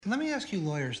Let me ask you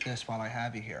lawyers this while I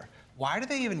have you here. Why do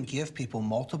they even give people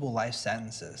multiple life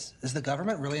sentences? Is the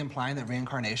government really implying that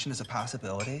reincarnation is a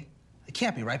possibility? It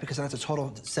can't be, right? Because that's a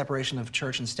total separation of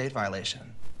church and state violation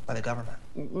by the government.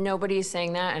 Nobody's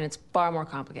saying that, and it's far more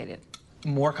complicated.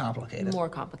 More complicated? More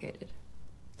complicated.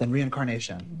 Than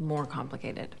reincarnation? More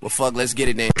complicated. Well, fuck, let's get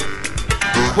it then.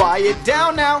 Quiet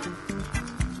down now.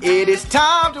 It is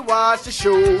time to watch the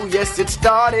show. Yes, it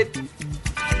started.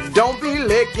 Don't be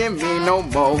licking me no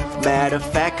more. Matter of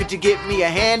fact, could you get me a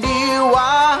handy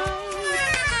wire?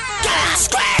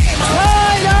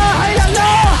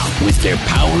 With their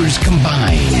powers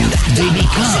combined, they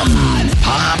become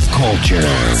pop culture.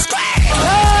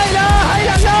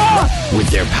 With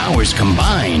their powers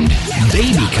combined,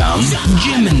 they become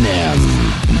Jim and Them,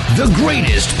 the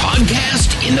greatest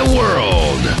podcast in the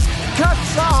world.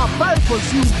 Cuts our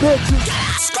papers, you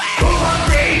bitches. Who wants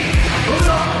me? Who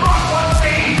the fuck wants me?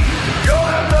 You'll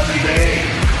have to be me.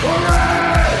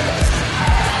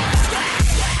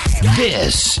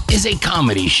 This is a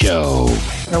comedy show.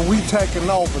 And we taking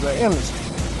over the industry.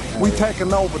 We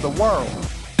taking over the world.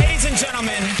 Ladies and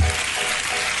gentlemen,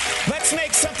 let's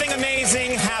make something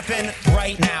amazing happen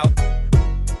right now.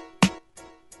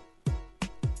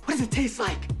 What does it taste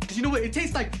like? Did you know what it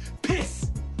tastes like?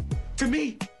 Piss. To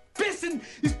me. Pissing.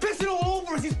 He's pissing all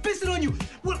over us. He's pissing on you.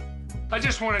 What? I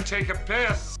just want to take a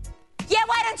piss. Yeah,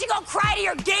 why don't you go cry to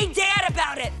your gay dad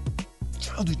about it?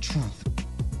 Tell the truth.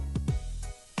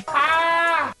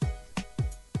 Ah!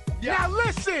 Now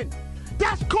listen!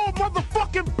 That's called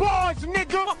motherfucking bars,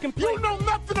 nigga! You know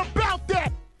nothing about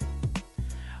that!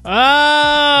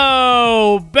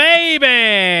 Oh,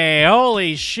 baby!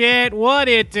 Holy shit, what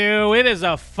it do? It is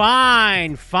a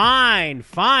fine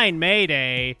May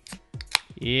Day.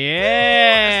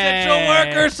 Yeah! Essential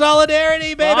worker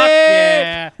solidarity, baby! Fuck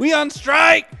yeah. We on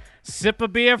strike! Sip a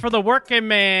beer for the working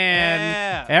man.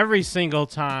 Yeah. Every single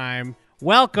time.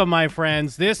 Welcome, my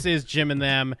friends. This is Jim and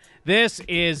Them. This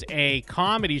is a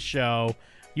comedy show.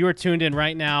 You are tuned in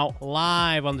right now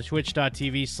live on the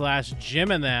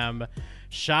twitch.tv/Jim and Them.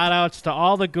 Shout outs to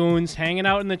all the goons hanging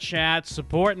out in the chat,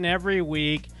 supporting every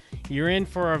week. You're in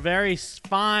for a very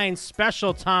fine,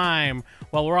 special time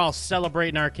while we're all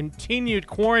celebrating our continued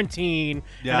quarantine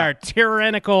and our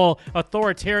tyrannical,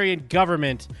 authoritarian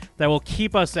government that will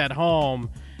keep us at home.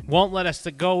 Won't let us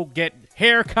to go get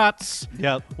haircuts.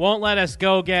 Yep. Won't let us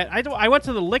go get... I went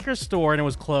to the liquor store and it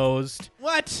was closed.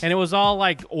 What? And it was all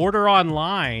like order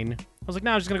online. I was like,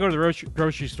 no, I'm just going to go to the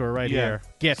grocery store right here.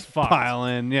 Get fucked. Pile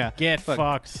in, yeah. Get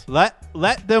fucked.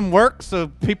 Let them work so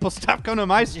people stop coming to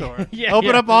my store. Yeah,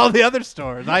 Open yeah. up all the other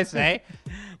stores, I say.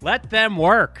 Let them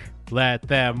work. Let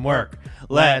them work.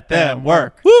 Let them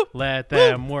work. Woo! Let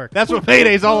them work. That's what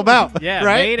Mayday's all about. Yeah,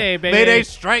 right? Mayday, baby. Mayday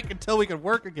strike until we can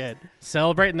work again.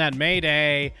 Celebrating that May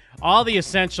Day. All the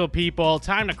essential people.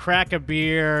 Time to crack a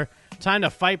beer. Time to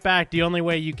fight back the only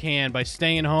way you can by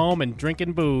staying home and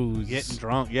drinking booze. Getting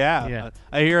drunk, yeah.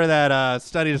 I hear that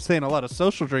study is saying a lot of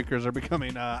social drinkers are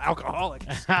becoming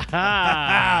alcoholics.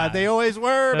 They always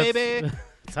were, baby.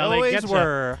 That's how always they get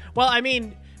were. You. Well, I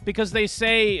mean... Because they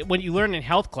say when you learn in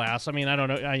health class, I mean, I don't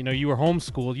know, I know you were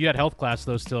homeschooled. You had health class,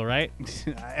 though, still, right?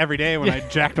 Every day when I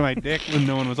jacked my dick when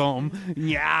no one was home.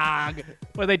 Yeah.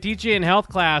 Well, they teach you in health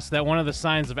class that one of the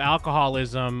signs of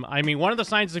alcoholism, I mean, one of the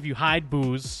signs is if you hide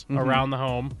booze around the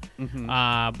home.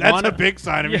 That's a big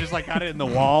sign. If you just like got it in the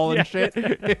wall and shit.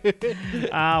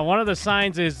 One of the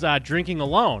signs is drinking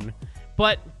alone.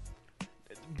 But...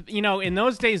 You know, in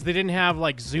those days, they didn't have,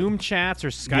 like, Zoom chats or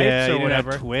Skypes or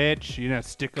whatever. Twitch, you know,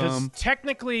 stick 'em.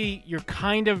 Technically,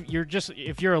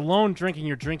 if you're alone drinking,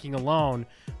 you're drinking alone.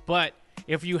 But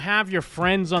if you have your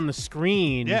friends on the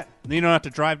screen... Yeah, then you don't have to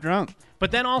drive drunk.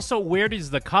 But then also, where does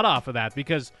the cutoff of that?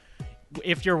 Because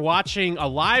if you're watching a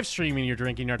live stream and you're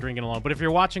not drinking alone. But if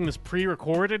you're watching this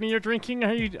pre-recorded and you're drinking,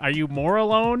 are you more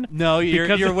alone? No,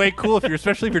 you're way cool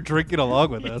especially if you're drinking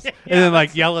along with us, and then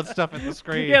like yelling stuff at the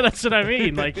screen. Yeah, that's what I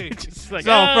mean. Like, just like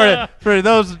so for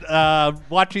those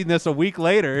watching this a week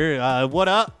later, what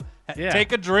up? Yeah.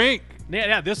 Take a drink.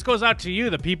 Yeah. This goes out to you,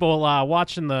 the people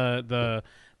watching the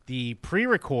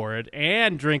pre-record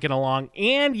and drinking along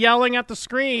and yelling at the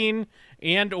screen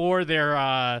and or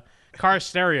their car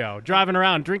stereo, driving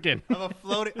around drinking.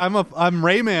 I'm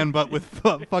Rayman, but with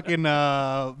fucking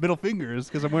middle fingers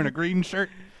because I'm wearing a green shirt.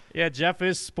 Yeah, Jeff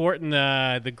is sporting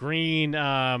the green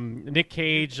Nick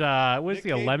Cage. What is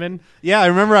the lemon? Yeah, I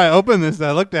remember I opened this.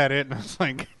 I looked at it and I was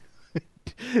like,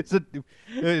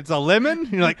 It's a lemon.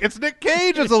 You're like, it's Nick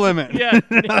Cage as a lemon. Yeah.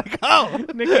 Like, oh,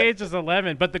 Nick Cage is a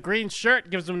lemon, but the green shirt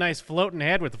gives him a nice floating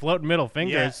head with floating middle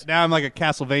fingers. Now I'm like a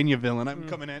Castlevania villain. I'm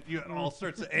coming at you at all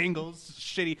sorts of angles,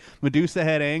 shitty Medusa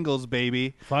head angles,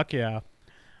 baby. Fuck yeah.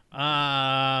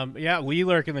 Lee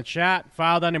Lurk in the chat.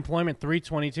 Filed unemployment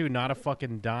 322. Not a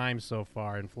fucking dime so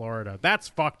far in Florida. That's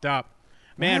fucked up.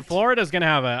 Man, What? Florida's going to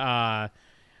have a...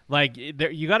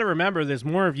 you got to remember, there's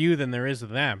more of you than there is of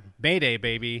them. Mayday,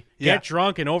 baby. Yeah. Get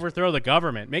drunk and overthrow the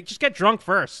government. Just get drunk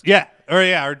first.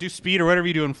 Or do speed or whatever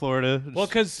you do in Florida. Well,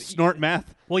 because snort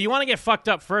meth. Well, you want to get fucked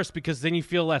up first because then you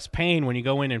feel less pain when you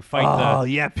go in and fight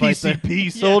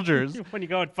PCP soldiers. When you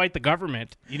go and fight the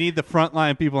government. You need the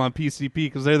frontline people on PCP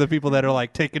because they're the people that are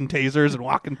like taking tasers and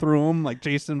walking through them like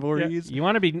Jason Voorhees. You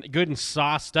want to be good and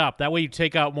sauced up. That way you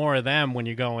take out more of them when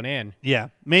you're going in. Yeah.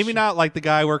 Maybe not like the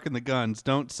guy working the guns.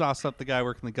 Don't sauce up the guy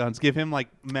working the guns. Give him like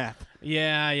meth.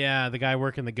 Yeah, the guy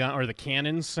working the gun or the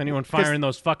cannons. Anyone firing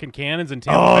those fucking cannons in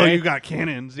Tampa Bay? You got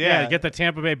cannons. Yeah, get the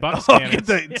Tampa Bay Bucks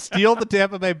cannons. Steal the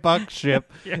Tampa Bay Bucks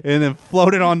ship and then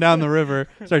float it on down the river.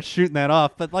 Start shooting that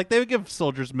off. But like they would give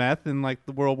soldiers meth in like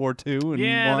the World War II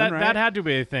and that had to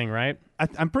be a thing, right?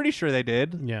 I'm pretty sure they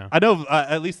did. Yeah, I know.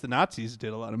 At least the Nazis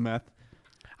did a lot of meth.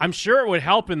 I'm sure it would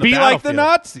help in the be battlefield. like the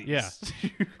Nazis. Yeah,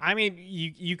 I mean,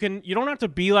 you don't have to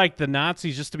be like the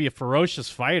Nazis just to be a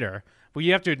ferocious fighter. Well,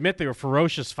 you have to admit they were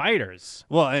ferocious fighters.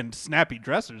 Well, and snappy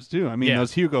dressers, too. I mean,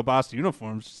 those Hugo Boss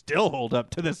uniforms still hold up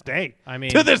to this day. I mean...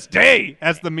 to this day,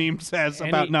 as the meme says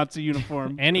about Nazi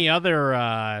uniform. Any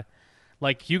other,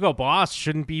 like, Hugo Boss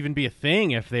shouldn't even be a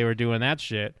thing if they were doing that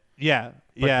shit. Yeah,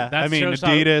 But I mean,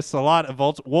 Adidas, a lot of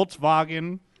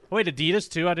Volkswagen. Wait, Adidas,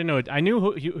 too? I didn't know. I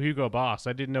knew Hugo Boss.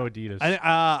 I didn't know Adidas.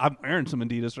 I'm wearing some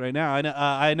Adidas right now.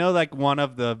 I know, like, one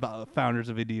of the founders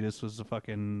of Adidas was a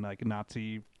fucking, like,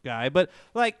 Nazi guy. But,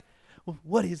 like,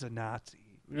 what is a Nazi?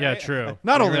 Right? Yeah, true.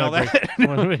 Not only all that.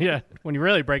 When you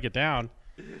really break it down.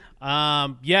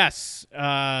 Yes.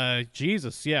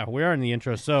 Jesus, yeah, we are in the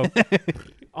intro. So,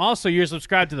 also, you're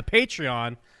subscribed to the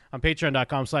Patreon on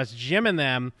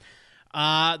patreon.com/JimandThem.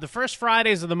 The first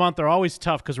Fridays of the month are always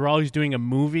tough because we're always doing a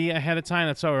movie ahead of time.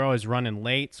 That's why we're always running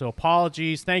late. So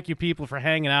apologies. Thank you, people, for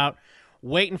hanging out,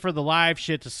 waiting for the live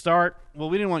shit to start. Well,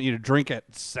 we didn't want you to drink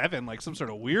at 7 like some sort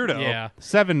of weirdo. Yeah.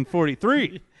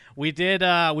 7:43. We did.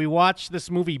 We watched this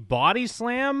movie Body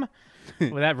Slam.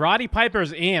 That Roddy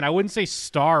Piper's in. I wouldn't say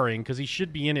starring because he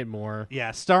should be in it more.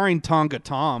 Yeah, starring Tonga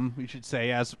Tom, we should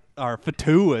say, as our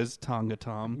Fatu as Tonga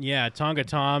Tom. Yeah, Tonga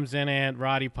Tom's in it.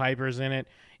 Roddy Piper's in it.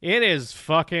 It is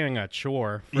fucking a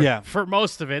chore for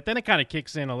most of it. Then it kind of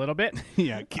kicks in a little bit.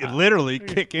 Yeah, literally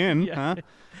kick in, huh?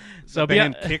 So the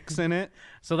band kicks in it.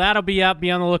 So that'll be up. Be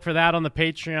on the look for that on the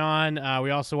Patreon. We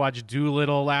also watched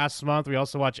Doolittle last month. We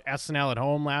also watched SNL at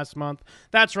Home last month.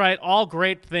 That's right. All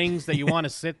great things that you want to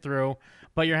sit through,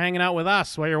 but you're hanging out with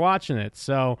us while you're watching it.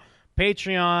 So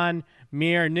Patreon,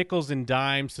 mere nickels and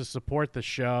dimes to support the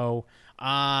show.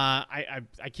 I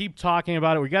keep talking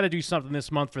about it. We got to do something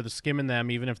this month for the Skim and Them,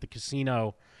 even if the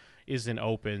casino isn't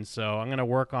open. So I'm going to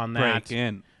work on that. Break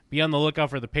in. Be on the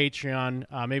lookout for the Patreon.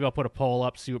 Maybe I'll put a poll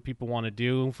up, see what people want to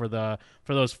do for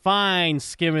those fine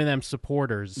Skim and Them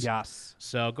supporters. Yes.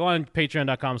 So go on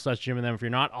patreon.com/JimandThem if you're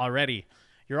not already.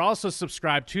 You're also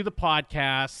subscribed to the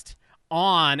podcast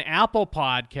on Apple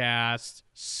Podcasts,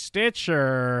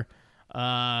 Stitcher,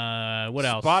 what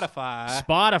else?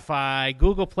 Spotify,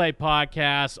 Google Play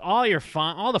Podcasts,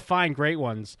 all the fine, great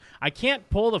ones. I can't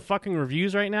pull the fucking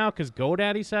reviews right now because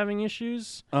GoDaddy's having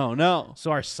issues. Oh no!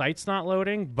 So our site's not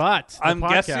loading. But I'm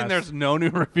guessing there's no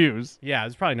new reviews. Yeah,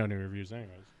 there's probably no new reviews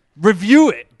anyways. Review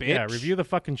it, bitch. Yeah, review the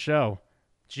fucking show.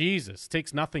 Jesus,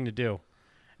 takes nothing to do.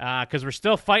 Because we're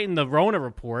still fighting the Rona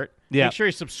report. Yeah. Make sure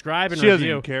you subscribe and she review. Doesn't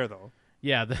even care though.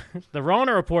 Yeah, the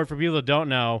Rona report, for people that don't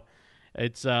know,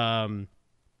 it's hosted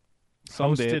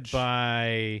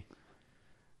by,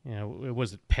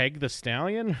 was it Peg the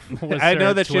Stallion? I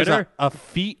know that Twitter? She has a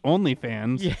feet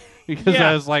OnlyFans because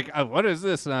I was like, what is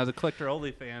this? And I clicked her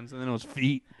OnlyFans, and then it was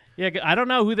feet. Yeah, I don't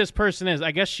know who this person is.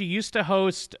 I guess she used to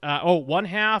host one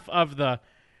half of the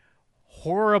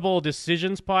Horrible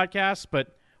Decisions podcast,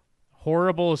 but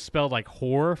horrible is spelled like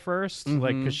whore first,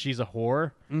 like because she's a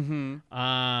whore. Mm-hmm.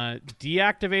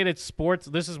 Deactivated sports.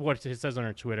 This is what it says on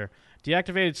her Twitter.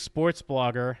 Deactivated sports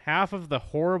blogger, half of the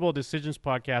Horrible Decisions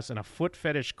podcast, and a foot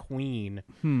fetish queen.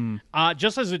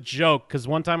 Just as a joke, because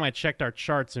one time I checked our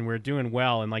charts and we were doing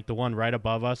well, and like the one right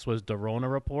above us was the Rona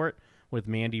report with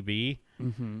Mandy B.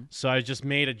 Mm-hmm. So I just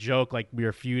made a joke like we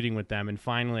were feuding with them, and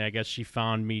finally I guess she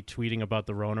found me tweeting about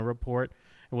the Rona report.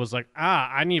 was like,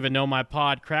 I didn't even know my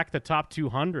pod cracked the top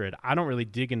 200. I don't really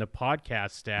dig into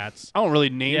podcast stats. I don't really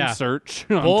name search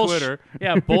on Twitter.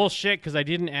 Yeah, bullshit, because I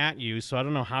didn't at you, so I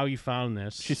don't know how you found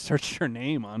this. She searched her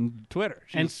name on Twitter.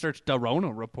 She searched the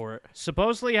Rona Report.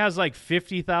 Supposedly has like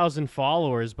 50,000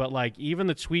 followers, but like even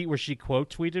the tweet where she quote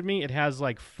tweeted me, it has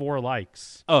like 4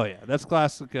 likes. Oh yeah, that's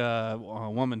classic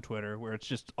woman Twitter, where it's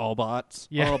just all bots.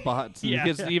 Yeah. All bots. Yeah.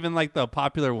 Because even like the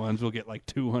popular ones will get like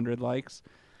 200 likes.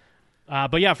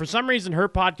 But yeah, for some reason, her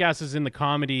podcast is in the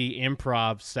comedy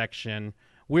improv section.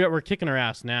 We're kicking her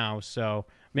ass now, so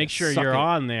make sure you're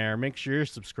on there. Make sure you're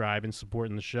subscribed and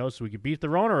supporting the show so we can beat the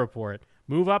Rona Report.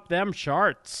 Move up them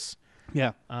charts.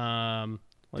 Yeah.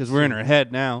 Because we're in her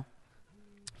head now.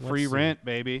 Free see. rent,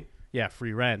 baby. Yeah,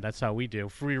 free rent. That's how we do.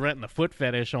 Free rent and the foot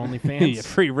fetish OnlyFans. Yeah,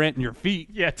 free rent in your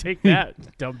feet. Yeah, take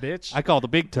that, dumb bitch. I call the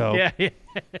big toe. Yeah.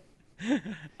 You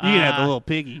can have the little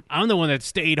piggy. I'm the one that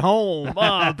stayed home.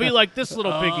 Be like this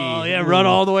little piggy. Oh, yeah, run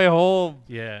all the way home.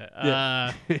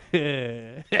 Yeah.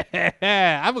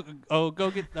 I would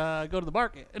go to the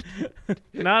market.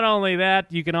 Not only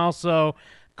that, you can also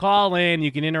call in.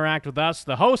 You can interact with us,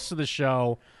 the hosts of the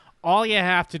show. All you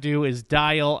have to do is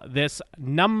dial this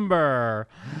number.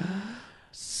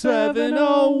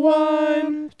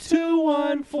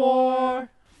 701-214-5941.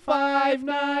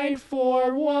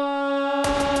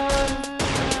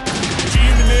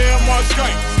 Jim and them on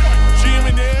Skype. Jim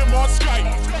and them on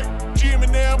Skype. Jim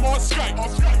and them on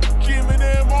Skype. Jim and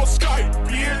them on Skype,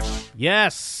 bitch.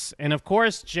 Yes, and of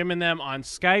course, Jim and them on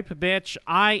Skype, bitch.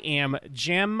 I am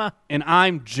Jim. And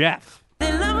I'm Jeff.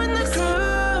 They're loving the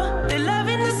crew. They're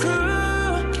loving the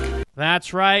crew.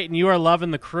 That's right, and you are loving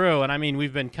the crew. And I mean,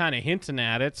 we've been kind of hinting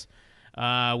at it.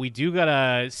 We do got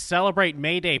to celebrate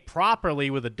May Day properly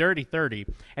with a Dirty 30.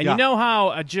 And you know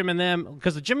how a Jim and them,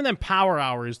 because the Jim and them Power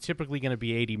Hour is typically going to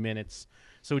be 80 minutes.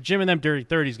 So Jim and them Dirty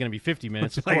 30 is going to be 50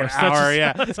 minutes, of like course. An hour,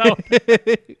 That's how,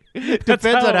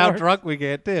 Depends on how drunk we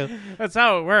get, too. That's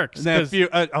how it works. And then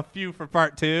a few for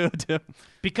part 2.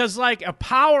 Because, like, a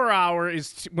power hour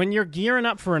is, when you're gearing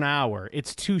up for an hour,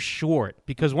 it's too short.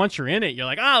 Because once you're in it, you're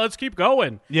like, let's keep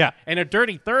going. Yeah. And a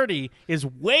Dirty 30 is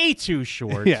way too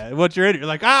short. Yeah, once you're in it, you're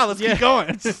like, let's keep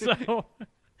going. So,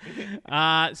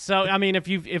 I mean, if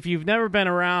you've never been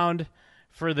around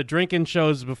for the drinking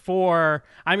shows before,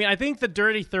 I mean, I think the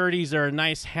Dirty 30s are a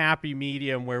nice happy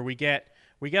medium where we get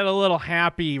a little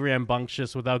happy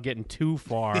rambunctious without getting too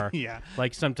far. Yeah.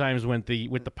 Like sometimes with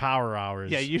the power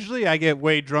hours. Yeah, usually I get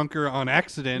way drunker on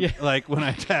accident, like when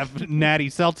I have natty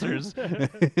seltzers.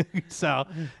 So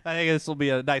I think this will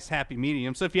be a nice happy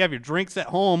medium. So if you have your drinks at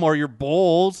home or your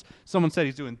bowls, someone said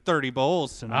he's doing 30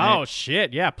 bowls tonight. Oh,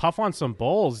 shit. Yeah, puff on some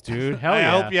bowls, dude. Hell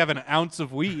yeah. I hope you have an ounce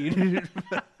of weed.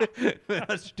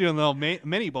 Just doing little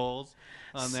mini bowls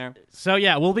on there. So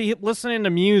yeah, we'll be listening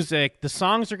to music. The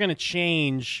songs are going to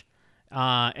change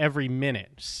every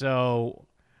minute. So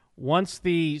once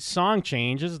the song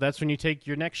changes, that's when you take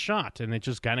your next shot, and it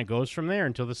just kind of goes from there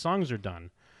until the songs are done.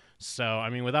 So, I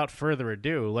mean, without further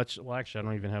ado, actually, I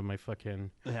don't even have my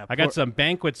fucking... Yeah, I got some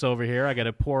banquets over here. I got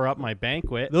to pour up my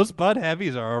banquet. Those Bud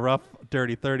Heavies are a rough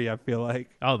Dirty 30, I feel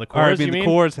like. Oh, the Coors, the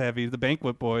Coors Heavies, the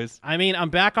Banquet Boys. I mean, I'm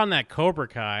back on that Cobra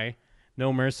Kai.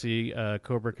 No Mercy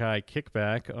Cobra Kai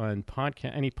kickback on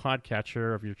any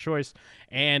podcatcher of your choice.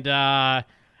 And I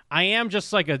am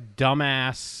just like a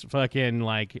dumbass fucking,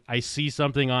 like, I see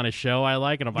something on a show I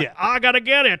like, and I'm like, I gotta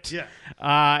get it. Yeah.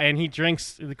 And he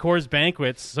drinks the Coors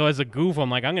Banquets, so as a goof, I'm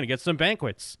like, I'm gonna get some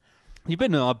banquets. You've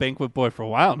been a Banquet Boy for a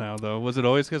while now, though. Was it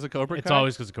always because of Cobra Kai? It's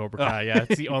always because of Cobra Kai, yeah.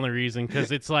 It's the only reason,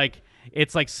 because it's like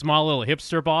small little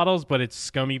hipster bottles, but it's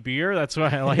scummy beer. That's why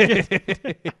I like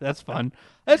it. That's fun.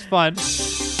 That's fun.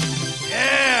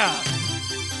 Yeah!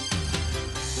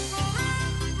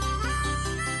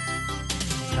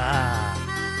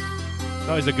 It's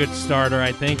always a good starter,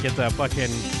 I think. Get the fucking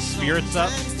spirits up.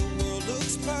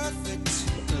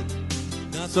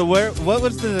 So what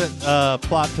was the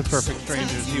plot to Perfect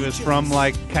Strangers? He was from,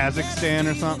 like,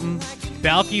 Kazakhstan or something?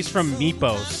 Balki's from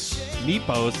Mypos.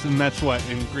 Mypos, and that's what,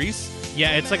 in Greece?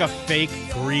 Yeah, it's like a fake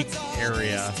Greek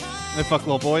area. They fuck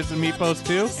little boys in Mypos,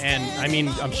 too? And, I mean,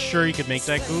 I'm sure you could make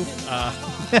that goof.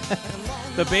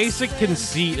 The basic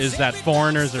conceit is that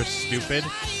foreigners are stupid.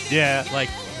 Yeah. Like,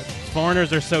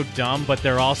 foreigners are so dumb, but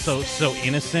they're also so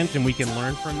innocent, and we can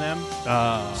learn from them.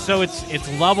 So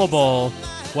it's lovable,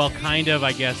 well, kind of,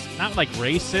 I guess, not like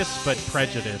racist, but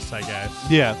prejudice, I guess.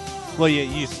 Yeah. Well,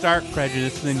 you start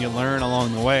prejudice, and then you learn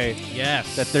along the way.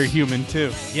 Yes. That they're human,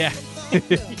 too. Yeah.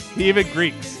 Even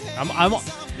Greeks.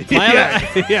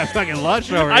 Yeah, fucking lush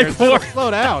over here.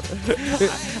 Slow down.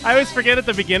 I always forget at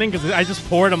the beginning because I just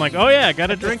poured. I'm like, oh yeah, I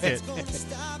gotta drink it.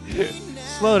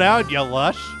 slow down, you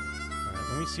lush. All right,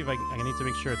 let me see if I need to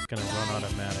make sure it's going to run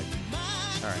automatic.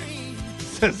 All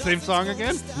right. Same song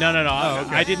again? No. Oh,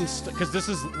 okay. I didn't, because this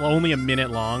is only a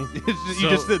minute long. You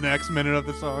just did the next minute of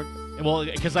the song? Well,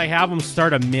 because I have them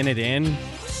start a minute in,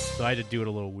 so I had to do it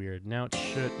a little weird. Now it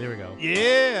should. There we go.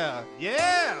 Yeah.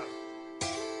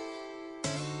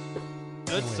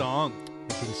 Good song.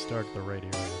 It didn't start the right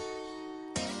area.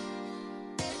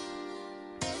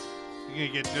 You're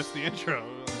going to get just the intro.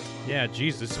 Yeah,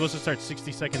 Jesus. It's supposed to start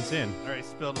 60 seconds in. All right,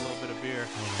 spilled a little bit of beer.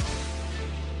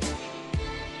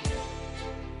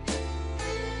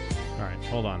 All right,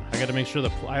 hold on. I got to make sure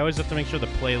I always have to make sure the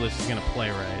playlist is gonna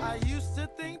play right. I used to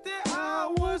think that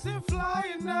I wasn't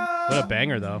flying enough. What a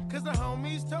banger, though.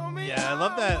 Yeah, I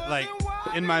love that. Like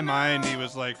in my mind, he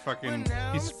was like fucking.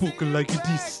 He's spooking like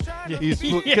this. He's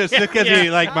because he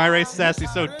like my race sassy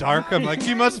so dark. I'm like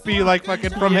he must be like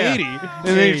fucking from Haiti, and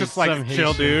then he's just like a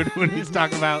chill dude when he's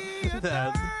talking about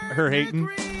her hating.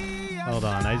 Hold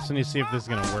on, I just need to see if this is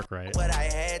gonna work right. All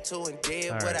right.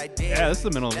 Yeah, this is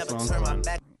the middle of the song.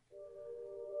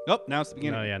 Oh, now it's the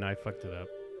beginning. No, yeah, no, I fucked it up.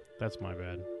 That's my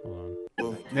bad. Hold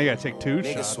on. Now you gotta take 2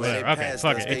 shots. Whatever. Okay,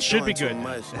 fuck it. It should be good.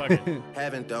 Fuck it.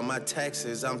 Haven't done my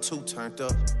taxes, I'm too turned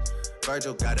up.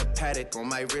 Virgil got a paddock on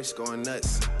my wrist going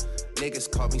nuts.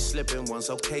 Niggas caught me slipping once,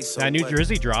 okay, so New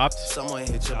Jersey dropped. Someone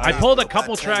hit your I pulled a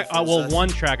couple track, one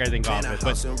track I think off it,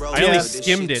 but I only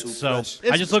skimmed it, so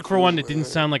I just looked for one that didn't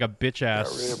sound like a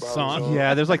bitch-ass song.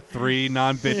 Yeah, there's like 3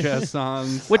 non-bitch-ass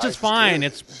songs. Which is fine.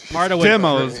 It's part of what...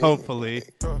 Demos, hopefully.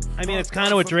 I mean, it's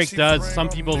kind of what Drake does. Some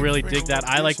people really dig that.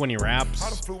 I like when he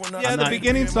raps. Yeah, the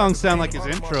beginning songs sound like his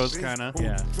intros, kind of.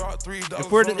 Yeah.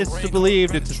 If it's to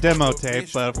believed, it's a demo tape,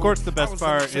 but of course the best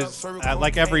part is,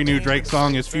 like every new Drake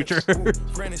song, is Future.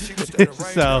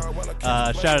 So,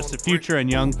 shout outs to Future and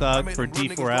Young Thug for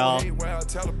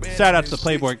D4L. Shout outs to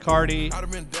Playboy Cardi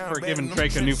for giving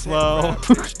Drake a new flow.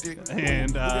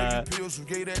 And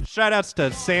shout outs to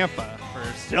Sampha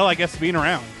for still, I guess, being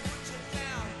around.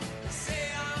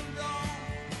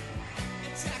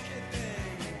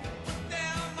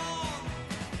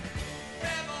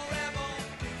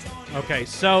 Okay,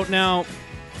 so now,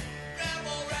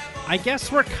 I guess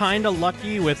we're kind of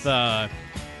lucky with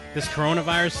this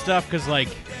coronavirus stuff, because, like,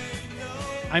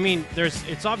 I mean,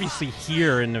 it's obviously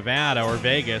here in Nevada or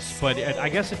Vegas, but I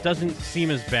guess it doesn't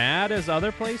seem as bad as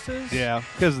other places. Yeah,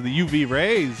 because of the UV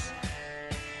rays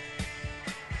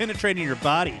penetrating your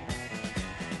body.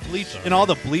 And all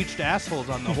the bleached assholes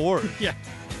on the whores. Yeah.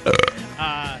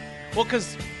 Well,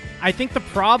 because I think the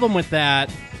problem with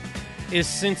that is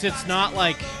since it's not,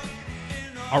 like,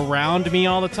 around me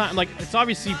all the time. Like, it's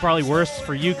obviously probably worse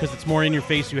for you because it's more in your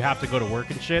face. You have to go to work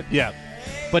and shit. Yeah.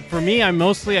 But for me, I'm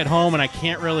mostly at home and I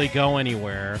can't really go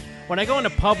anywhere. When I go into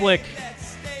public,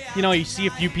 you know, you see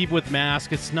a few people with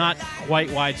masks. It's not quite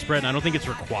widespread, and I don't think it's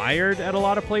required at a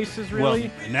lot of places,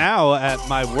 really. Well, now at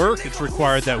my work, it's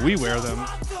required that we wear them.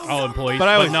 Oh, employees. But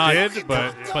I always not, did,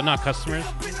 but not customers?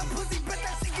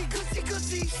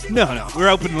 No. We're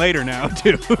open later now,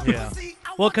 too. Yeah.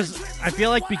 Well, because I feel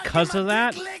like because of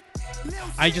that,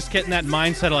 I just get in that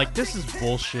mindset of like, this is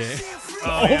bullshit.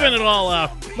 Open it all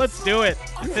up. Let's do it.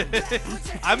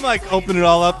 I'm like, open it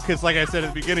all up because, like I said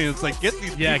at the beginning, it's like, get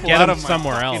these people get out them of my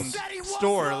somewhere else.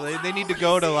 Store. They need to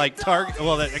go to, like, Target.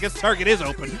 Well, I guess Target is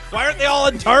open. Why aren't they all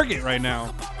in Target right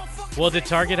now? Well, did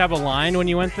Target have a line when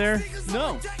you went there?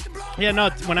 No. Yeah, no.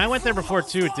 When I went there before,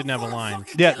 too, it didn't have a line.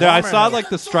 Yeah, I saw, like,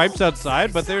 the stripes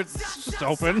outside, but they're just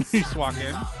open. You just walk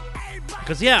in.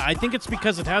 Because, yeah, I think it's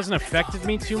because it hasn't affected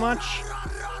me too much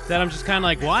that I'm just kind of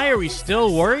like, why are we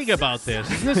still worrying about this?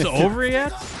 Isn't this over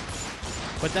yet?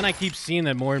 But then I keep seeing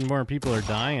that more and more people are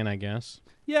dying, I guess.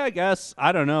 Yeah, I guess.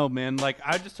 I don't know, man. Like,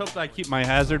 I just hope that I keep my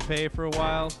hazard pay for a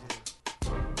while.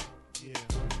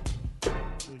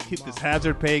 Keep this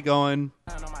hazard pay going.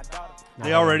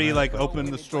 They already, like, opened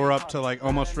the store up to, like,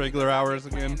 almost regular hours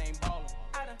again.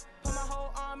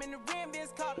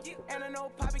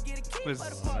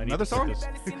 Was another song?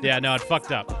 Yeah, no, it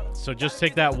fucked up. So just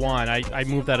take that one. I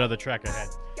moved that other track ahead.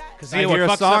 Because I hear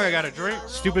a song, I got a drink.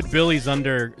 Stupid Billy's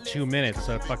under 2 minutes,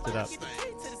 so it fucked it up.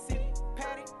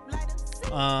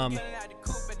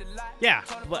 Yeah,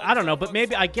 but I don't know. But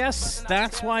maybe, I guess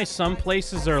that's why some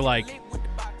places are like,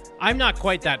 I'm not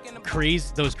quite that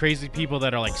crazy, those crazy people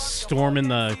that are like storming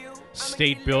the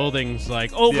state buildings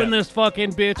like, open this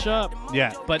fucking bitch up.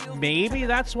 Yeah. But maybe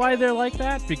that's why they're like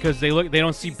that, because they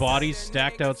don't see bodies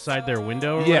stacked outside their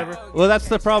window or whatever. Well, that's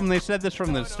the problem. They said this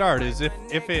from the start, is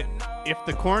if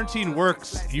the quarantine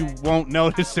works, you won't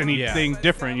notice anything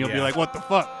different. You'll be like, what the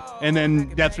fuck? And then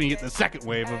that's when you get the second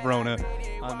wave of Rona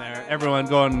on there. Everyone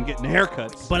going and getting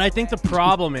haircuts. But I think the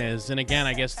problem is, and again,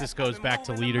 I guess this goes back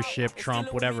to leadership,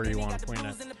 Trump, whatever you want to point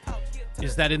at,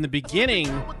 is that in the beginning,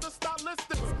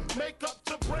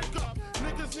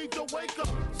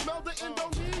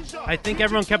 I think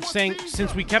everyone kept saying,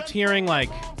 since we kept hearing, like,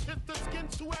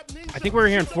 I think we were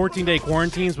hearing 14-day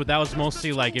quarantines, but that was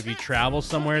mostly like if you travel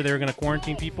somewhere, they were going to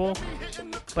quarantine people.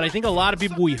 But I think a lot of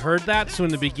people, we heard that, so in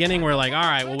the beginning we're like, all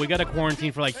right, well, we got to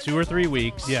quarantine for like 2 or 3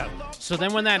 weeks. Yeah. So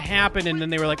then when that happened, and then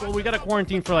they were like, well, we got to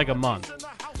quarantine for like a month.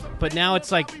 But now it's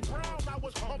like,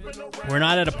 we're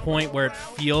not at a point where it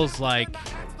feels like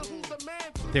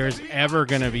there's ever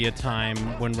going to be a time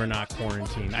when we're not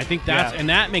quarantined. I think that's, and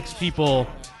that makes people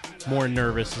more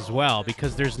nervous as well,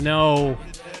 because there's no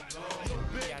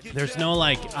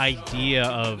like idea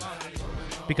of,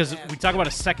 because we talk about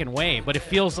a second wave, but it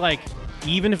feels like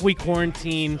even if we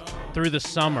quarantine through the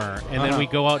summer and then we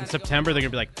go out in September, they're gonna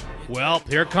be like, well,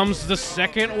 here comes the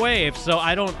second wave. So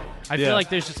I feel like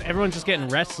there's just, everyone's just getting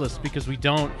restless because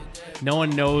no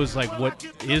one knows like what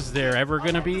is there ever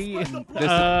gonna be.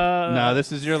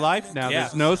 This is your life now.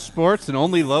 There's no sports and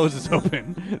only Lowe's is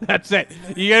open. That's it.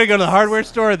 You gotta go to the hardware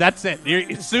store. That's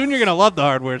it. Soon you're gonna love the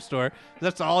hardware store.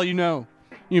 That's all you know.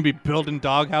 You're gonna be building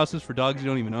dog houses for dogs you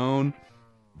don't even own.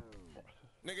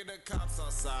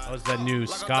 That was that new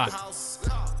Scott.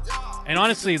 And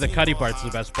honestly, the Cuddy part's the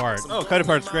best part. Oh, Cuddy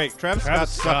part's great. Travis Scott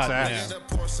sucks ass. Yeah.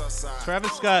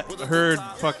 Travis Scott heard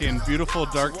fucking Beautiful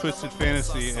Dark Twisted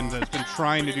Fantasy and has been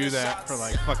trying to do that for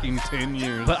like fucking 10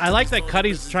 years. But I like that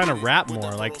Cuddy's trying to rap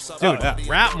more. Like, dude,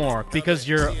 rap more, because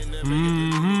your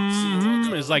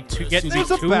is like getting to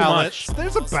be too much.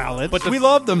 There's a balance. But we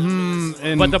love the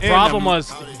But the problem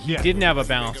was he didn't have a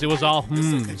balance. It was all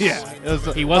Yeah.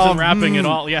 He wasn't rapping at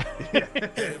all. Yeah.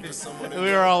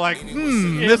 We were all like,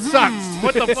 this sucks.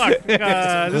 What the fuck?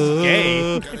 This is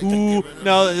gay. Ooh.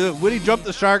 No, when he jumped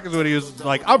the shark is when he was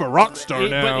like, I'm a rock star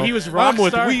now. But he was rock I'm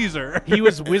with star. Weezer. He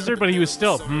was Wizard, but he was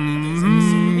still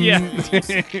yeah.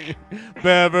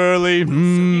 Beverly.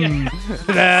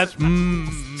 That's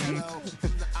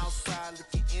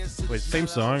Wait, same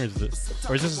song, or is this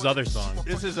his other song?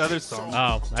 This is his other song.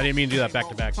 Oh, I didn't mean to do that back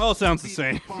to back. All sounds the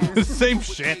same. Same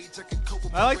shit.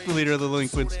 I like the leader of the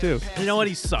Delinquents too. You know what?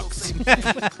 He sucks.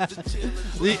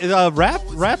 The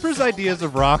rappers' ideas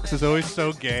of rocks is always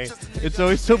so gay. It's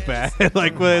always so bad.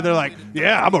 Like when they're like,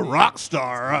 "Yeah, I'm a rock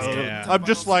star. I'm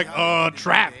just like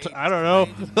trapped." I don't know.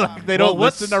 Like they don't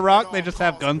listen to rock. They just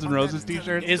have Guns N' Roses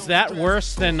t-shirts. Is that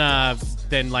worse than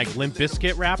like Limp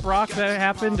Bizkit rap rock that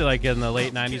happened like in the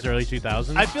late 90s, early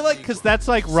 2000s? I feel like because that's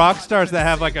like rock stars that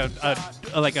have like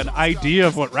like an idea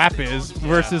of what rap is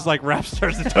versus like rap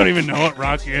stars that don't even know what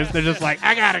rock is. They're just like,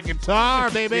 I got a guitar,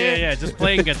 baby. Yeah, just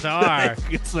playing guitar.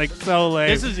 It's like so lame.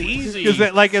 This is easy. Because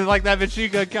it's like that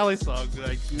Machine Gun Kelly song,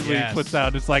 like when he puts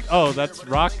out, it's like, oh, that's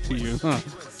rock to you, huh?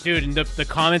 Dude, and the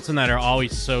comments on that are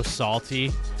always so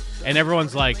salty. And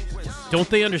everyone's like, don't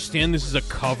they understand this is a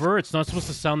cover? It's not supposed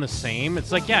to sound the same.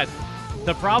 It's like, yeah,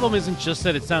 the problem isn't just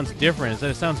that it sounds different, it's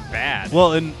that it sounds bad.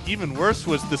 Well, and even worse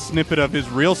was the snippet of his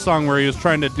real song where he was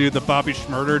trying to do the Bobby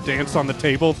Shmurda dance on the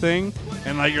table thing.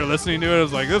 And like you're listening to it, it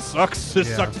was like, this sucks.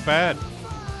 This sucks bad.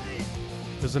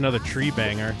 There's another tree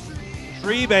banger.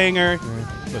 Tree banger.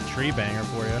 It's a tree banger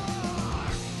for you.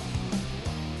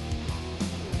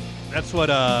 That's what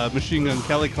Machine Gun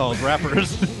Kelly calls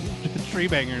rappers. Tree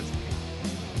bangers.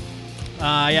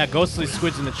 Yeah, Ghostly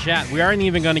Squid's in the chat. We aren't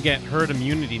even going to get herd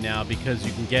immunity now because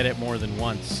you can get it more than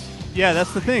once. Yeah,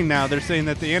 that's the thing now. They're saying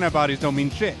that the antibodies don't mean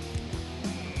shit.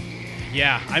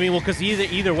 Yeah, I mean, well, because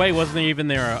either way, wasn't there even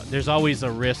there's always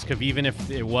a risk of, even if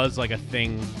it was like a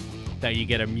thing that you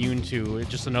get immune to, it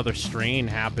just another strain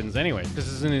happens anyway. This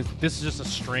is just a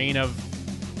strain of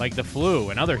like the flu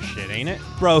and other shit, ain't it?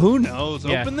 Bro, who knows?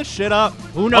 Yeah. Open the shit up.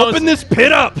 Who knows? Open this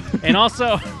pit up. And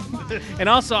also,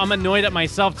 I'm annoyed at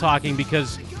myself talking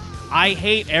because I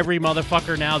hate every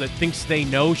motherfucker now that thinks they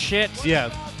know shit.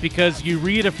 Yeah. Because you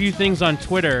read a few things on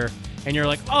Twitter and you're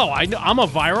like, oh, I'm a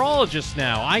virologist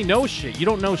now. I know shit. You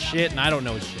don't know shit, and I don't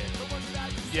know shit.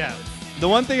 Yeah. The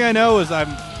one thing I know is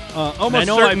I'm almost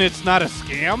certain it's not a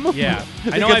scam. Yeah.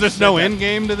 I know because there's no end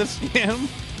game to the scam.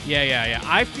 Yeah.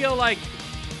 I feel like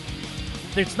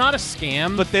it's not a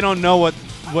scam. But they don't know what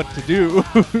to do,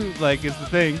 like, is the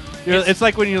thing. It's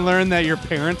like when you learn that your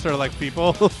parents are like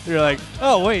people. You're like,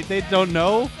 oh, wait, they don't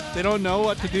know? They don't know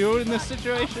what to do in this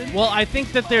situation? Well, I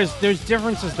think that there's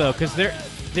differences, though, because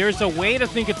there's a way to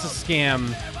think it's a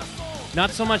scam,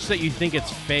 not so much that you think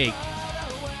it's fake,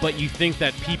 but you think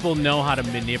that people know how to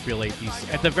manipulate these.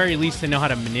 At the very least, they know how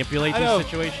to manipulate these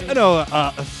situations. I know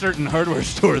a certain hardware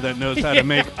store that knows how to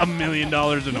make $1 million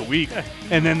in a week,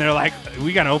 and then they're like,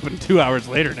 we got to open 2 hours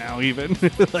later now. Even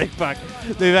like, fuck,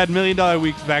 they've had $1 million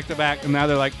weeks back to back, and now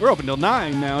they're like, we're open till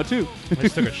 9 now too. I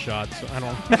just took a shot, so I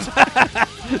don't.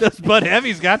 Those Bud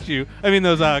Heavy's got you. I mean,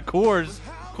 those Coors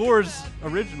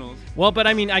Originals. Well, but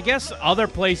I mean, I guess other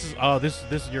places. Oh, this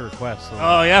is your request. So.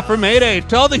 Oh yeah, for Mayday.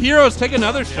 Tell the heroes take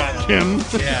another shot, Jim.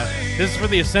 Yeah, this is for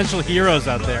the essential heroes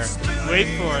out there. Wait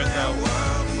for it though.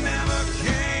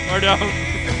 Or don't.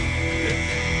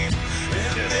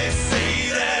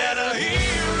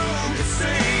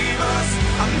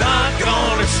 I'm not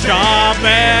gonna shop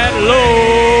at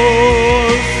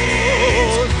Lowe's.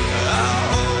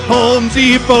 Home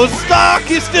Depot stock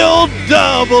is still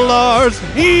double ours,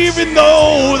 even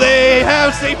though they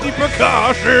have safety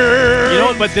precautions. You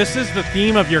know, but this is the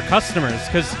theme of your customers,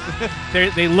 because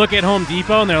they look at Home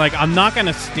Depot and they're like, I'm not going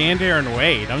to stand here and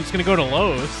wait. I'm just going to go to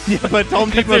Lowe's. Yeah, but Home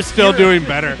Depot's still doing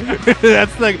better.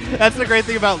 That's the great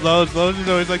thing about Lowe's. Lowe's is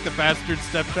always like the bastard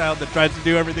stepchild that tries to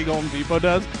do everything Home Depot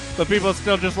does, but people are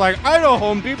still just like, I know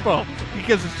Home Depot,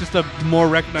 because it's just a more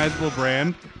recognizable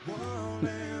brand.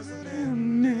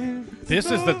 This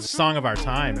is the song of our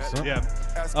times. Huh? Yeah.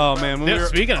 Oh, man.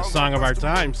 Speaking of song of our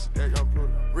times.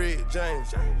 Red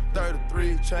James,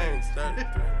 33 chains,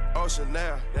 Ocean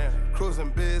now,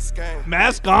 cruising Biscayne.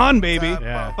 Mask on, baby.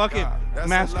 Yeah. Fuck it.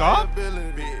 Mask off?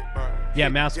 Yeah,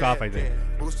 mask off, I think.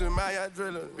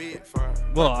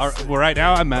 Well, right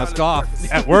now I'm mask off.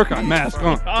 At work, I'm mask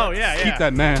on. Oh, yeah. Keep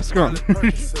that mask on.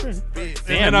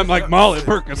 And I'm like Molly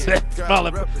Percocet.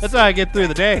 That's how I get through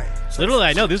the day. Literally,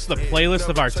 I know this is the playlist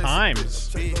of our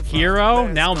times. Hero,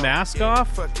 now mask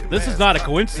off. This is not a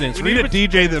coincidence. We need a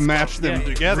DJ that matched them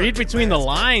together. Read between the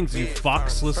lines, you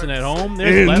fucks. Listen at home.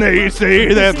 And they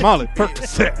say that Molly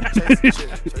Percocet.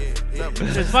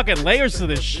 There's fucking layers to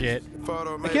this shit.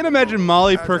 I can't imagine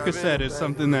Molly Percocet is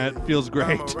something that feels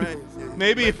great.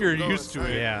 Maybe if you're used to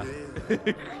it. Yeah.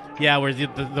 Yeah, where the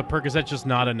Percocet's just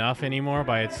not enough anymore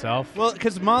by itself. Well,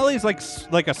 because Molly's like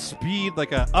a speed,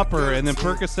 like a upper, and then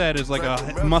Percocet is like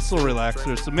a muscle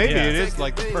relaxer. So maybe it is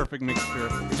like the perfect mixture.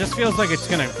 It just feels like it's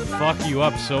gonna fuck you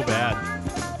up so bad.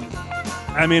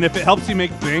 I mean, if it helps you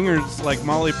make bangers like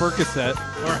Molly Percocet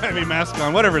or Heavy Mask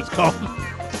On, whatever it's called,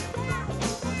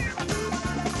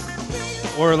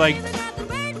 or like,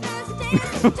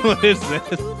 what is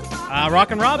this?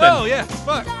 Rockin' Robin. Oh yeah,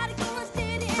 fuck.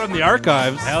 From the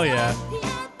archives. Hell yeah.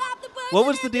 What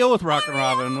was the deal with Rockin'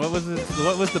 Robin? What was it?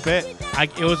 What was the bit?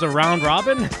 It was a round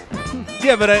robin.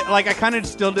 Yeah, but I kind of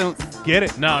still don't get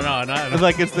it. No.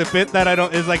 Like it's the bit that I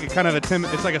don't. It's like a kind of it's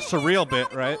like a surreal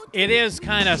bit, right? It is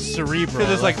kind of cerebral.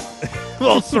 Because it's like,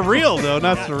 well, surreal though,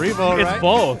 not cerebral, right? It's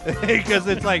both. Because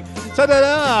it's like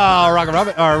Rockin'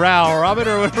 Robin or Row Robin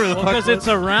or whatever the fuck. Because it's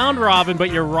a round robin,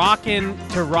 but you're rocking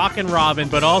to Rockin' Robin,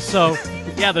 but also,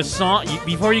 yeah, the song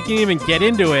before you can even get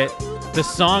into it, the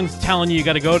song's telling you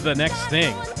got to go to the next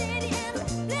thing.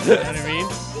 You know what I mean?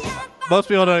 Most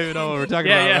people don't even know what we're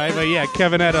talking about, right? But yeah,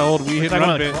 Kevin had an old We Hit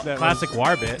Run bit. Classic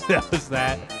War bit. That was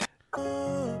that.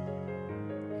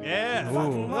 Yeah.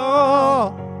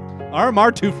 Oh.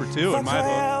 RMR 2 for 2 in my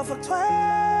book.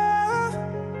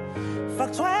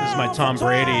 This is my Tom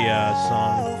Brady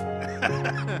song.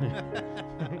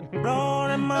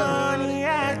 Rolling money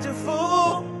at your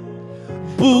fool.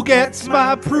 Who gets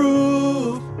my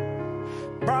proof?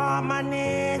 Brought my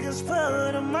niggas,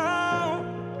 put them on.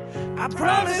 I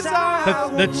promise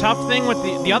the tough thing with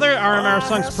the other RMR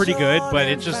song's pretty good, but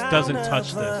it just doesn't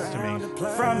touch this to me.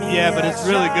 Yeah, but it's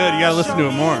really good. You gotta listen to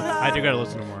it more. I do gotta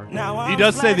listen to it more. He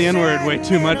does say the N-word way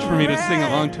too much for me to sing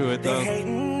along to it, though.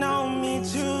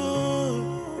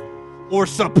 Or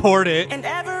support it.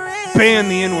 Ban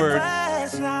the N-word.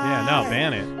 Yeah, no,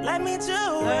 ban it. Let me do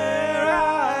where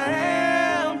I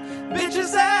am.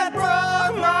 Bitches that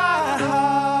broke my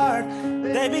heart.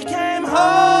 They became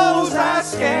hoes I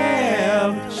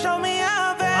scammed. Show me a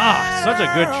such a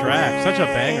good track. Such a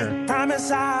banger.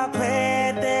 Promise I'll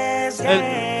quit this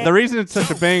game. The reason it's such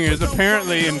a banger is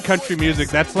apparently in country music,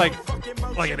 that's like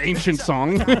an ancient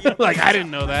song. Like, I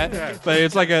didn't know that. But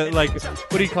it's like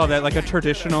what do you call that? Like a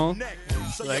traditional.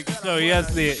 Like, so he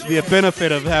has the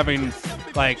benefit of having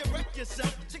like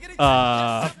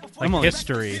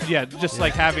history. Yeah, just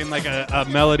like having like a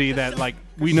melody that like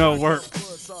we know works.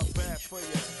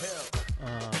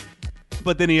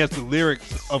 But then he has the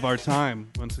lyrics of our time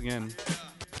once again.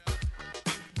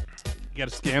 You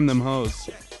gotta scam them hoes.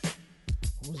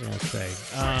 What was I gonna say?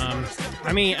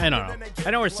 I mean, I don't know. I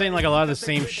know we're saying like a lot of the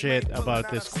same shit about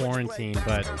this quarantine,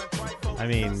 but I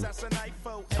mean,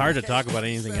 hard to talk about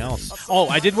anything else. Oh,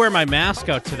 I did wear my mask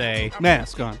out today.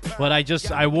 Mask on. But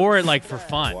I wore it like for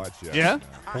fun. Yeah?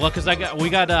 Well, because we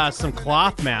got some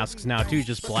cloth masks now too,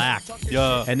 just black.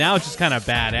 Yeah. And now it's just kind of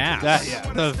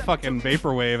badass. The fucking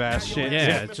vaporwave ass shit.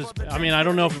 Yeah, it's just. I mean, I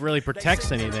don't know if it really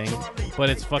protects anything, but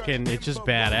it's just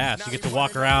badass. You get to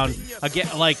walk around again,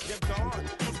 like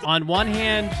on one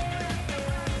hand.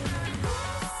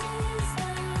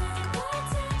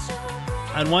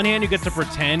 On one hand, you get to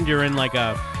pretend you're in like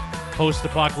a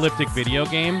post-apocalyptic video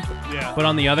game. Yeah. But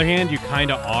on the other hand, you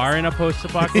kind of are in a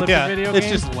post-apocalyptic video game. It's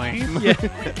just lame.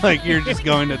 Yeah. Like you're just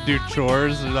going to do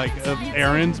chores or like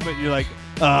errands, but you're like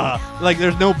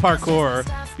there's no parkour.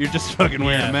 You're just fucking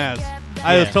wearing a mask.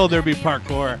 I was told there'd be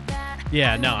parkour.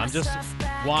 Yeah, no, I'm just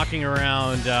walking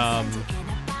around.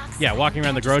 Walking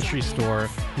around the grocery store,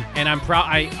 and I'm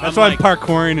proud. That's why I'm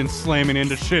parkouring and slamming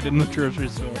into shit in the grocery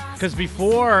store. Because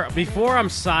before I'm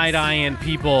side-eyeing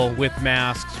people with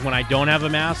masks when I don't have a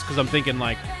mask, because I'm thinking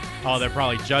like, oh, they're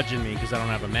probably judging me because I don't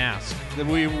have a mask.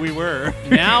 We were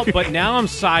now I'm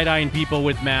side-eyeing people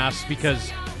with masks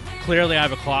because clearly I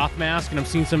have a cloth mask, and I'm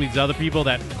seeing some of these other people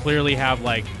that clearly have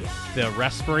like the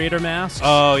respirator masks.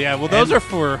 Oh yeah, well those are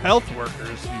for health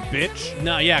workers, you bitch.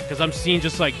 No, yeah, because I'm seeing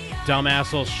just like dumb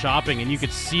assholes shopping, and you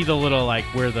could see the little like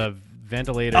where the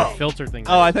ventilator filter thing.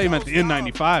 Oh, I thought you meant the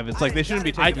N95. It's like they shouldn't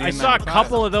be taking. I saw a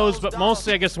couple of those, but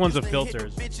mostly I guess ones with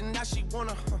filters.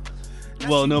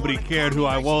 Well, nobody cared who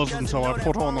I was until I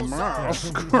put on the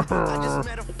mask.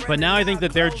 But now I think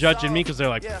that they're judging me because they're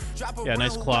like, yeah,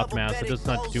 nice cloth mask. It's just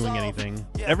not doing anything.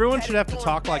 Everyone should have to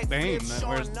talk like Bane that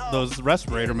wears those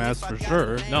respirator masks for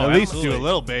sure. No, at least absolutely. do a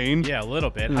little Bane. Yeah, a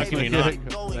little bit. How can you not?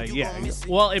 Yeah.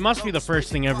 Well, it must be the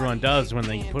first thing everyone does when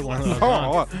they put one of those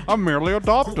on. I merely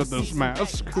adopted this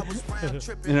mask.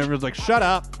 And everyone's like, shut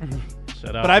up.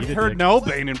 Shut up. But I've heard no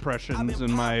Bane impressions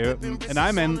in my, and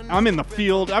I'm in the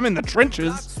field, I'm in the trenches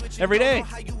every day.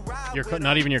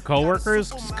 Not even your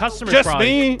coworkers, customers. Just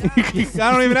probably. me.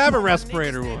 I don't even have a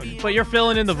respirator one. But you're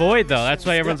filling in the void though. That's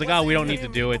why everyone's like, oh, we don't need to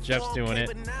do it. Jeff's doing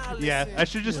it. Yeah, I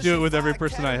should just do it with every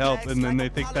person I help, and then they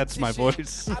think that's my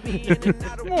voice.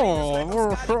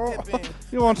 Oh,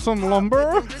 you want some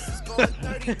lumber?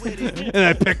 And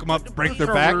I pick them up, break their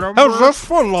back. How's this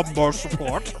for lumbar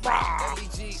support?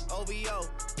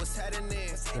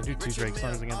 Don't do two Drake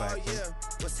songs again by accident.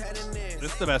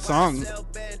 This is the best song.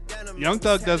 Young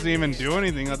Thug doesn't even do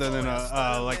anything other than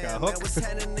like a hook.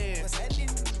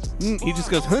 He just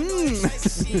goes,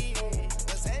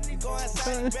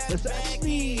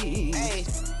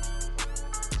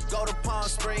 Go to Palm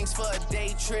Springs for a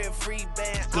day trip, free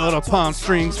band. Go to Palm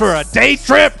Springs for a day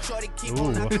trip.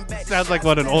 Ooh, sounds like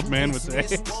what an old man would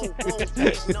say.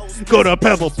 Go to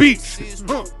Pebble Beach.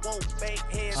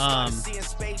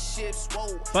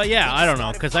 But yeah, I don't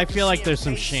know, because I feel like there's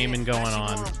some shaming going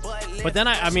on. But then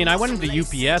I went into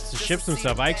UPS to ship some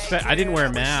stuff. I didn't wear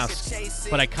a mask,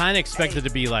 but I kind of expected to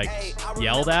be like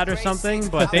yelled at or something.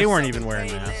 But they weren't even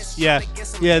wearing masks. Yeah.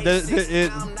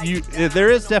 There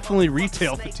is definitely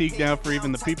retail fatigue now for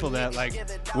even the people that like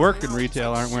work in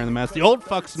retail aren't wearing the mask. The old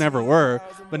fucks never were,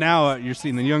 but now you're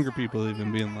seeing the younger people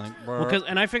even being like,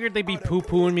 and I figured they'd be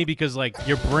poo-pooing me because like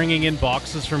you're bringing in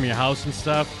boxes from your house and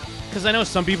stuff. Because I know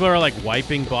some people are like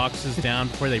wiping boxes down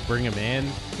before they bring them in.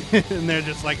 And they're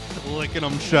just like licking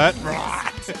them shut.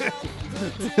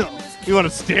 You want a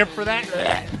stamp for that?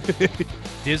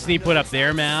 Disney put up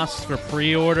their masks for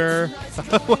pre-order.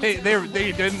 Wait,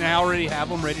 they didn't already have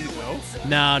them ready to go?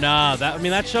 No.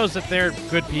 That shows that they're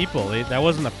good people. That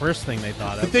wasn't the first thing they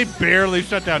thought of. But they barely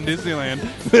shut down Disneyland.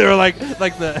 They were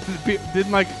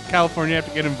didn't like California have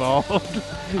to get involved?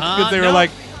 Because they were like.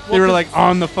 They were like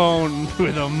on the phone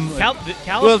with them. California.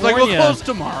 Well, it was like, we'll close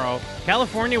tomorrow.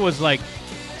 California was like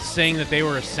saying that they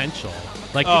were essential.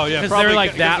 Like, oh yeah, because they're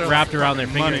like that wrapped around their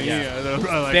finger. Money,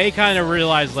 yeah. They kind of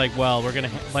realized like, well, we're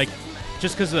gonna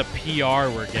just because of the PR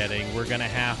we're getting, we're gonna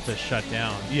have to shut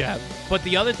down. Yeah. But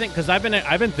the other thing, because I've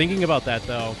been thinking about that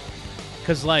though,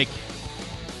 because like.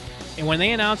 And when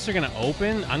they announce they're going to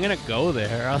open, I'm going to go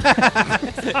there.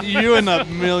 You and a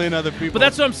million other people. But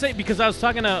that's what I'm saying, because I was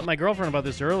talking to my girlfriend about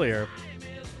this earlier.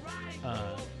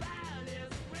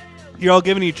 You're all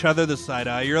giving each other the side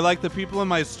eye. You're like the people in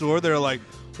my store that are like,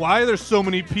 why are there so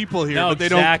many people here? No, but they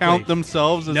exactly. don't count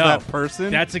themselves as that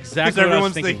person. That's exactly what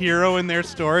everyone's the hero in their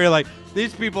story. Like,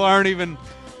 these people are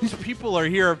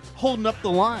here holding up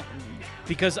the line.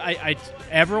 Because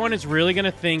everyone is really going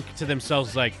to think to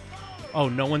themselves like, oh,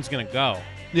 no one's going to go.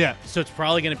 Yeah. So it's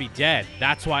probably going to be dead.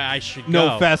 That's why I should go.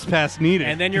 No fast pass needed.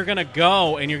 And then you're going to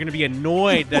go and you're going to be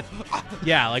annoyed that,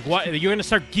 yeah, like what? You're going to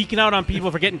start geeking out on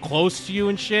people for getting close to you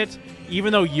and shit,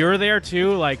 even though you're there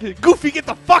too. Like, Goofy, get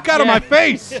the fuck out of my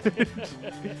face!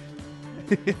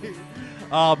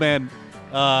 Oh, man.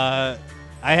 I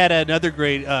had another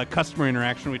great customer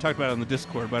interaction. We talked about it on the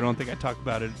Discord, but I don't think I talked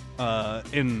about it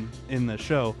in the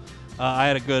show. I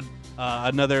had a good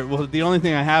another. Well, the only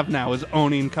thing I have now is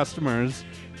owning customers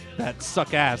that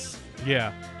suck ass.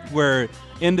 Yeah. Where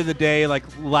end of the day, like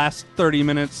last 30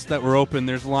 minutes that we're open,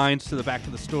 there's lines to the back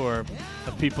of the store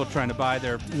of people trying to buy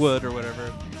their wood or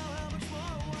whatever.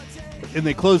 And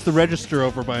they close the register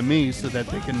over by me so that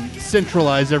they can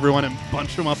centralize everyone and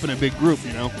bunch them up in a big group,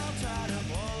 you know.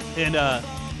 And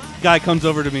guy comes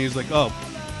over to me. He's like,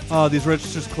 "Oh, these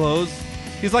registers closed."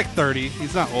 He's like 30.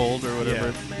 He's not old or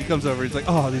whatever. Yeah. He comes over. He's like,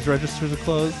 "Oh, these registers are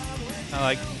closed." I'm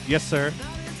like, "Yes, sir."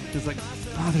 He's like,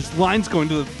 "Oh, there's lines going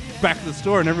to the back of the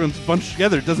store and everyone's bunched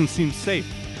together. It doesn't seem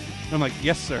safe." And I'm like,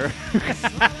 "Yes, sir."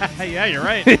 Yeah, you're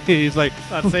right. He's like,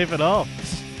 not safe at all.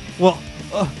 Well,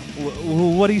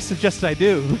 what do you suggest I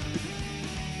do?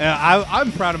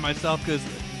 I'm proud of myself because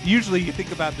usually you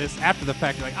think about this after the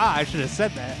fact. You're like, I should have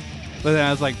said that. But then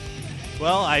I was like,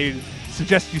 well, I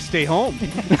suggest you stay home.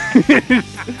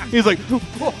 He's like,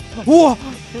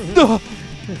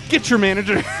 get your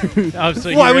manager. Oh,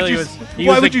 so why really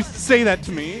would you say that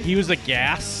to me? He was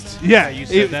aghast. Yeah, you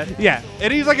said that. Yeah,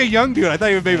 and he's like a young dude. I thought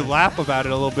he would maybe laugh about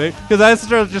it a little bit because I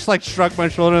sort of just like shrugged my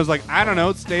shoulder and was like, I don't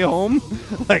know, stay home.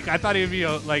 Like I thought he'd be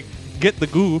like, get the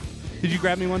goof. Did you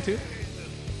grab me one too?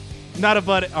 Not a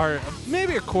Bud, or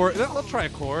maybe a Coors. I'll try a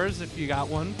Coors if you got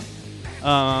one.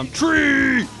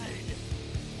 Tree.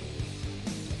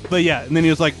 But yeah, and then he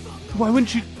was like, why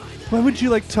wouldn't you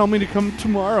like tell me to come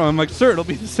tomorrow? I'm like, sir, it'll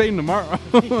be the same tomorrow.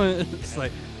 It's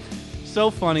like so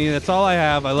funny. That's all I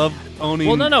have. I love owning.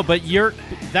 Well, no, but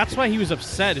that's why he was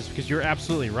upset, is because you're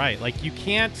absolutely right. Like, you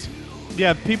can't.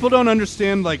 Yeah, people don't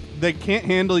understand, like, they can't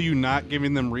handle you not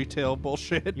giving them retail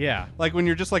bullshit. Yeah. Like, when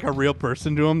you're just, like, a real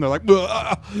person to them, they're like,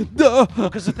 duh.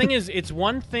 Because the thing is, it's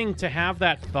one thing to have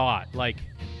that thought. Like,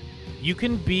 you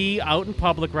can be out in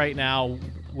public right now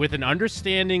with an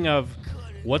understanding of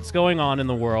what's going on in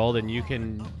the world, and you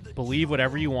can believe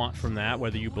whatever you want from that,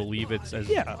 whether you believe it's as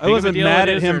yeah. big I wasn't of a deal mad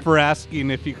it at is him or- for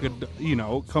asking if he could,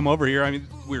 come over here. I mean,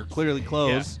 we were clearly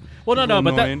closed. Yeah. Well, no,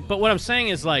 Annoying. but what I'm saying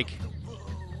is, like,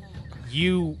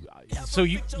 you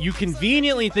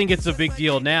conveniently think it's a big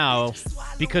deal now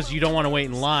because you don't want to wait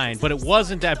in line, but it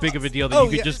wasn't that big of a deal that you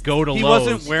could just go to Lowe's. He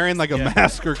wasn't wearing like a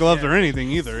mask or gloves or anything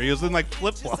either. He was in like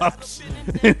flip-flops.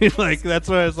 Like that's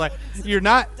what I was like. You're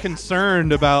not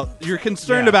concerned about. You're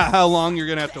concerned about how long you're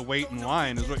gonna have to wait in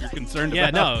line. Is what you're concerned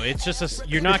about. Yeah, no, it's just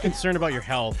you're not concerned about your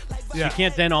health. So Yeah. You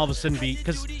can't then all of a sudden be,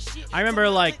 because I remember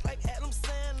like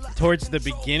towards the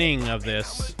beginning of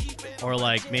this, or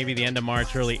like maybe the end of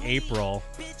March, early April,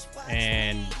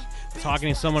 and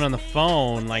talking to someone on the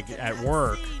phone, like at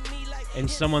work, and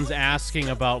someone's asking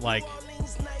about like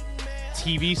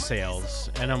TV sales,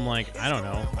 and I'm like, I don't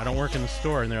know, I don't work in the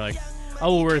store, and they're like,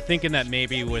 oh, well, we're thinking that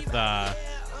maybe with the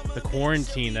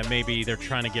quarantine that maybe they're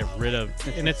trying to get rid of,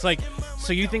 and it's like,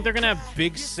 so you think they're gonna have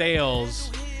big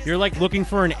sales? You're like looking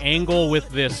for an angle with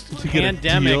this get a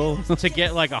pandemic deal. to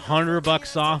get like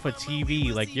 $100 off a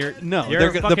TV. Like you're they're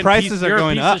a the fucking prices piece, are you're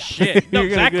going a piece up. Of shit. No,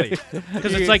 You're gonna exactly.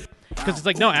 Because it's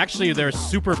like no, actually they're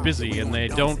super busy and they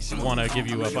don't want to give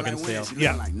you a fucking sale.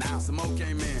 Yeah.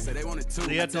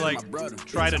 They had to like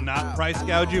try to not price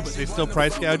gouge you, but they still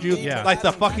price gouge you. Yeah. Like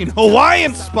the fucking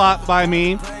Hawaiian spot by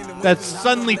me, that's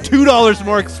suddenly $2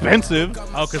 more expensive.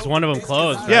 Oh, because one of them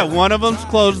closed. Right? Yeah, one of them's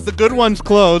closed. The good one's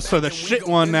closed, so the shit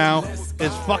one now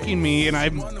is fucking me, and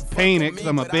I'm paying it because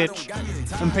I'm a bitch.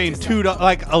 I'm paying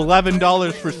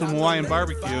 $11 for some Hawaiian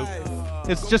barbecue.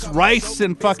 It's just rice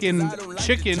and fucking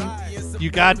chicken,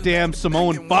 you goddamn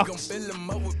Samoan fucks.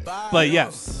 But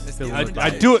yes,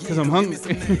 I do it because I'm hungry.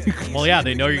 Well, yeah,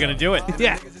 they know you're gonna do it.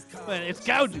 Yeah, but it's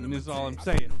gouging is all I'm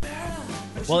saying.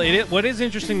 Well, what is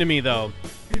interesting to me though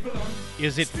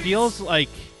is it feels like,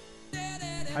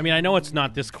 I mean, I know it's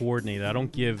not this coordinated. I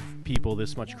don't give people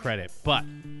this much credit, but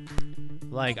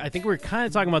like I think we were kind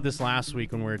of talking about this last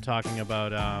week when we were talking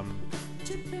about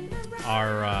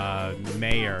our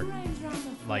mayor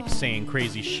like saying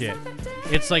crazy shit.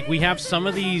 It's like we have some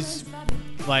of these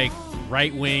like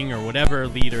right wing or whatever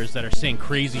leaders that are saying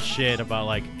crazy shit about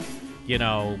like,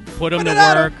 put them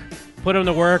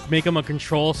to work, make them a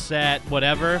control set,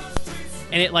 whatever.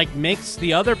 And it like makes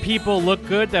the other people look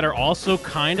good that are also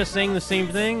kind of saying the same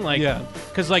thing. Like, Yeah.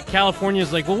 because like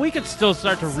California's like, well, we could still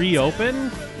start to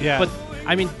reopen. Yeah. But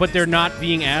I mean, but they're not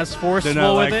being as forceful They're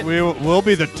not with like, it. we'll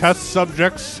be the test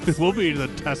subjects. We'll be the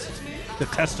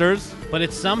testers. But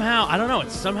it's somehow, I don't know,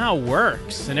 it somehow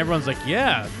works. And everyone's like,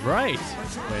 yeah, right. Wait,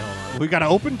 hold on. We got to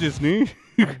open Disney.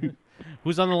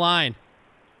 Who's on the line?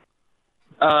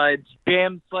 It's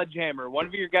Jam Sledgehammer. One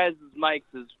of your guys' mics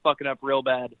is fucking up real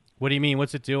bad. What do you mean?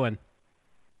 What's it doing?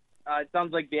 It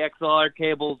sounds like the XLR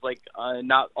cable's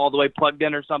not all the way plugged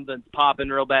in or something. It's popping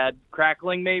real bad.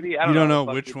 Crackling maybe? I You don't know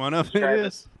how the fuck which to one of it describe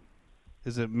is?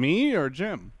 Is it me or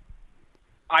Jim?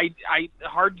 I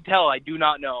hard to tell. I do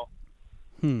not know.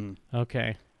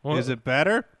 Okay. Is it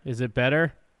better? Is it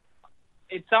better?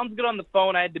 It sounds good on the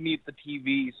phone. I had to mute the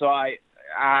TV, so I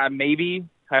maybe.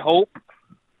 I hope.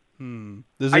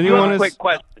 Does I do anyone have a quick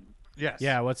question. Yes.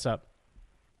 Yeah, what's up?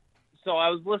 So I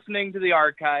was listening to the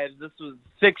archives. This was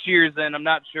 6 years in. I'm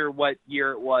not sure what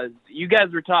year it was. You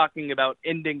guys were talking about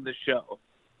ending the show.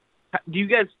 Do you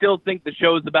guys still think the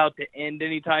show's about to end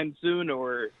anytime soon,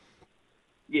 or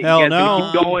you Hell guys no.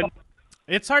 gonna keep going?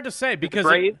 It's hard to say because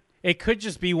it could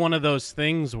just be one of those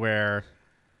things where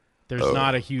there's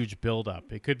not a huge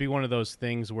buildup. It could be one of those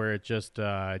things where it just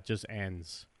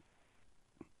ends.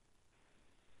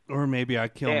 Or maybe I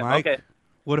kill Damn, Mike. okay.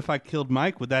 What if I killed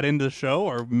Mike? Would that end the show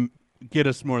or get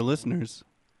us more listeners?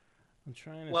 I'm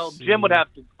trying to Well, see. Jim would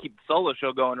have to keep the solo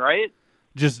show going, right?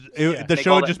 Just the Make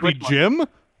show all would that just be Twitch money.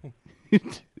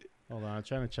 Jim? Hold on, I'm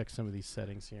trying to check some of these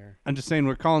settings here. I'm just saying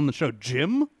we're calling the show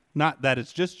Jim. Not that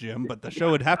it's just Jim, but the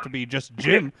show would have to be just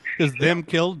Jim because them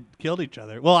killed each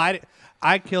other. Well,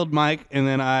 I killed Mike and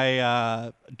then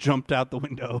I jumped out the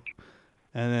window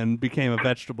and then became a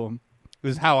vegetable.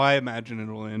 Is how I imagine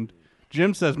it will end.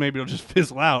 Jim says maybe it'll just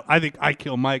fizzle out. I think I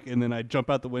kill Mike and then I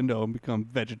jump out the window and become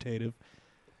vegetative.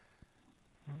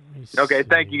 Okay,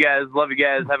 thank you guys. Love you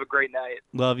guys. Have a great night.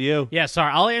 Love you. Yeah,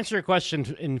 sorry. I'll answer your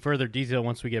question in further detail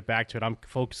once we get back to it. I'm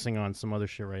focusing on some other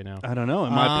shit right now. I don't know.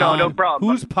 No problem.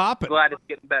 Who's I'm popping? Glad it's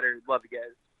getting better. Love you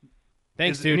guys.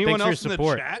 Thanks, Is dude. anyone Thanks for else your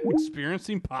support. in the chat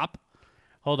experiencing pop?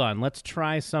 Hold on. Let's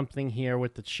try something here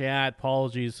with the chat.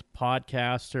 Apologies,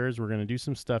 podcasters. We're going to do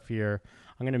some stuff here.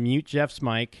 I'm going to mute Jeff's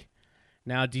mic.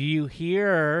 Now, do you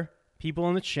hear people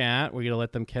in the chat? We're going to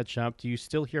let them catch up. Do you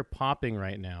still hear popping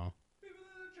right now?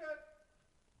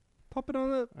 Pop it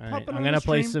on the. All right, I'm going to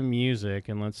play some music,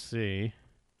 and let's see.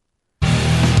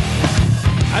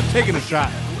 I'm taking a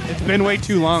shot. It's been way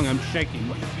too long. I'm shaking.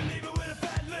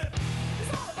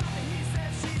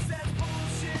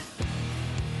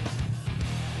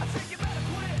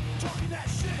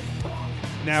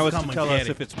 Now it's Come to and tell get us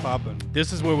it. if it's popping.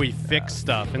 This is where we fix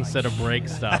stuff instead of break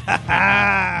stuff.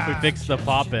 We fix the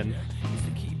popping.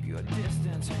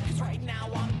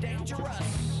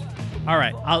 All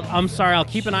right. I'm sorry. I'll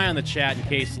keep an eye on the chat in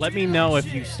case. Let me know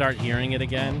if you start hearing it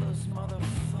again.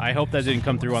 I hope that didn't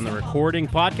come through on the recording.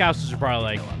 Podcasters are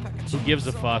probably like, who gives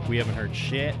a fuck? We haven't heard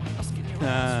shit. Your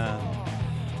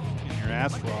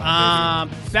ass raw.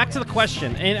 Back to the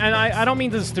question. And I don't mean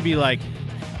this to be like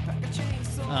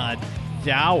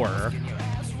dour,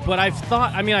 but I've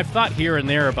thought here and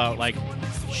there about like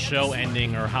show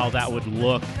ending or how that would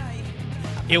look.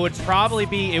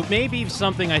 It may be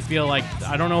something I feel like,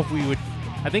 I don't know if we would,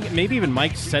 I think maybe even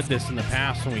Mike said this in the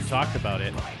past when we talked about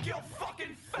it.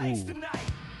 Ooh.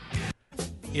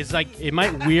 It's like, it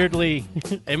might weirdly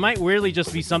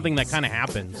just be something that kind of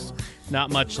happens. Not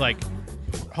much like,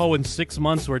 oh, in 6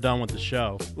 months we're done with the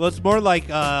show. Well, it's more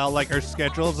like our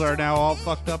schedules are now all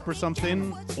fucked up or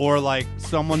something, or like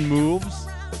someone moves.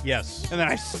 Yes. And then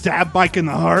I stab Mike in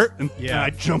the heart, and I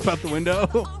jump out the window.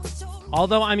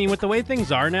 Although, I mean, with the way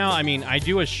things are now, I mean, I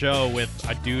do a show with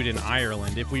a dude in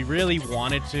Ireland. If we really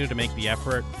wanted to make the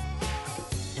effort,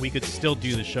 we could still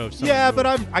do the show. If someone Yeah, moved. but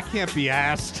I can't be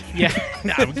asked. Yeah,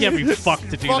 nah, we can't be fucked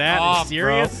to do Fuck that. off, Are you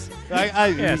serious? bro.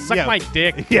 Yeah, suck my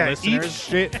dick, Yeah, listeners. eat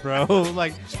shit, bro.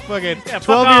 Like fucking Yeah, fuck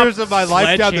 12 off, years of my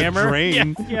life down the Sledgehammer.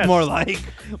 drain. Yeah, yes. More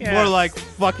like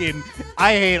fucking.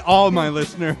 I hate all my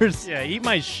listeners. Yeah, eat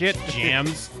my shit,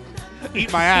 Jams.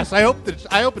 Eat my ass. I hope it's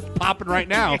popping right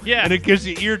now. Yeah. And it gives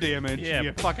you ear damage. Yeah.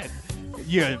 You fucking.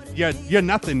 You're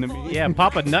nothing to me. Yeah,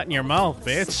 pop a nut in your mouth,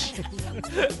 bitch.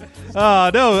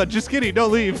 No, just kidding.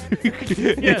 Don't leave.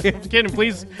 Yeah, just kidding.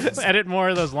 Please edit more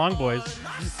of those long boys.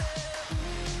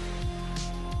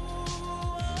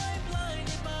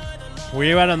 Where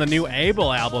you at on the new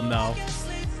Abel album, though?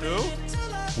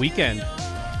 Who? Weekend.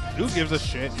 Who gives a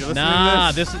shit? You listening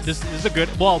Nah, to this is a good.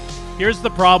 Well, here's the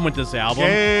problem with this album.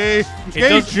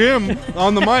 Gay Jim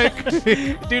on the mic.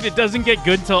 Dude, it doesn't get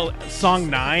good till song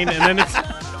 9, and then it's.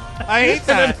 I hate and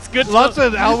then that. it's good. Lots till,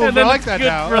 of albums and then are like it's that good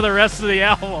now. for the rest of the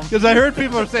album. Because I heard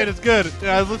people are saying it's good. And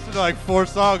I listened to like 4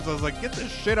 songs. I was like, get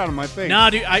this shit out of my face. Nah,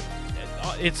 dude,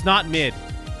 It's not mid.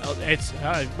 It's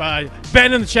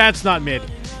Ben in the chat's not mid.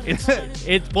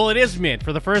 Well, it is mid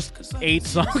for the first 8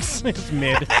 songs. It's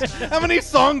mid. How many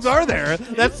songs are there?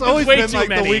 That's always way been too like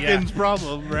many, the Weeknd's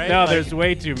problem, right? No, Like, there's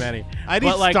way too many. I need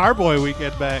But, like, Starboy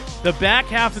Weekend back. The back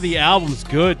half of the album's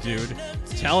good, dude.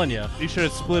 I'm telling you. He should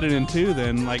have split it in 2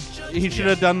 then. Like he should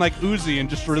have done like Uzi and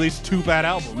just released 2 bad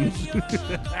albums.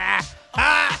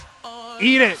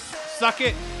 Eat it, suck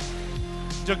it,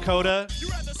 Dakota.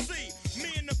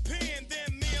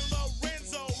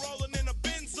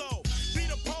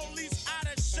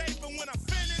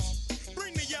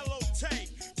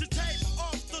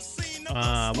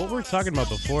 What were we talking about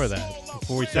before that?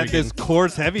 Before we That started this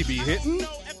chorus heavy be hitting.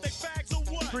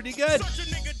 Pretty good.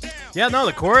 Yeah, no,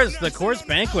 the chorus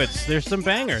banquets. There's some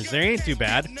bangers. They ain't too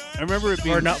bad. I remember it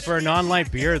being for a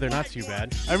non-light beer. They're not too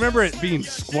bad. I remember it being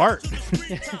squart.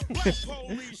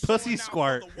 Pussy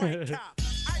squart.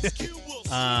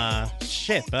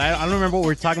 Shit, but I don't remember what we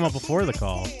were talking about before the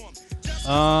call.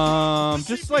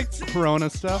 Just like Corona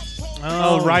stuff.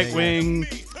 Oh, right yeah, wing.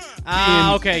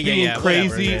 Okay, being crazy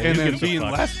whatever, yeah. and Who then gives a being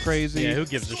fuck? less crazy. Yeah, who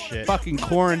gives a shit? Fucking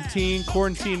quarantine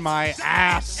my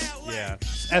ass. Yeah.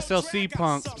 SLC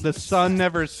Punk. The sun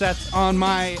never sets on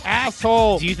my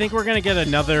asshole. Do you think we're gonna get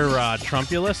another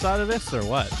Trumpulus out of this or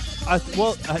what?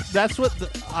 That's what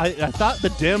I thought the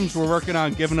Dems were working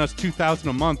on, giving us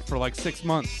 $2,000 a month for like 6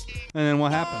 months, and then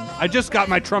what happened? I just got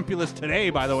my Trumpulus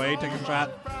today, by the way. Take a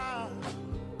shot.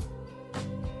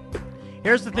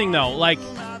 Here's the thing, though. Like,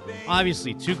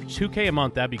 obviously, 2K a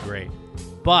month, that'd be great.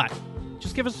 But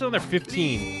just give us another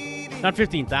 15. Not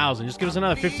 15,000. Just give us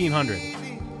another 1,500.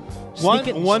 One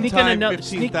time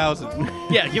 15,000.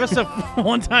 Yeah, give us a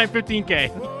one-time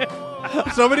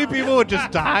 15K. So many people would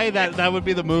just die. That would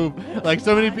be the move. Like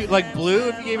so many people, like Blue,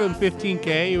 if you gave him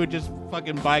 15K, he would just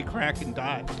fucking buy crack and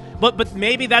die. But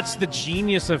maybe that's the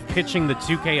genius of pitching the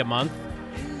 2K a month.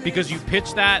 Because you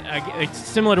pitch that, it's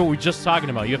similar to what we were just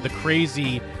talking about. You have the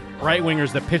crazy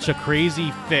right-wingers that pitch a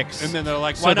crazy fix. And then they're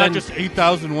like, why not just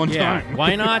 8,000 one time?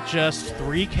 Why not just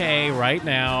 3K right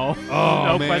now? Oh,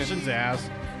 no man. questions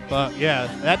asked. But, yeah,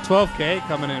 that 12K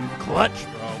coming in clutch,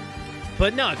 bro.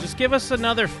 But no, just give us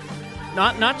another,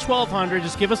 not 1,200,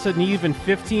 just give us an even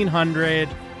 1,500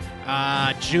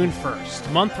 June 1st. A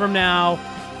month from now,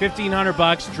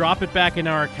 $1,500, drop it back in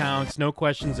our accounts, no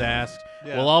questions asked.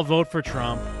 Yeah. We'll all vote for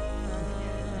Trump.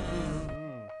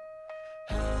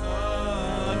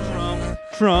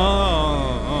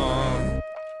 Trump.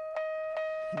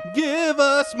 Give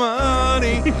us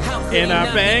money in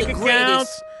our bank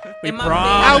accounts. We promise.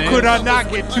 How could I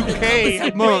not get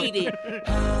 2K a month?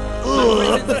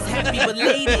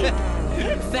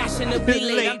 Fashionably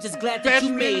late, I'm just glad that you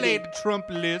made it. Trump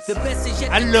list. The best is yet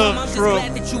to I come, love I'm just Trump.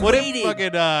 glad that you What if waited.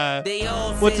 fucking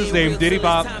what's his name? Diddy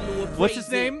Bob. What's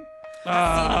his name?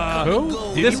 Who?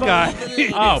 This guy.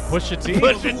 Oh, Pusha T.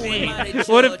 Pusha T.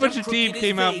 What if Pusha T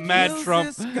came out mad Trump?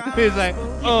 He's like,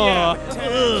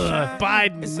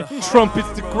 Biden. Trump is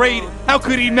the great. How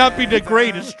could he not be the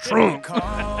greatest? Trump. Coming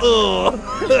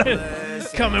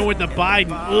with the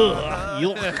Biden.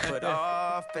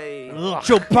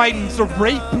 Joe Biden's a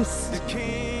rapist.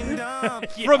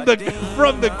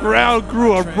 From the ground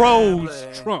grew a rose.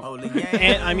 Trump.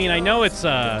 And I mean, I know it's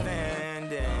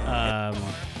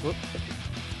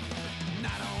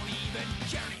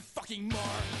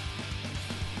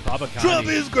Trump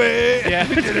is great. Yeah.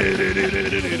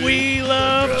 We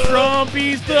love Trump.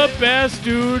 He's the best,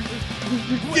 dude.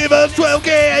 Give us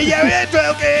 12K. Yeah,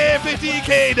 12K.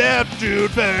 15K down June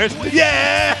 1st.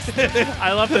 Yeah.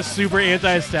 I love the super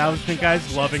anti-establishment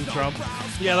guys loving Trump.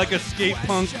 Yeah, like a skate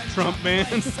punk Trump man.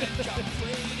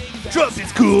 Trump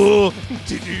is cool.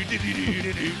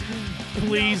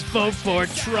 Please vote for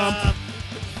Trump.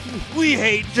 We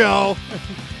hate Joe.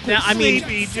 Now, I mean,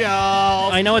 Sleepy Joe.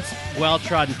 I know it's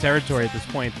well-trodden territory at this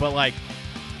point, but like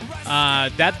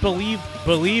that believe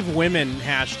women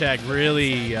hashtag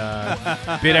really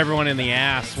bit everyone in the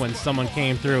ass when someone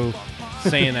came through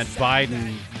saying that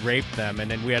Biden raped them,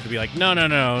 and then we had to be like, no, not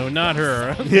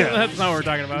her. Yeah. That's not what we're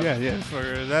talking about. Yeah, for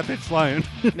that bitch lying.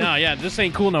 No, yeah, this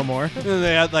ain't cool no more.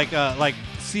 They had like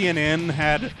CNN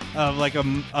had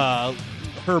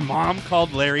her mom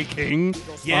called Larry King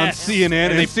Yes. on CNN, And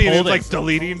and they CNN's pulled it. like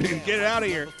deleting and get it out of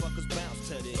here.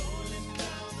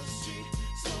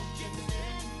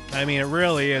 I mean, it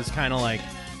really is kind of like,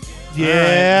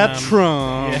 Yeah, all right,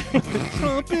 Trump. yeah.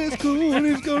 Trump is cool and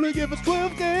he's gonna give us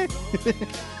 12K.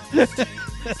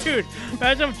 Dude,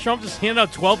 imagine if Trump just handed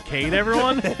out 12K to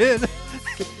everyone.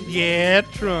 Yeah,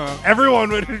 Trump.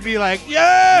 Everyone would be like,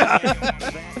 yeah.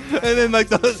 And then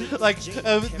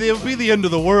it'll be the end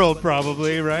of the world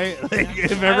probably, right? Like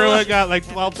if everyone got like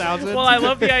 12,000. Well, I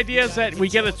love the idea is that we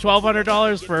get the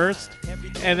 $1,200 first,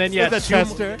 and then With the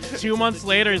tester. 2 months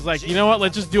later, he's like, you know what?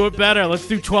 Let's just do it better. Let's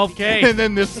do $12K. And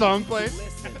then this song plays.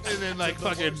 And then like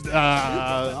fucking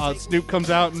Snoop comes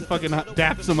out and fucking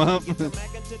daps him up.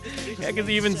 Yeah, because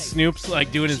even Snoop's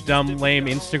like doing his dumb, lame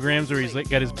Instagrams where he's like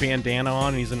got his bandana on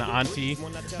and he's an auntie.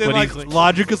 Then But like he's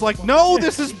Logic is like, no,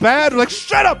 this is bad. We're like,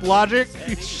 shut up, Logic.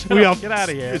 We all get out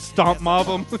of here. Stomp mob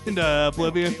him into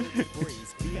oblivion.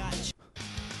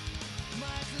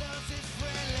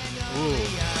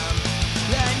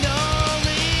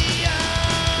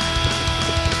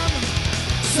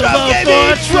 So vote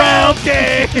for Trump.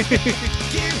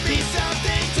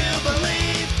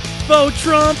 Vote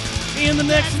Trump in the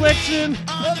next election.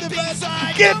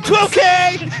 Get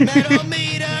 12K. Metal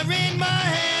meter in my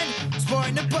hand,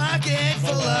 sporting a pocket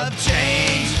full of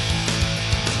change.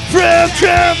 From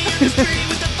Trump. With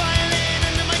the violin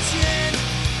under my chin,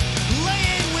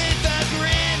 laying with a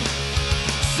grin,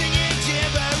 singing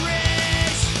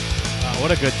gibberish. What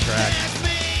a good track.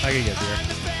 I could get there.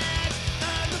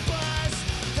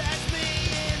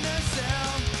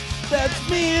 That's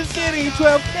me is getting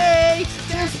 12K.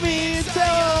 That's me is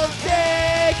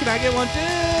 12K. Can I get one too?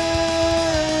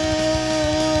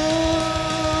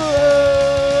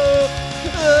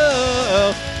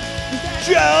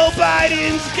 Joe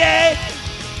Biden's gay.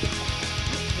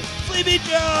 Sleepy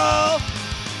Joe.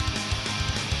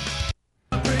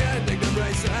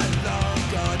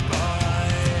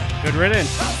 Good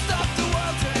riddance.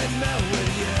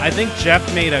 I think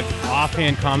Jeff made an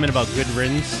offhand comment about Good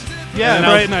Riddance. Yeah, and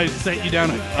right. And I sent you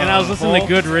down. And I was listening to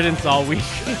Good Riddance all week.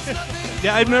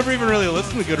 Yeah, I've never even really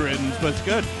listened to Good Riddance, but it's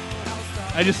good.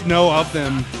 I just know of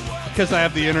them because I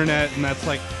have the internet, and that's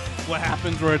like what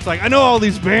happens where it's like I know all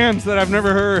these bands that I've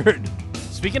never heard.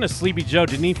 Speaking of Sleepy Joe,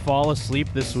 didn't he fall asleep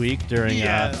this week during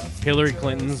Hillary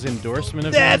Clinton's endorsement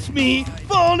of That's him? me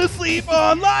falling asleep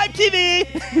on live TV.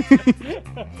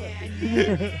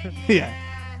 Yeah.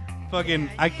 Fucking,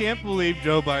 I can't believe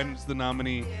Joe Biden's the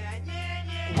nominee.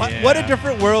 What a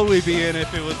different world we'd be in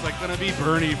if it was like going to be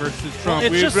Bernie versus Trump.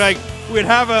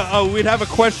 Well, we'd have a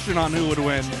question on who would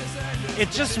win.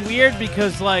 It's just weird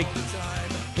because like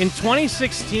in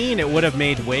 2016 it would have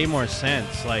made way more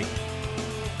sense. Like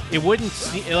it wouldn't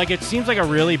it seems like a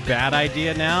really bad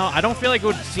idea now. I don't feel like it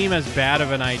would seem as bad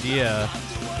of an idea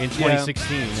in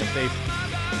 2016 if they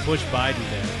pushed Biden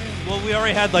there. Well, we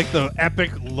already had like the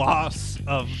epic loss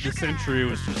of the century.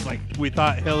 It was just like we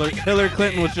thought Hillary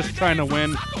Clinton was just trying to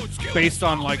win based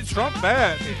on like Trump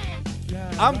bad.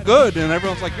 I'm good, and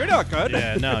everyone's like, you're not good.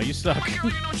 Yeah, no, you suck. Baby,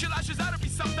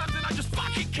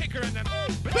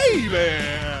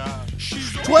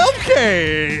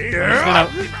 12K.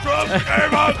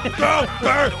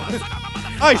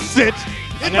 I sit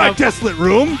in my desolate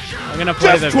room. I'm gonna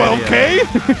play just the 12K.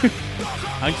 Video.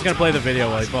 I'm just gonna play the video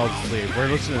while he falls asleep. We're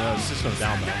listening to System of a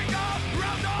Down though.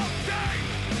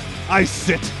 I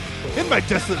sit in my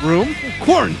desolate room,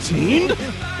 quarantined,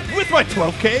 with my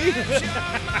 12K.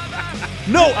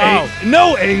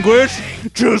 No anguish,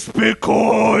 just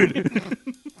Bitcoin.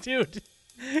 Dude,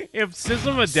 if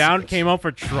System of a Down came out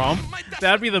for Trump,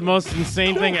 that'd be the most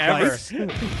insane thing ever.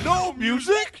 No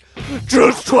music,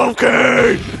 just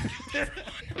 12K.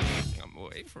 I'm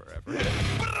away forever.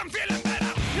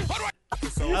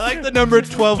 I like the number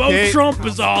 12K. Vote Trump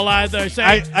is all I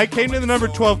say. I came to the number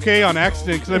 12K on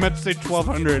accident because I meant to say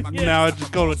 1200. Now I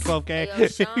just go with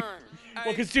 12K.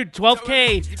 Well, because, dude,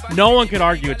 12K, no one could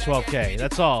argue at 12K.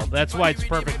 That's all. That's why it's a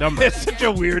perfect number. It's such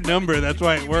a weird number. That's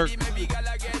why it works.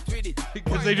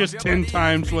 Because they just 10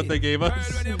 times what they gave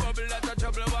us.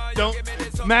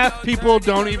 Math people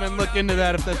don't even look into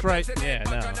that if that's right. Yeah,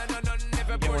 no.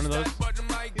 Get one of those.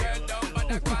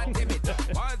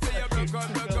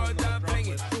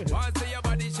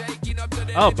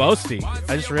 Oh, Boasty.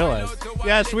 I just realized.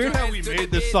 Yeah, it's weird how we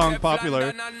made this song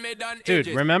popular. Dude,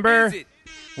 remember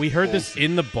we heard this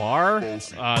in the bar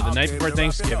the night before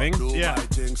Thanksgiving? Yeah.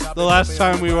 The last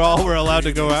time we were allowed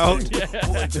to go out.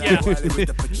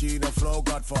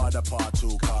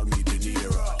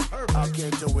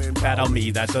 Pat on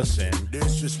me, that's a sin.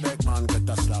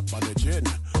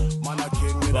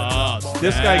 Boss.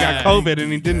 This guy got COVID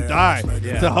and he didn't die.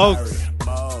 Yeah. It's a hoax.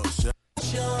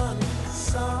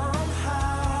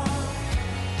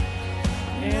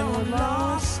 And we're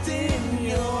lost in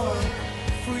your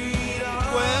freedom.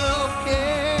 12K.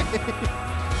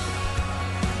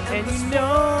 And you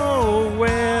know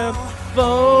we're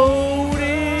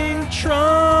voting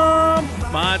Trump.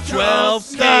 My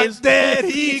 12K is dead.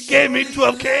 He gave me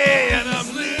 12K and I'm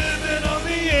living on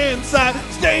the inside.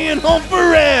 staying home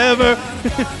forever.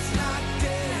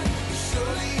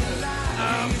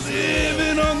 I'm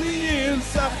living on the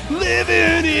inside,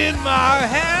 living in my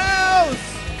house.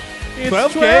 It's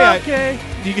 12K.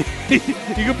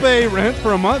 You can pay rent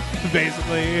for a month,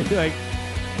 basically. Like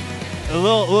a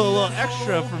little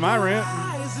extra for my rent.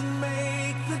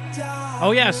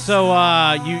 Oh yeah, so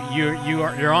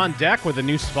you're on deck with a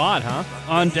new spot, huh?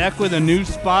 On deck with a new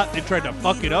spot. They tried to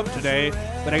fuck it up today,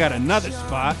 but I got another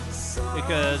spot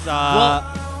because.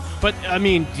 But I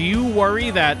mean, do you worry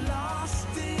that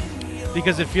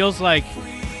because it feels like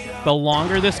the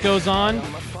longer this goes on,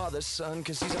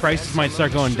 prices might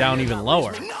start going down even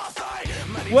lower?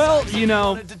 Well, you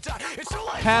know,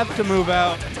 have to move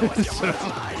out. So,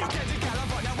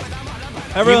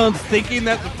 everyone's thinking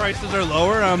that the prices are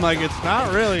lower. I'm like, it's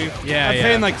not really. Yeah, I'm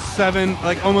paying like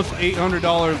almost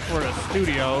 $800 for a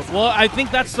studio. Well, I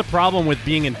think that's the problem with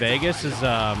being in Vegas is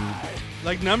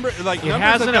numbers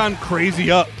have gone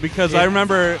crazy up because I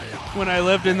remember when I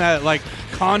lived in that like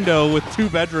condo with 2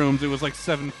 bedrooms, it was like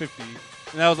 $750.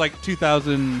 And that was like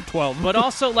 2012. But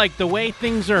also, like, the way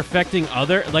things are affecting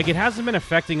it hasn't been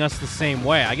affecting us the same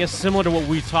way. I guess similar to what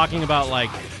we were talking about, like,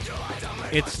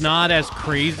 it's not as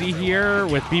crazy here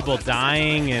with people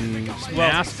dying and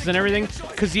masks and everything.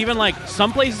 Because even, like,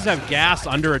 some places have gas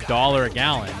under $1 a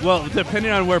gallon. Well,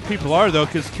 depending on where people are, though,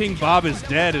 because King Bob is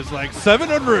dead is like,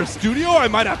 $700 a studio? I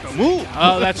might have to move.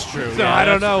 Oh, that's true. So yeah, I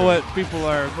don't know what people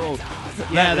are.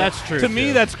 Yeah, that's true. To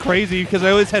me, that's crazy because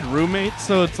I always had roommates,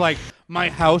 so it's like, my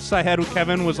house I had with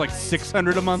Kevin was like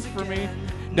 $600 a month for me.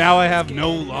 Now I have no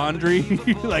laundry.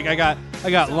 Like I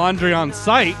got laundry on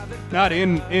site, not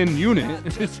in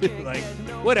unit. It's like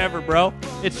whatever, bro.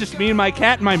 It's just me and my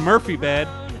cat in my Murphy bed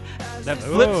that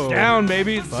flips down,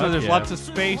 baby. So there's lots of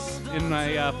space in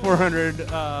my 400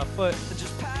 foot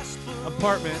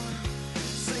apartment.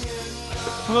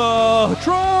 Oh,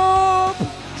 Trump.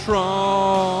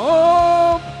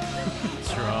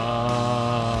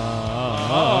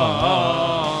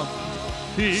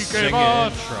 He came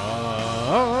on Trump.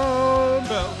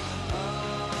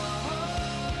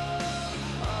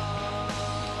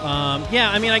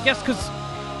 Yeah, I mean, I guess because,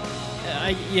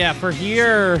 for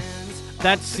here,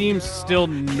 that seems still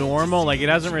normal. Like, it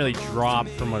hasn't really dropped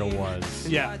from what it was.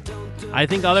 Yeah. I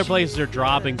think other places are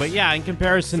dropping, but yeah, in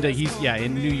comparison to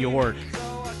in New York.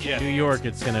 Yeah. New York,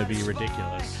 it's going to be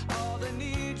ridiculous.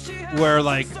 Where,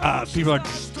 like, people are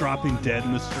just dropping dead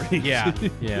in the street. Yeah,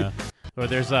 yeah. Or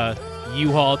there's a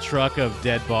U-Haul truck of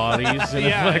dead bodies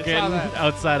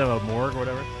outside of a morgue or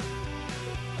whatever.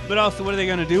 But also, what are they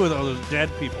going to do with all those dead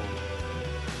people?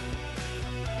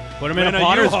 Put them in a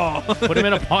potter's. Put them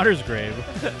in a potter's grave.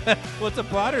 What's a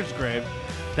potter's grave?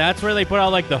 That's where they put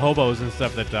all like the hobos and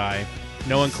stuff that die.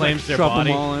 No one claims like their shove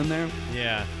body. Them all in there.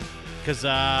 Yeah, because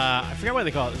I forget what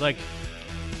they call it. Like,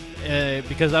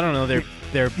 because I don't know their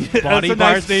body That's a parts.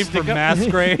 nice name for mass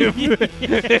grave.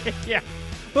 Yeah.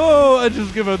 Oh, I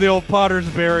just give it the old potter's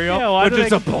burial. Yeah, why or do just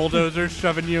they- a bulldozer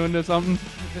shoving you into something.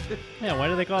 Yeah, why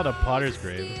do they call it a potter's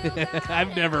grave?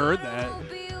 I've never heard that.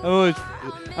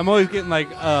 I'm always getting like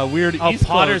weird. Oh, East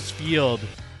potter's Coast. field.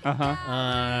 Uh-huh.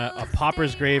 A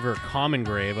pauper's grave or common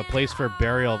grave, a place for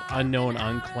burial of unknown,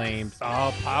 unclaimed.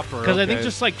 Oh, pauper. Because I think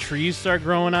just like trees start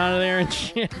growing out of there and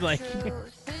shit. Like,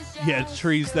 yeah,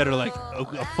 trees that are like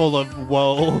full of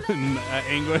woe and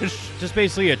anguish. Just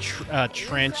basically a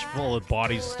trench full of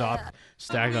bodies stacked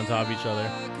on top of each other.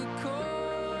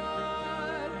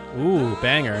 Ooh,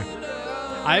 banger!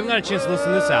 I haven't got a chance to listen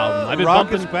to this album. I've been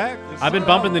Rock is back. I've been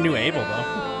bumping the new Abel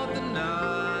though.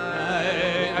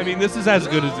 I mean, this is as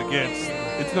good as it gets.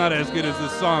 It's not as good as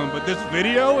this song, but this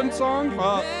video and song,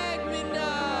 fuck.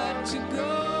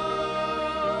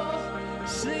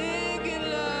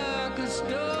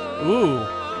 Ooh,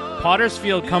 Potter's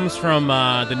Field comes from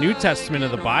the New Testament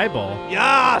of the Bible.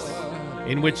 Yes!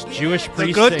 In which Jewish The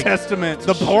priests Good take- Testament,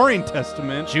 the boring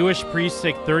Testament. Jewish priests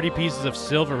take 30 pieces of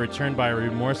silver returned by a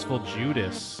remorseful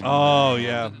Judas. Oh,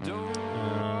 yeah.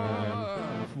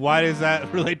 Why does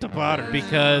that relate to Potter?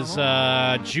 Because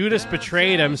Judas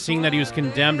betrayed him, seeing that he was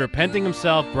condemned. Repenting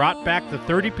himself, brought back the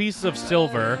 30 pieces of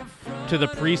silver to the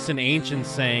priests and ancients,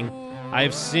 saying, I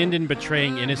have sinned in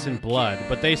betraying innocent blood.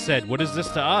 But they said, what is this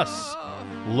to us?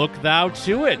 Look thou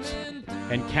to it.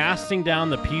 And casting down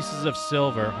the pieces of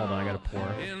silver... Hold on, I gotta pour.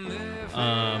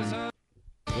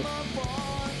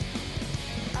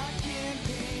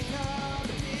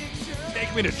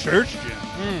 Take me to church, Jim.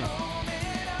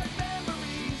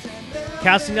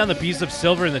 Casting down the piece of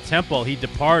silver in the temple, he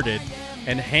departed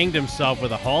and hanged himself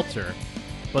with a halter.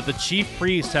 But the chief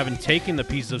priests, having taken the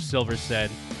piece of silver, said,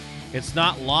 it's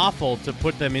not lawful to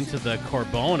put them into the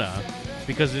corbona,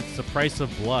 because it's the price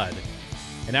of blood.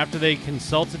 And after they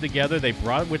consulted together, they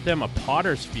brought with them a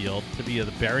potter's field to be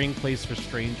the burying place for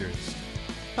strangers.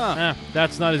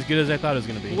 That's not as good as I thought it was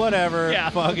going to be. Whatever. Yeah.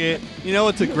 Fuck it. You know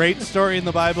what's a great story in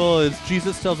the Bible is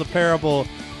Jesus tells a parable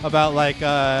about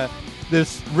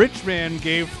this rich man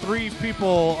gave 3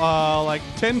 people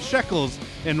 10 shekels,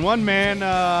 and one man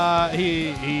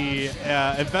he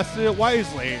invested it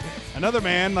wisely. Another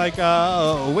man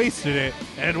wasted it,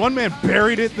 and one man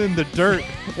buried it in the dirt.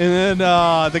 And then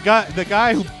the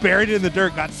guy who buried it in the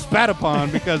dirt got spat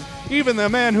upon because even the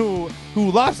man who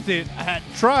lost it had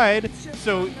tried.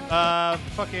 So I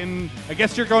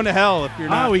guess you're going to hell if you're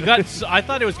not. Oh, I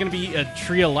thought it was going to be a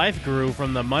Tree of Life grew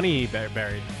from the money he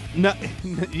buried. No,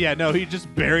 he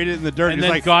just buried it in the dirt. And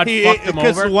He's then God fucked him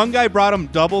over? Because one guy brought him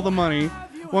double the money,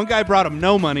 one guy brought him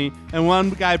no money, and one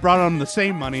guy brought him the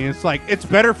same money. It's like, it's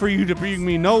better for you to bring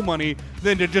me no money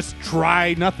than to just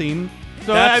try nothing.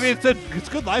 So, it's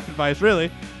good life advice,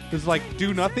 really. It's like,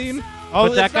 do nothing. Oh,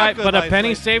 but that guy, a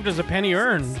penny saved is a penny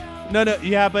earned. No,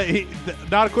 yeah, but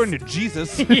not according to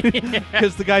Jesus.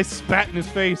 Because the guy spat in his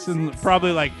face and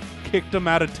probably kicked him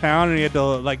out of town, and he had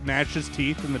to gnash his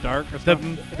teeth in the dark or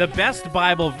something. The best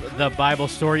Bible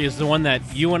story is the one that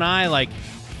you and I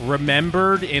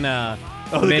remembered in a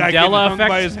Mandela effect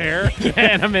by his hair.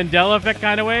 Yeah, in a Mandela effect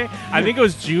kind of way. I think it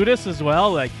was Judas as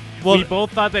well. We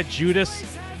both thought that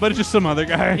Judas, but it's just some other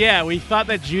guy. Yeah, we thought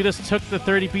that Judas took the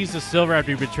 30 pieces of silver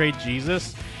after he betrayed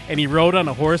Jesus, and he rode on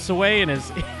a horse away, and his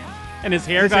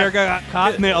hair got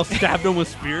caught, and they all stabbed him with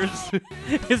spears.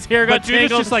 His hair got tangled.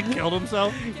 Judas just killed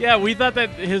himself. Yeah, we thought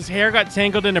that his hair got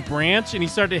tangled in a branch, and he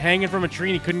started hanging from a tree,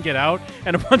 and he couldn't get out.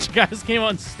 And a bunch of guys came out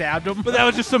and stabbed him. But that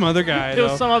was just some other guy. It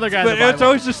was some other guy. But it's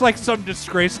always just some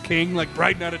disgraced king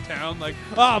riding out of town,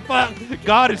 oh fuck,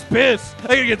 God is pissed.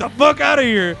 I gotta get the fuck out of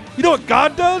here. You know what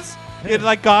God does?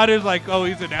 God is oh,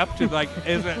 he's inept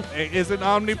and isn't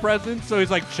omnipresent, so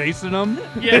he's chasing them.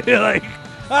 Yeah.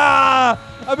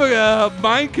 I'm gonna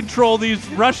mind control these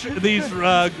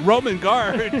Roman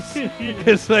guards.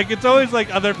 It's always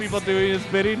other people doing his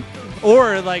bidding,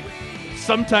 or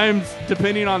sometimes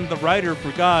depending on the writer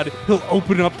for God, he'll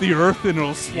open up the earth and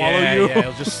it'll swallow you. Yeah,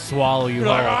 he'll just swallow you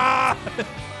whole.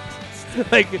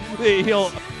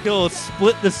 He'll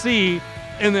split the sea.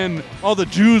 And then all the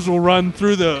Jews will run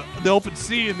through the open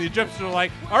sea, and the Egyptians are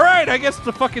like, all right, I guess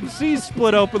the fucking sea's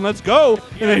split open, let's go.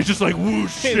 And then he's just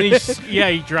whoosh. And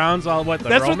he drowns all the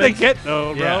That's Romans. what they get,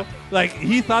 though, bro. Yeah.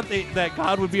 He thought that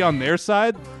God would be on their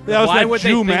side. That Why was would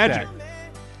Jew they think magic. that?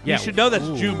 You should know that's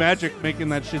Jew magic making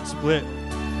that shit split.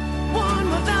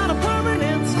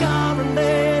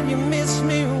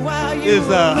 Is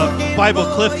Bible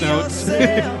Cliff Notes.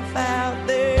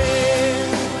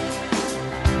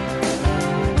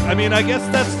 I mean, I guess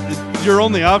that's your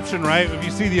only option, right? If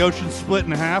you see the ocean split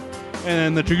in half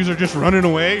and the Jews are just running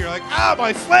away, you're like,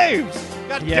 my slaves!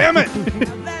 God damn it!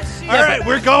 All right,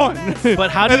 we're going. But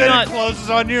how do and you then not? it closes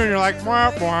on you, and you're like,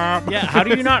 wah, wah. Yeah, how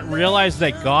do you not realize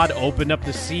that God opened up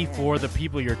the sea for the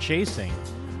people you're chasing?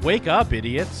 Wake up,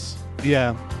 idiots!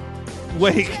 Yeah,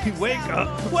 wake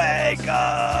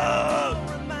up!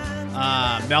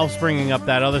 Mel's bringing up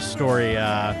that other story,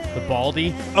 the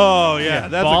Baldy. Oh, yeah,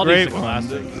 that's Baldy's a great one.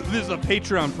 classic. This is a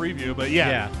Patreon preview, but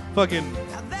fucking,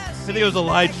 I think it was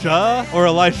Elijah or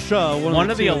Elisha. One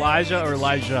of the Elijah or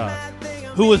Elijah.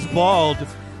 Who was bald,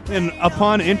 and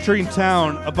upon entering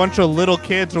town, a bunch of little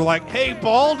kids were like, hey,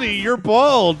 Baldy, you're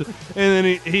bald. And then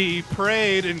he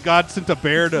prayed, and God sent a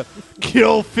bear to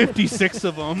kill 56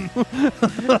 of them. God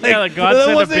that sent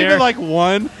a wasn't bear. even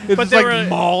one. It But just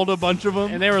mauled a bunch of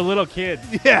them. And they were little kids.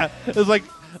 Yeah, it was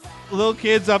little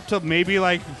kids up to maybe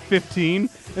 15,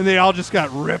 and they all just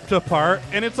got ripped apart.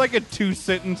 And it's a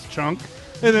 2-sentence chunk.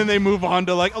 And then they move on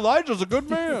to Elijah's a good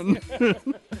man.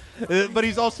 But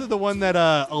he's also the one that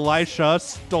Elisha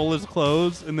stole his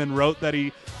clothes and then wrote that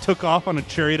he took off on a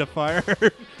chariot of fire.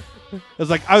 It's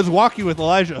I was walking with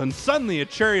Elijah, and suddenly a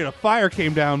chariot of fire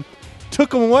came down,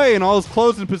 took him away, and all his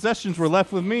clothes and possessions were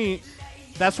left with me.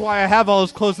 That's why I have all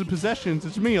his clothes and possessions.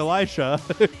 It's me, Elisha.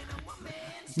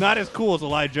 Not as cool as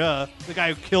Elijah, the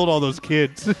guy who killed all those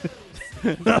kids.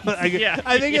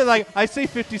 I think I say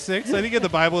 56. I think in the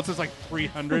Bible it says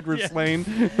 300 were slain.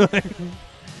 They're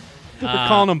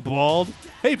calling him bald.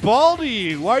 Hey,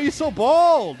 Baldy, why are you so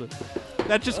bald?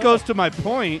 That just goes to my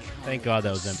point. Thank God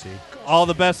that was empty. All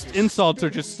the best insults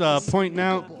are just pointing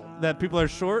out that people are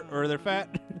short or they're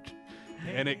fat,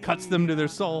 and it cuts them to their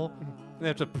soul. They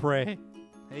have to pray.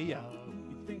 Hey, yeah.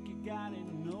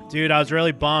 Dude, I was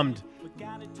really bummed.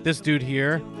 This dude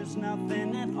here, it's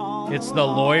the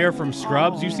lawyer from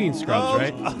Scrubs. You've seen Scrubs,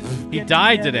 right? He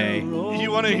died today.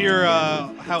 You want to hear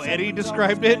how Eddie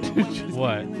described it?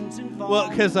 What? Well,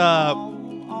 because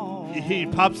he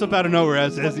pops up out of nowhere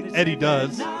as Eddie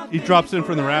does. He drops in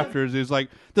from the rafters. He's like,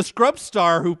 the Scrubs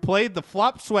star who played the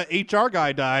Flop Sweat HR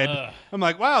guy died. I'm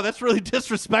like, wow, that's really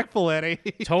disrespectful, Eddie.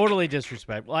 Totally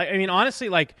disrespectful. I mean, honestly,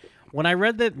 like when I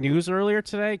read the news earlier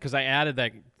today, because I added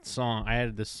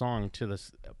this song to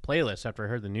this playlist after I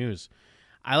heard the news.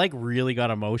 I like really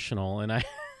got emotional, and I.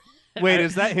 Wait,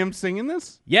 is that him singing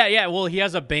this? Yeah. Well, he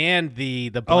has a band, the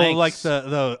Blanks. Oh, like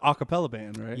the acapella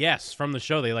band, right? Yes, from the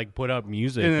show. They like put up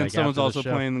music. And then like, someone's after also the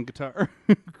show. playing the guitar.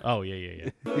 Oh, yeah.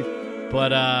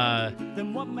 But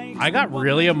I got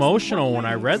really emotional when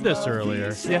I read this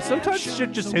earlier. Yeah, sometimes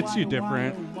shit just hits you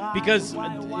different. Because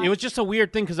it was just a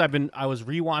weird thing because I was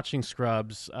rewatching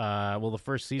Scrubs, the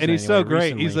first season. And he's anyway, so great.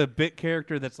 recently. He's a bit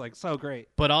character that's like so great.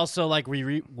 But also, like we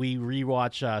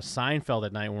rewatch Seinfeld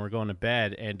at night when we're going to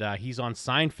bed, and he's on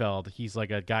Seinfeld. He's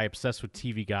like a guy obsessed with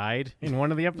TV Guide in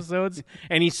one of the episodes,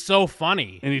 and he's so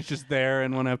funny. And he's just there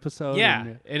in one episode.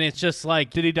 Yeah, and it's just like,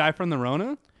 did he die from the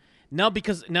Rona? No,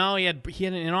 because he had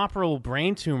an inoperable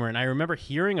brain tumor, and I remember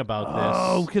hearing about this.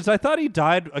 Oh, because I thought he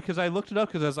died. Because I looked it up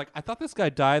because I was like, I thought this guy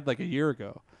died like a year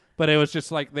ago, but it was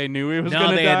just like they knew he was going to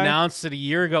die. No, they announced it a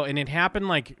year ago, and it happened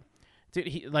like. Dude,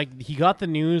 he got the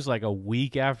news like a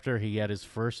week after he had his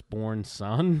firstborn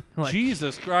son. Like,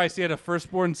 Jesus Christ, he had a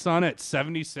firstborn son at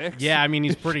 76? Yeah, I mean,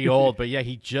 he's pretty old, but yeah,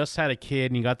 he just had a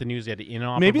kid, and he got the news he had an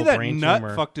inoperable Maybe that brain nut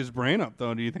tumor. fucked his brain up,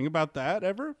 though. Do you think about that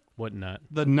ever? What nut?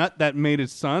 The nut that made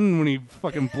his son when he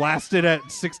fucking blasted at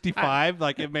 65,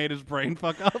 like it made his brain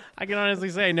fuck up? I can honestly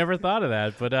say I never thought of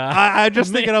that, but... I'm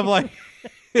just thinking of like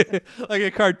like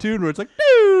a cartoon where it's like,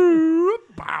 doo,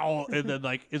 bow, and then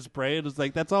like his brain is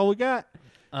like, that's all we got.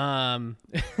 And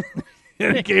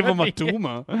he gave him a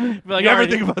tumor. Like, you ever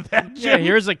think about that? Yeah, Jim?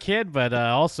 here's a kid, but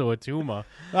also a tumor.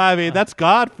 I mean, that's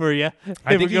God for you.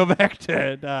 I If we think go back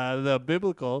to the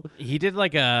biblical, he did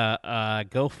like a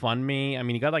GoFundMe. I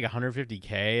mean, he got like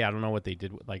 150K. I don't know what they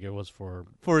did. Like it was for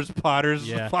his Potter's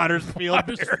field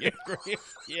burial.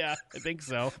 Yeah, I think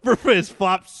so. For his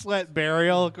Flop Sweat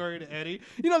burial, according to Eddie.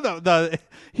 You know,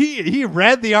 he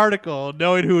read the article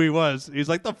knowing who he was. He's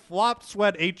like, the Flop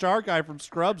Sweat HR guy from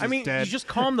Scrubs I mean, is dead. you just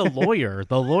call him the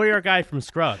lawyer guy from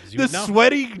Scrubs. You The would know.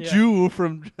 sweaty Jew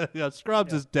from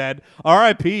Scrubs is dead.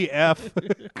 R.I.P. F.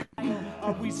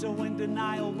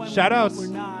 Shout outs.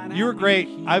 You were great.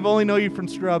 I've only known you from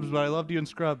Scrubs, but I loved you in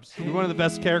Scrubs. You're one of the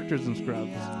best characters in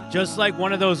Scrubs. Just like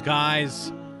one of those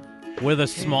guys with a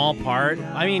small part.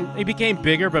 I mean, he became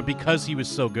bigger, but because he was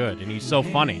so good and he's so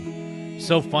funny.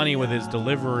 So funny with his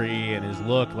delivery and his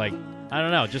look. Like, I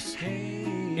don't know. Just,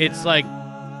 it's like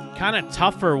kind of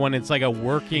tougher when it's like a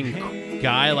working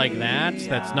guy like that.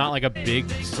 That's not like a big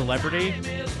celebrity.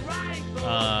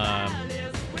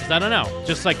 'Cause I don't know.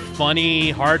 Just like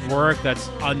funny, hard work that's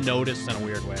unnoticed in a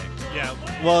weird way. Yeah.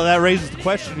 Well, that raises the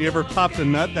question. You ever popped a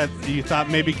nut that you thought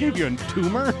maybe gave you a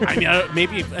tumor? I mean,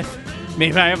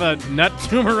 maybe I have a nut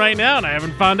tumor right now and I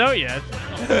haven't found out yet.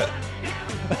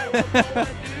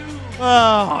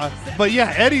 But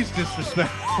yeah, Eddie's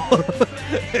disrespectful.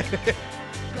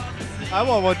 I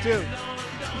want one too.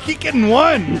 You keep getting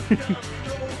one.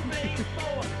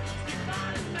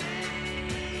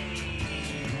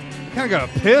 Kind of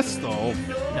got to piss though.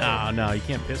 No, you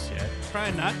can't piss yet.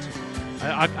 Try not to.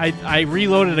 I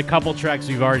reloaded a couple tracks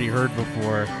we've already heard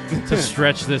before to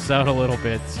stretch this out a little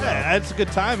bit. So. Yeah, that's a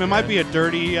good time. It might be a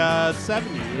dirty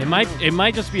 70. It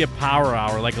might just be a power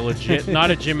hour, like a legit,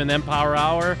 not a Jim and Them power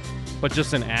hour, but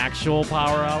just an actual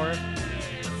power hour.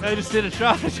 I just did a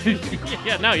shot.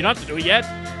 Yeah, no, you don't have to do it yet.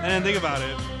 I didn't think about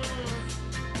it.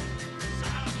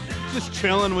 Just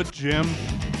chilling with Jim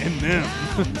and them.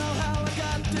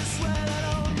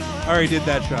 I already did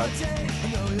that shot.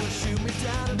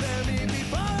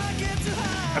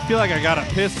 I feel like I gotta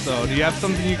piss though. Do you have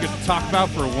something you could talk about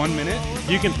for 1 minute?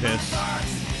 You can piss.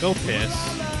 Go piss.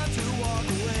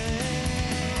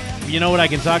 You know what I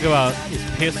can talk about is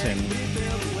pissing.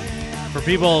 For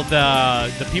people,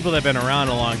 the people that have been around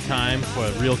a long time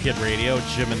for Real Kid Radio,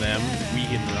 Jim and Them, We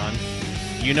Hit and Run,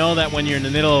 you know that when you're in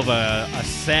the middle of a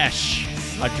sesh,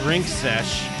 a drink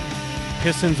sesh,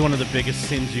 pissing's one of the biggest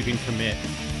sins you can commit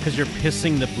because you're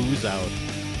pissing the booze out.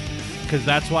 Because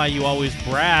that's why you always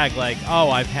brag like,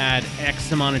 oh, I've had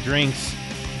X amount of drinks,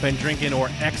 been drinking, or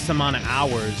X amount of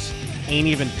hours, ain't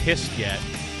even pissed yet.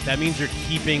 That means you're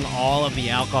keeping all of the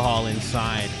alcohol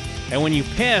inside. And when you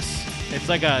piss, it's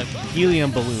like a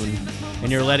helium balloon,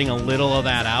 and you're letting a little of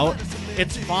that out.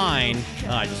 It's fine.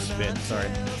 Oh, I just spit, sorry.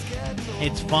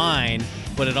 It's fine,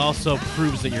 but it also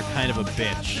proves that you're kind of a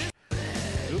bitch.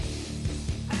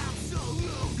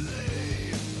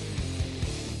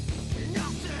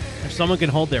 If someone can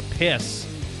hold their piss,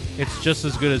 it's just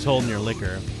as good as holding your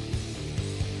liquor.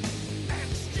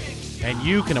 and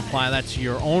you can apply that to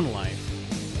your own life.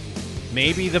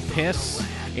 Maybe the piss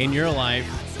in your life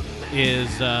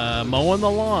is mowing the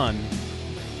lawn.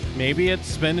 Maybe it's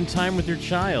spending time with your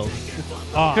child.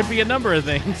 Could be a number of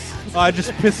things. I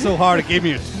just pissed so hard it gave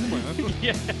me a tumor.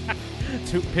 Yeah.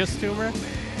 Piss tumor?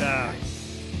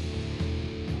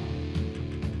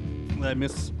 Did I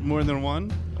miss more than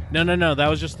one? No. That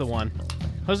was just the one.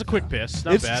 That was a quick piss.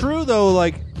 Not It's bad. true, though.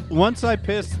 Like, once I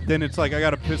piss, then it's like I got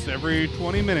to piss every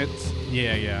 20 minutes.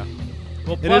 Yeah.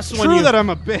 Well, And plus it's when true you... that I'm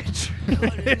a bitch.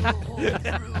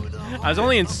 I was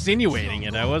only insinuating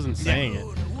it. I wasn't saying it.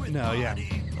 No, yeah.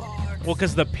 Well,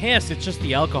 because the piss, it's just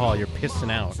the alcohol you're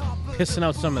pissing out. Pissing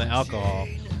out some of the alcohol.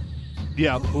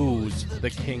 Yeah. Booze, the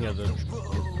king of the...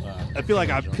 I feel like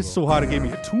I pissed so hard it gave me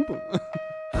a tumor.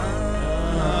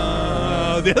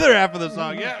 The other half of the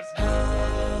song, yes.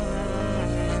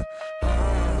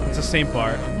 It's the same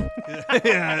part.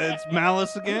 Yeah, it's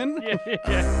Malice again.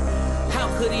 Yeah. How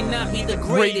could he not be the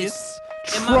greatest?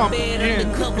 In my Trump bed in.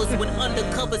 undercovers when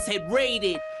undercovers had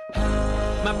raided.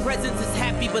 My presence is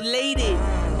happy belated.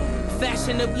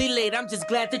 Fashionably late, I'm just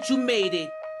glad that you made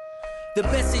it. The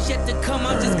best is yet to come,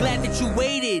 I'm just glad that you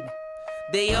waited.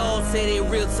 They all say they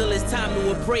real till it's time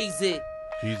to appraise it.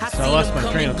 Jesus, I I seen lost them my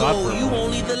come train and of thought go, for a you moment.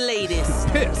 only the latest.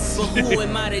 Piss. But who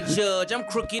am I to judge? I'm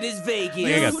crooked as Vegas.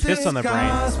 Yeah, you got piss on the brain.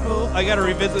 I got to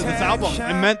revisit this album.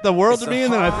 It meant the world to me,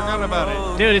 and then I forgot about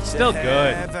it. Dude, it's still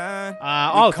good.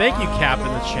 Thank you, Cap, in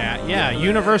the chat. Yeah,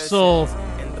 Universal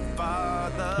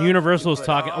was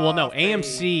talking... Well, no,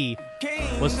 AMC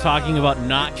was talking about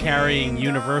not carrying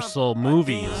Universal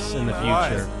movies in the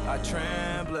future.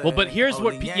 Well, but here's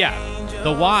what...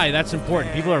 the why, that's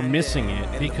important. People are missing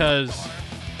it because...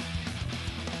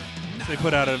 They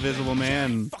put out Invisible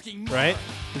Man, right?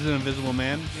 Is it Invisible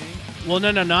Man? Well,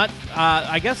 no, not...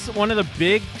 I guess one of the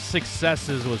big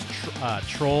successes was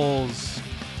Trolls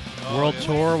World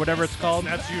Tour, whatever it's called.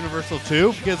 That's Universal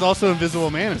too, because also Invisible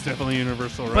Man is definitely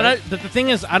Universal, right? But the thing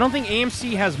is, I don't think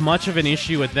AMC has much of an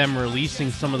issue with them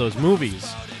releasing some of those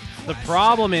movies. The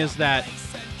problem is that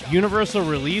Universal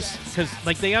released, because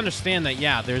like they understand that,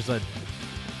 yeah, there's a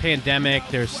pandemic,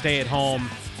 there's stay at home,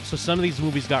 so some of these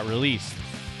movies got released.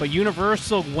 But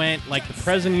Universal went, like the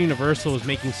president of Universal was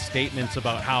making statements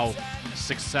about how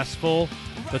successful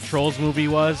the Trolls movie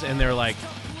was, and they're like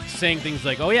saying things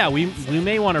like, oh yeah, we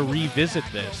may want to revisit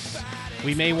this.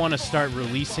 We may want to start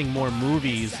releasing more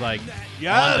movies like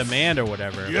on demand or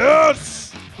whatever.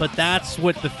 Yes! But that's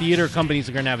what the theater companies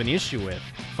are going to have an issue with.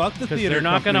 Fuck the 'Cause theater they're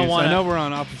not companies. gonna wanna- I know we're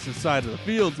on opposite sides of the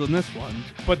fields on this one.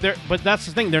 But that's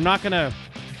the thing. They're not gonna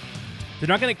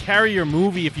carry your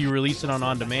movie if you release it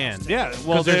on demand. Yeah,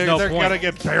 well, there's no they're point. gonna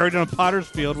get buried in a potter's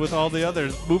field with all the other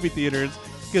movie theaters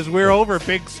because we're over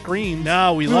big screens.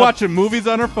 No, we're watching movies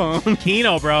on our phone.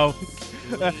 Kino, bro.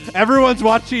 Everyone's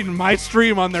watching my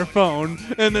stream on their phone,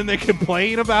 and then they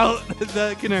complain about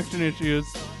the connection issues.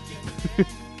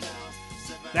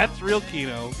 That's real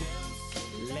Kino.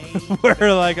 Where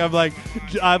I'm like,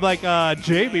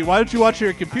 Jamie, why don't you watch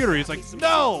your computer? He's like,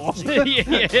 no.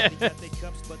 Yeah.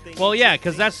 Well, yeah,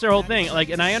 because that's their whole thing. Like,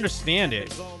 and I understand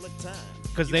it,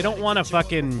 because they don't want to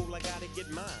fucking.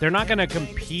 They're not going to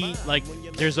compete. Like,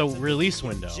 there's a release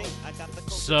window.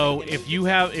 So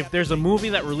if there's a movie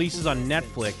that releases on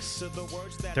Netflix,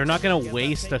 they're not going to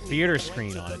waste a theater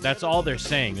screen on it. That's all they're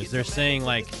saying. Is they're saying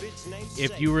like,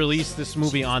 if you release this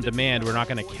movie on demand, we're not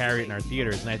going to carry it in our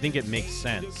theaters. And I think it makes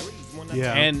sense.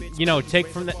 Yeah. And take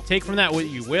from that what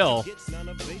you will.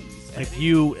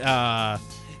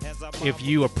 If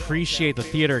you appreciate the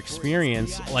theater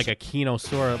experience like a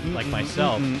Kinosaur like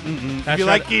myself, If you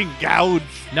like getting gouged.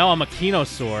 No, I'm a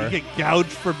Kinosaur. You get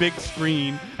gouged for big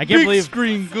screen. I can't believe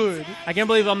screen good. I can't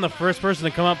believe I'm the first person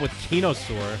to come up with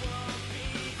Kinosaur.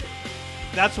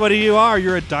 That's what you are.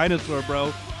 You're a dinosaur,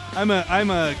 bro. I'm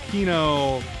a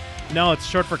Kino. No, it's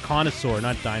short for connoisseur,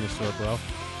 not dinosaur, bro.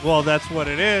 Well, that's what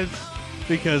it is.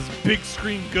 Because big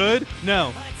screen good?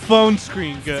 No. Phone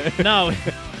screen good. No.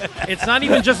 It's not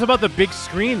even just about the big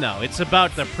screen, though. It's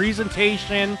about the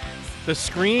presentation, the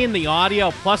screen, the audio,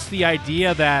 plus the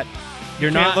idea that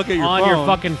you're can't not look at your on phone. your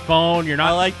fucking phone. You're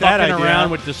not like that fucking idea.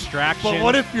 around with distractions. But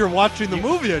what if you're watching the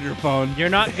movie on your phone? You're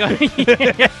not going.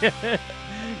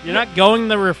 You're not going to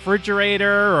the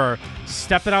refrigerator or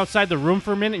stepping outside the room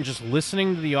for a minute and just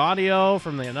listening to the audio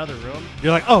from another room.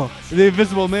 You're like, oh, the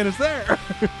Invisible Man is there.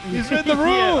 He's in the room.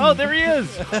 Yeah. Oh, there he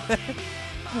is.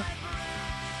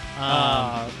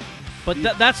 But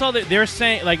that's all they're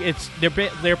saying. Like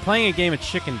they're playing a game of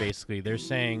chicken. Basically, they're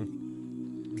saying,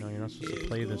 "No, you're not supposed to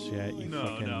play this yet." You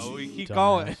No, we keep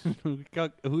dumbass.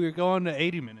 going. We're going to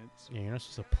 80 minutes. Yeah, you're not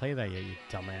supposed to play that yet, you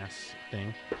dumbass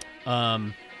thing.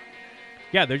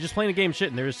 Yeah, they're just playing a game of shit,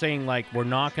 and they're just saying, like, we're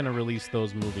not going to release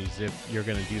those movies if you're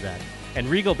going to do that. And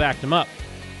Regal backed them up.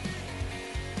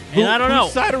 And I don't know.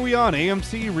 Whose side are we on?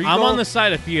 AMC, Regal? I'm on the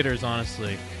side of theaters,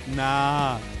 honestly.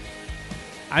 Nah.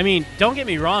 I mean, don't get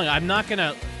me wrong. I'm not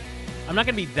gonna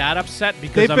be that upset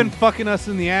because they've been fucking us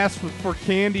in the ass for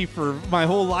candy for my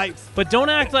whole life. But don't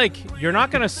act like you're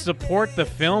not gonna support the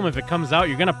film if it comes out.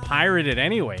 You're gonna pirate it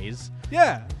anyways.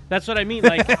 Yeah. That's what I mean.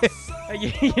 Like,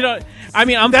 you know, I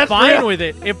mean, I'm fine with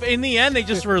it. If in the end they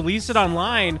just release it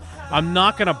online, I'm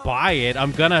not gonna buy it.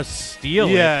 I'm gonna steal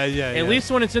it. Yeah. At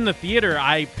least when it's in the theater,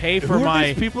 I pay for Who are my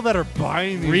these people that are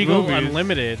buying these Regal movies?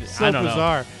 Unlimited. So I don't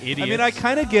bizarre. know. Idiots. I mean, I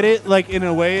kind of get it. Like in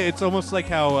a way, it's almost like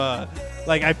how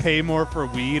like I pay more for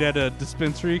weed at a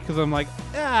dispensary because I'm like,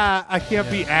 I can't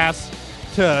be asked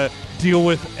to deal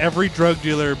with every drug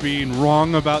dealer being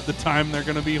wrong about the time they're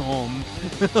gonna be home.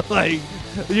 Like,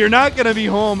 you're not gonna be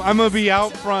home. I'm gonna be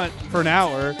out front for an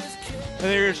hour, and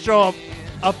they're gonna show up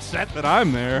upset that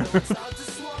I'm there.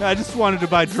 I just wanted to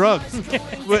buy drugs.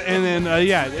 And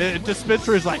then,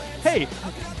 dispensary is like, hey,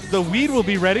 the weed will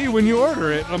be ready when you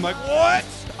order it. And I'm like, what?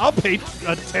 I'll pay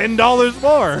 $10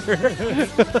 more.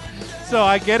 So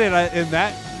I get it in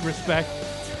that respect.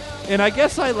 And I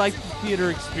guess I like the theater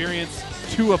experience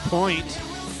to a point.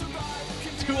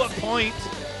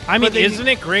 I mean, isn't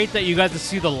it great that you got to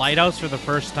see the Lighthouse for the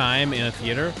first time in a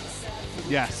theater?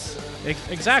 Yes.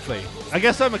 Exactly. I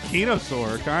guess I'm a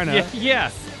kinosaur, kind of.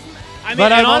 Yeah. I mean,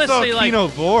 but I'm honestly, also a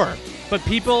kinovore. But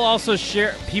people also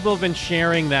people have been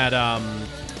sharing that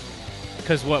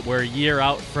because we're a year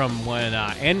out from when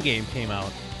Endgame came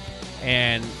out,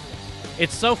 and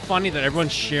it's so funny that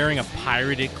everyone's sharing a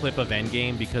pirated clip of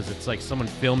Endgame because it's like someone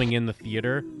filming in the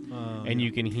theater, and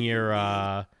you can hear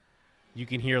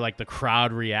like the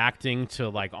crowd reacting to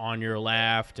like On Your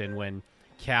Left, and when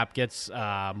Cap gets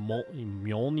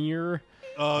Mjolnir.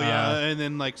 Oh yeah, and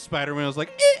then like Spider-Man was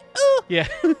like, yeah.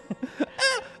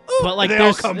 But like they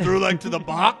all come through like to the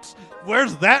box.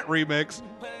 Where's that remix?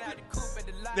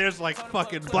 There's like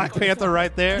fucking Black Panther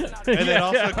right there, and then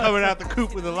also coming out the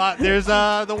coop with a lot. There's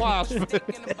the Wasp.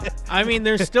 I mean,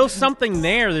 there's still something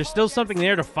there. There's still something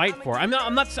there to fight for. I'm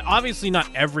not obviously not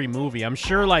every movie. I'm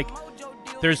sure like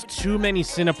there's too many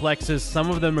Cineplexes.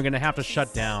 Some of them are gonna have to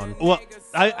shut down. Well,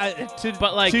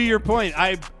 to your point,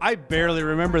 I barely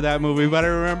remember that movie, but I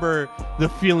remember the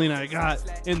feeling I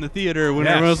got in the theater when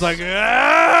everyone was like,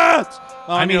 ah!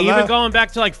 I mean, even going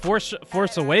back to like Force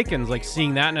Awakens, like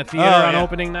seeing that in a theater on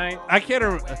opening night. I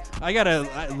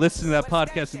gotta listen to that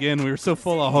podcast again. We were so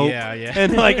full of hope. Yeah.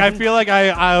 And like, I feel like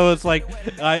I was like,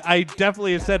 I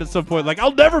definitely have said at some point, like,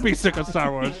 I'll never be sick of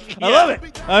Star Wars. I love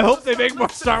it. I hope they make more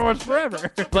Star Wars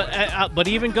forever. But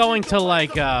even going to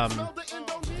like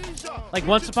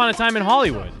Once Upon a Time in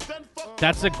Hollywood.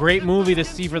 That's a great movie to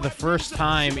see for the first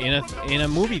time in a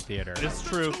movie theater. It's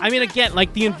true. I mean, again,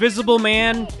 like The Invisible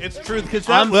Man. It's true because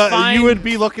fine. You would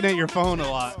be looking at your phone a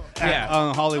lot.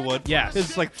 On Hollywood. Yes.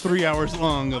 It's like 3 hours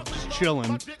long of just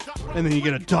chilling, and then you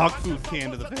get a dog food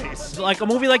can to the face. Like a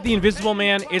movie like The Invisible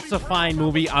Man, it's a fine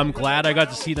movie. I'm glad I got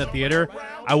to see it in the theater.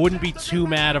 I wouldn't be too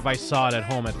mad if I saw it at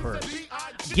home at first.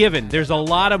 Given there's a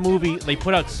lot of they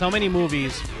put out so many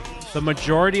movies. The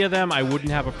majority of them, I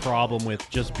wouldn't have a problem with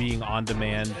just being on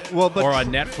demand or a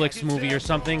Netflix movie or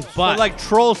something. But like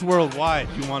Trolls Worldwide,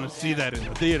 you want to see that in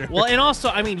the theater. Well, and also,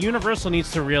 I mean, Universal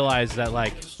needs to realize that,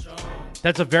 like,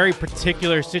 that's a very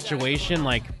particular situation.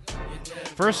 Like,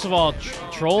 first of all,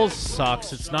 Trolls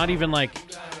sucks. It's not even, like,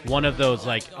 one of those,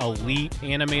 like, elite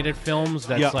animated films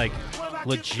that's, like,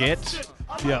 legit.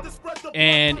 Yep.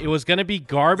 And it was going to be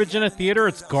garbage in a theater.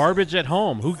 It's garbage at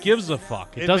home. Who gives a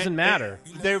fuck? It doesn't matter.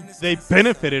 They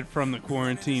benefited from the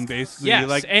quarantine, basically. Yes,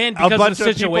 like, and because a bunch of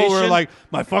the situation, people were like,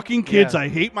 my fucking kids, I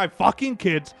hate my fucking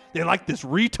kids. They like this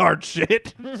retard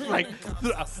shit. Like,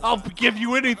 I'll give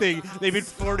you anything. They paid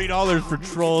 $40 for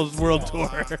Trolls World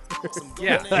Tour.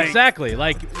 Yeah, exactly.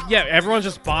 Like, yeah, everyone's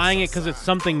just buying it because it's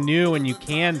something new and you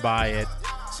can buy it.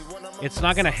 It's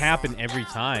not going to happen every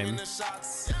time.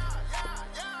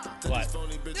 But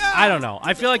I don't know.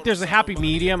 I feel like there's a happy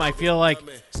medium. I feel like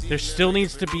there still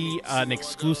needs to be an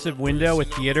exclusive window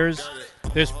with theaters.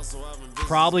 There's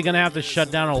probably going to have to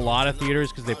shut down a lot of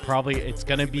theaters because it's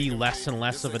going to be less and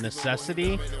less of a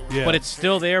necessity. Yeah. But it's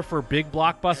still there for big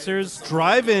blockbusters.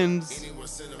 Drive-ins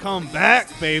come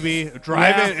back, baby.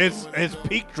 Drive-in, it's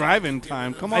peak drive-in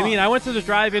time. Come on. I mean, I went to the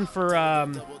drive-in for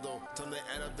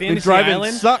Fantasy drive-ins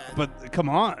Island. suck, but come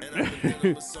on.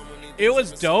 It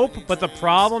was dope, but the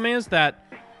problem is that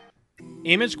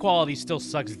image quality still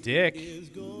sucks dick.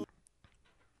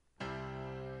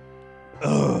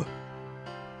 Ugh.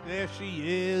 There she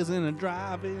is in a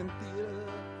drive-in theater.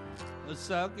 A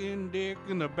sucking dick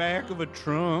in the back of a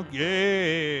trunk,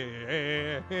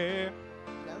 yeah.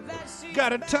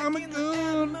 Got a Tommy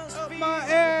gun up my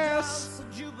ass,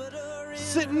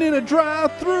 sitting in a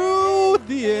drive-through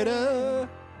theater.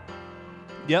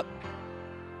 Yep.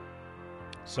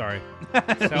 Sorry.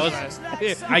 That was,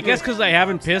 I guess because I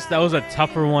haven't pissed, that was a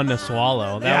tougher one to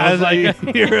swallow. That was like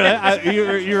you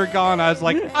were gone. I was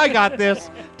like, I got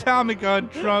this. Tommy gun,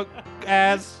 trunk,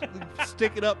 ass,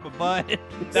 stick it up my butt.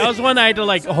 That was one I had to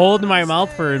like hold in my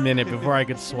mouth for a minute before I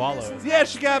could swallow it. Yeah,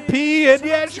 she got pee, and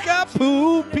yeah, she got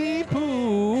poo, pee,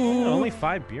 poo. Only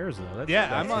 5 beers though. That's, Yeah,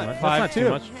 that's I'm too on much. 5 That's not too. too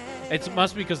much. It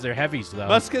must be because they're heavies though.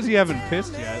 That's because you haven't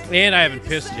pissed yet. And I haven't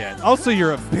pissed yet. Also,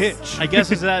 you're a bitch. I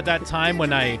guess it's that time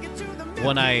when I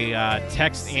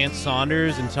text Aunt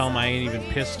Saunders and tell him I ain't even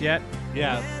pissed yet.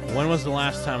 Yeah. When was the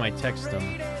last time I texted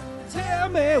him? Tell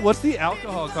me, what's the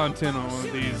alcohol content on one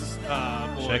of these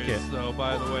boys? Check it. So,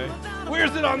 by the way,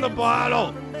 where's it on the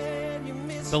bottle?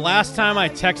 The last time I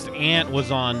texted Aunt was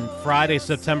on Friday,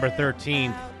 September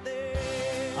 13th.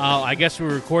 I guess we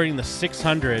were recording the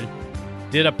 600.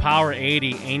 Did a power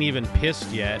 80. Ain't even pissed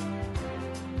yet.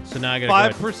 So now I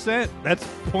gotta 5%. That's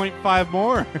 0.5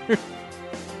 more.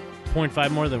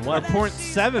 0.5 more than what? Or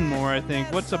 0.7 more, I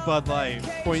think. What's a Bud Light?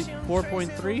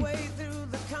 4.3?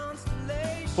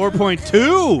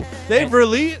 4.2.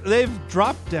 They've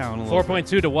dropped down a little.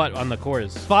 4.2 to what on the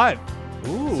Coors? 5.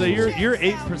 Ooh. So you're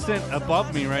 8%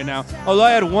 above me right now. Although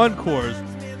I had 1 Coors.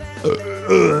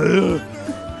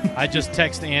 I just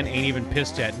texted Aunt, ain't even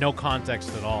pissed yet. No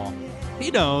context at all. He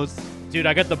knows. Dude,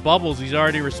 I got the bubbles. He's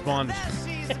already responded.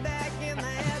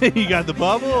 You got the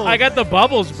bubbles? I got the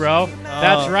bubbles, bro.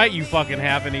 That's right, you fucking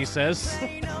haven't, he says.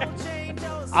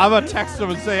 I'm going to text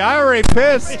him and say, I already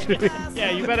pissed.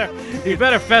 Yeah, you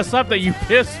better fess up that you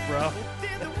pissed, bro.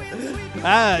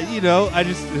 I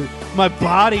just my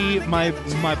body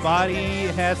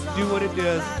has to do what it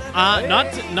does.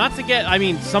 Not to get. I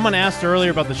mean, someone asked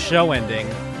earlier about the show ending.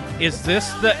 Is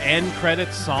this the end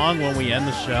credits song when we end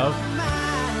the show?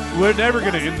 We're never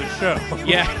gonna end the show.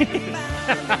 Yeah.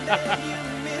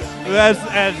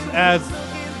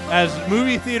 as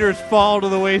movie theaters fall to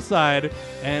the wayside,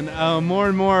 and more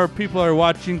and more people are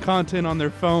watching content on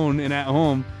their phone and at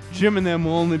home, Jim and them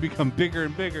will only become bigger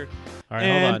and bigger. All right,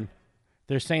 hold on.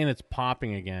 They're saying it's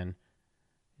popping again.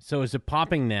 So is it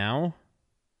popping now?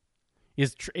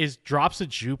 Is Drops of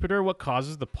Jupiter what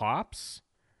causes the pops?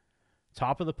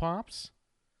 Top of the pops?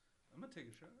 I'm gonna take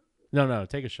a shot. No,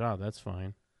 take a shot. That's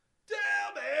fine.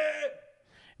 Damn it!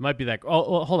 It might be that.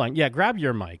 Oh, hold on. Yeah, grab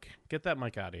your mic. Get that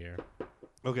mic out of here.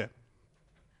 Okay.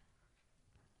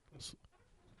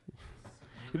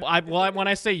 When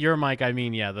I say your mic, I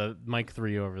mean the mic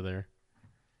 3 over there.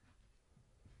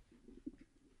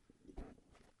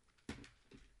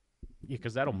 Yeah,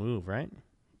 because that'll move, right?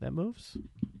 That moves.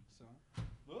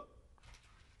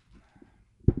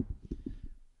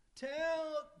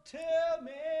 Tell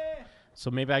me. So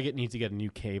maybe I need to get a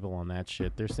new cable on that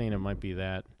shit. They're saying it might be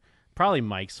that. Probably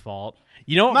Mike's fault.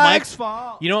 You know what Mike's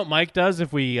fault. You know what Mike does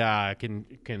if we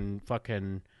can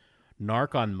fucking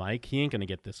narc on Mike? He ain't gonna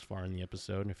get this far in the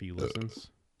episode if he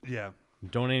listens. Yeah.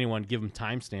 Don't anyone give him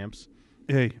timestamps.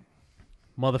 Hey.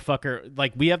 Motherfucker,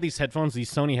 like we have these headphones.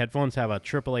 These Sony headphones have a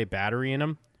AAA battery in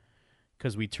them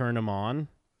because we turn them on.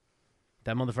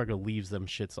 That motherfucker leaves them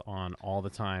shits on all the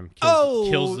time.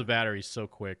 Kills the battery so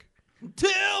quick.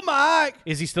 Tell Mike.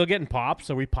 Is he still getting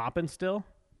pops? Are we popping still?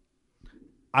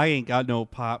 I ain't got no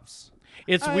pops.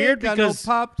 It's I weird ain't got because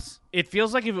no pops. It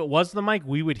feels like if it was the mic,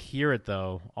 we would hear it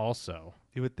though. Also,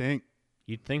 you would think.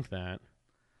 You'd think that.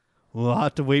 We'll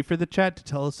have to wait for the chat to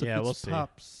tell us if it's we'll see.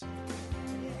 pops.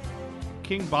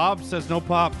 King Bob says no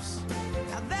pops.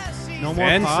 No more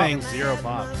Ben pops. saying 0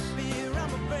 pops.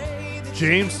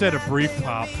 James said a brief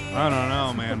pop. I don't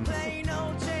know, man.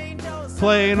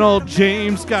 Plain old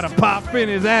James got a pop in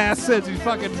his ass. Says he's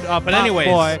fucking a But pop anyways,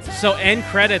 boy. so end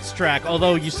credits track.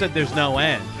 Although you said there's no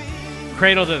end.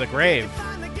 Cradle to the grave.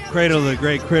 Cradle of the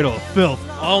great cradle of filth.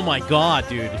 Oh my god,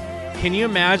 dude. Can you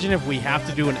imagine if we have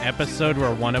to do an episode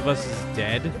where one of us is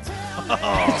dead?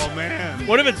 Oh man.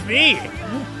 What if it's me?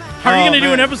 How are you going to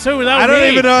do an episode without me? I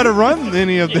don't even know how to run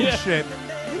any of this shit.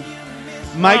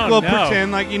 Mike will no.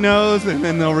 pretend like he knows, and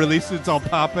then they'll release it's all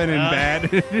popping and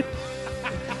bad. And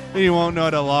he won't know how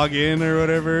to log in or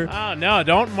whatever. Oh, no.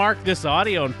 Don't mark this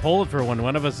audio and pull it for when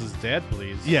one of us is dead,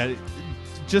 please. Yeah,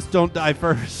 just don't die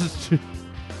first.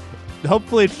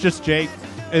 Hopefully it's just Jake,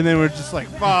 and then we're just like,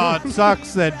 oh, it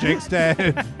sucks that Jake's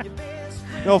dead.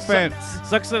 No offense.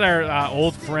 Sucks that our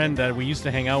old friend that we used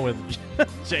to hang out with,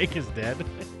 Jake, is dead.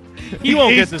 He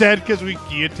won't He's get this. dead because we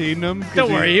guillotined him.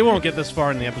 Don't worry, he won't get this far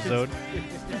in the episode.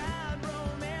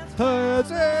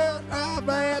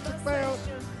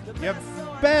 Your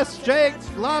best Jake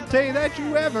latte that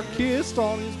you ever kissed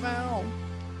on his mouth.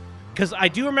 Because I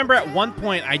do remember at one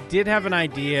point I did have an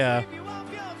idea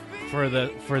for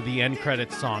the end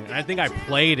credits song, and I think I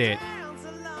played it.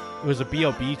 It was a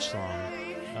B.O. Beach song.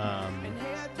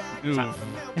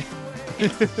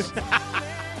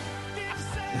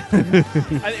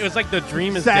 It was like The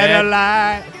Dream is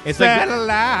Satellite, Dead. It's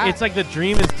satellite. It's like The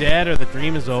Dream is Dead or The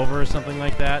Dream is Over or something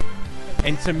like that.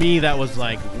 And to me, that was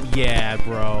like, yeah,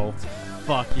 bro.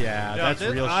 Fuck yeah. No, That's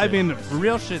real shit. I mean,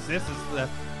 real shit. This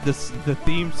is the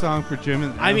theme song for Jim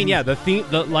and them. I mean, yeah,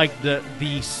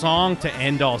 the song to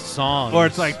end all songs. Or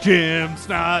it's like, Jim's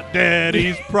not dead,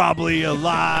 he's probably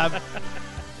alive.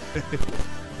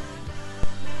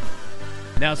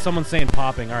 Now someone's saying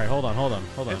popping. All right, hold on.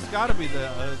 It's got to be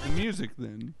the music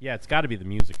then. Yeah, it's got to be the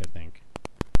music, I think.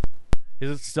 Is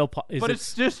it still But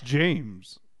it's just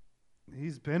James.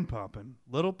 He's been popping.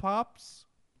 Little Pops?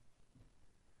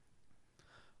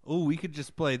 Oh, we could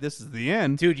just play This Is the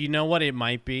End. Dude, you know what it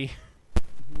might be?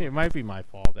 It might be my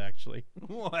fault, actually.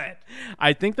 What?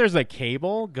 I think there's a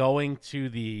cable going to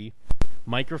the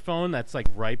microphone that's like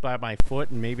right by my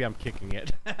foot, and maybe I'm kicking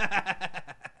it.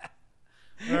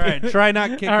 All right, try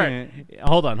not kicking it.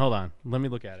 Hold on. Let me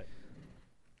look at it.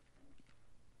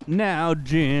 Now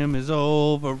Jim is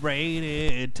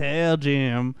overrated. Tell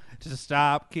Jim to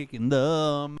stop kicking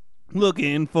them.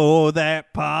 Looking for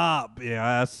that pop.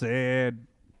 Yeah, I said.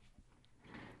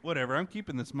 Whatever, I'm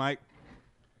keeping this mic.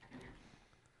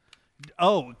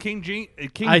 Oh, King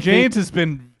James has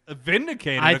been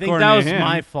vindicated. I think that was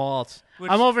my fault.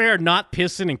 I'm over here not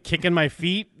pissing and kicking my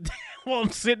feet while I'm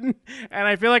sitting, and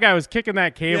I feel like I was kicking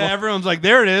that cable. Yeah, everyone's like,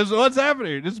 there it is. What's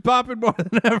happening? It's popping more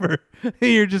than ever.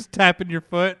 You're just tapping your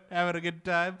foot, having a good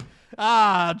time.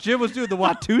 Jim was doing the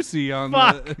Watusi on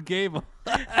the cable.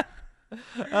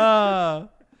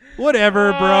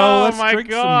 Whatever, bro. Let's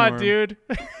drink some more. Oh, my God, dude.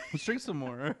 Let's drink some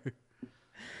more.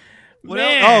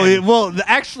 Man. Well,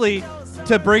 actually,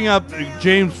 to bring up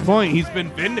James' point, he's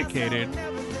been vindicated.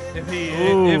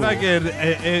 If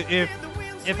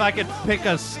I could pick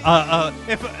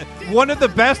if one of the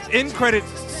best end credit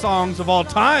songs of all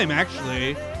time,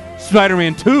 actually,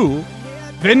 Spider-Man 2,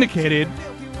 Vindicated,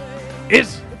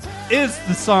 is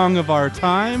the song of our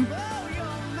time.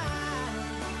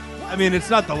 I mean, it's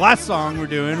not the last song we're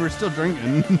doing. We're still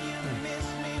drinking.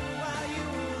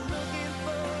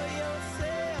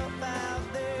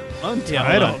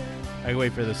 Untitled. I can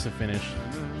wait for this to finish.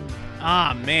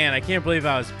 Man, I can't believe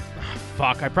I was...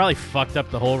 Fuck, I probably fucked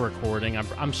up the whole recording.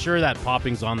 I'm sure that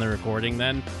popping's on the recording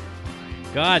then.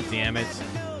 God damn it.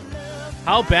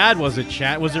 How bad was it,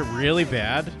 chat? Was it really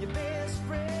bad?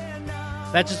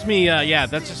 That's just me,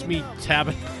 that's just me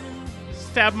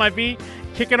stabbing my feet,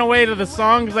 kicking away to the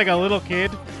songs like a little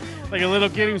kid. Like a little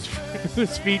kid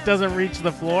whose feet doesn't reach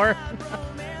the floor.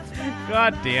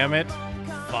 God damn it.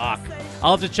 Fuck.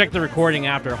 I'll have to check the recording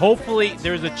after. Hopefully,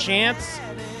 there's a chance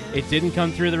it didn't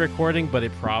come through the recording, but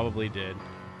it probably did.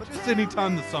 But just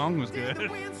anytime the song was good.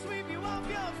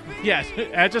 Yeah,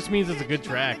 that just means it's a good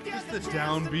track. Just the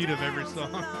downbeat of every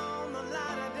song.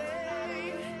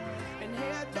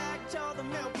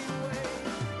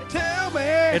 Tell me.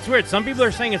 It's weird. Some people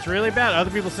are saying it's really bad.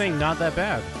 Other people are saying not that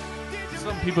bad.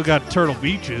 Some people got Turtle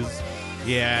Beaches.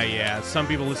 Yeah. Some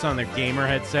people listen on their gamer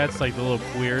headsets, like the little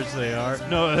queers they are.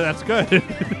 No, that's good.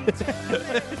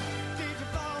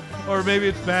 Or maybe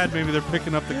it's bad. Maybe they're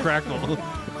picking up the crackle.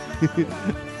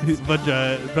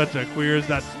 bunch of queers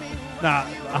not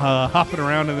hopping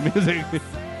around in the music.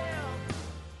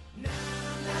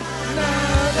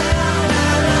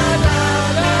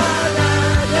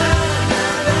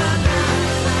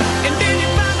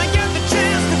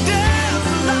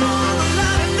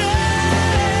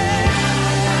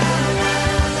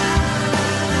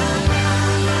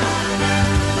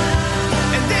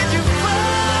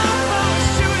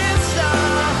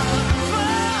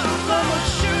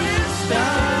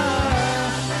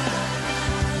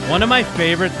 One of my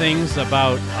favorite things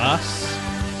about us,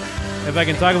 if I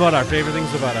can talk about our favorite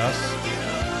things about us,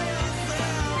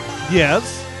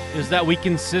 yes, is that we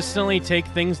consistently take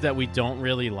things that we don't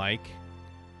really like.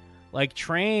 Like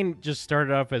Train just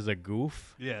started off as a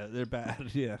goof. Yeah, they're bad.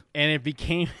 Yeah, and it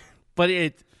became, but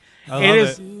it love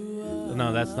is. it.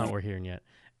 No, that's not what we're hearing yet.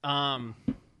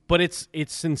 But it's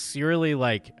sincerely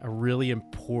like a really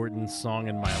important song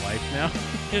in my life now.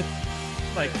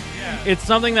 Like, it's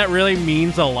something that really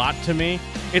means a lot to me.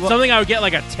 It's something I would get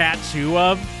like a tattoo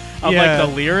of like the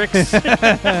lyrics.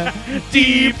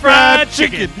 Deep fried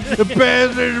chicken. The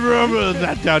best rumble.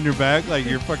 That down your back like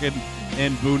you're fucking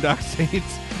in Boondock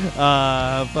Saints.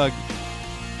 Fuck.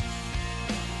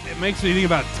 Makes me think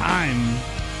about time.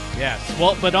 Yes.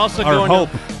 Well, but also Our going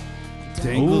hope. To,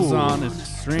 Dangles Ooh. on a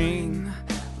string.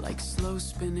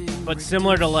 But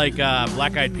similar to like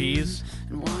Black Eyed Peas.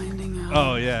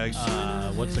 Oh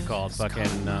yeah. What's it called?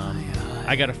 Fucking.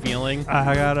 I Got a Feeling.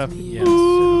 I got a. Yes.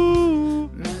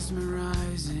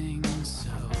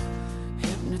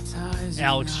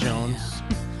 Alex Jones.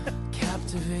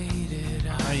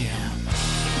 I am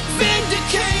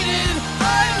vindicated.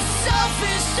 I am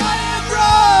selfish. I am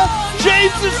wrong.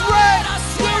 James is right.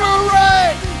 We were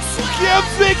right.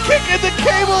 Gibbs been kicking the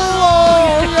cable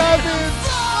along. I've been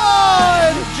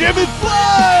fine. Jim is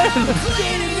blind.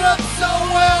 Cleaning up so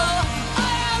well. I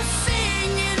am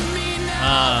seeing in me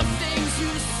now things you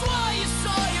swore you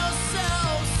saw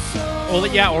yourself. Well,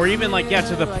 yeah, or even like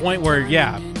to the point where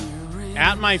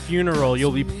at my funeral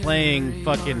you'll be playing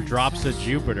fucking Drops of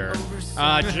Jupiter.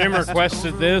 Jim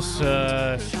requested this.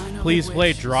 Please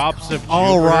play Drops of Jupiter.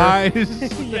 All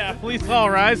rise. Yeah, please all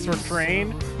rise for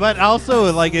Train. But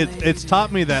also, like, it's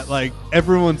taught me that, like,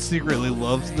 everyone secretly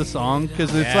loves the song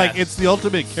because it's like it's the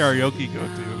ultimate karaoke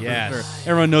go-to. Yes. For sure.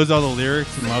 Everyone knows all the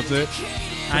lyrics and loves it.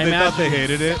 I They thought imagine they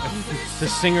hated it. The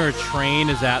singer of Train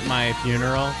is at my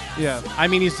funeral. Yeah. I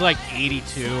mean, he's like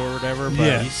 82 or whatever, but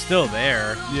Yeah. he's still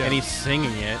there, Yeah. and he's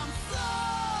singing it.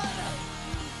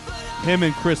 Him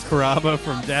and Chris Carrabba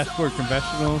from Dashboard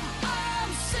Confessional.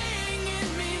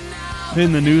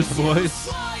 In the Newsboys.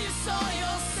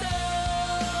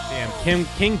 Damn,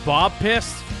 King Bob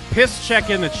pissed? Piss check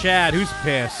in the chat. Who's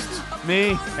pissed?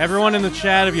 Me. Everyone in the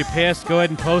chat, if you pissed, go ahead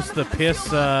and post the piss.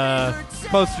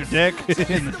 Post your dick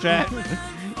in the chat.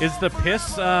 Is the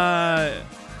piss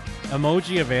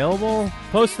emoji available?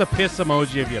 Post the piss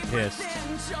emoji if you pissed.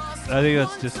 I think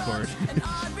that's Discord.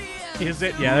 Is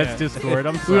it? Yeah, that's Discord.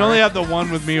 I'm sorry. We only have the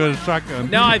one with me with a shotgun.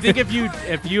 No, I think if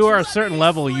you are a certain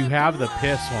level, you have the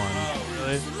piss one. Oh,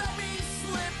 really?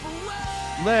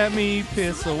 Let me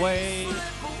piss away.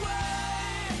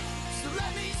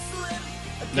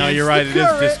 No, you're right. It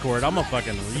is Discord. I'm a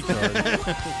fucking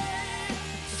retard.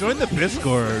 Join the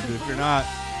Discord if you're not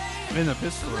in the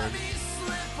Discord.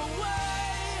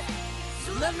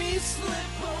 Let me slip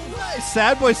away.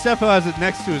 Sad Boy Stepho has it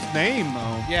next to his name,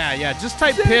 though. Yeah. Just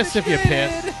type piss if you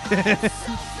piss.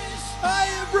 I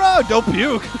am bro. Don't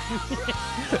puke.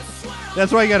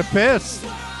 That's why you gotta piss.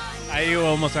 You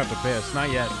almost have to piss. Not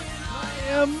yet. I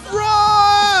am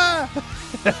raw.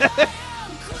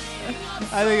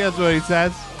 I think that's what he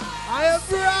says. I am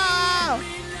raw.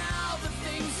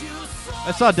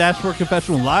 I saw Dashboard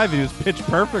Confessional live. He was pitch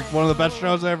perfect. One of the best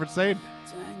shows I ever seen.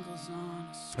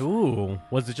 Ooh,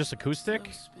 was it just acoustic?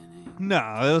 No,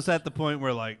 it was at the point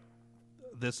where like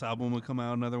this album would come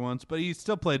out and other ones, but he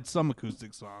still played some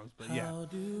acoustic songs. But yeah.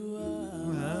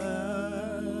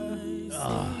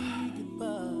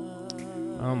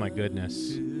 Oh my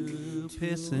goodness.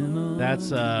 That's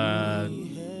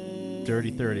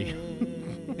Dirty 30.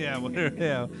 Yeah, whatever.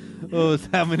 Yeah.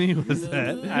 How many was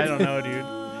that? I don't know, dude.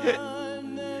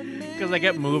 Because I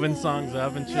kept moving songs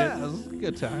up and shit. Yeah, it was a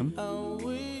good time.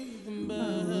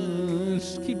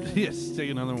 Just take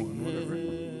another one, whatever.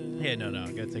 Yeah, no,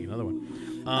 I gotta take another one.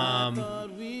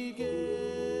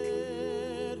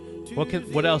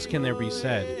 What else can there be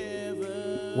said?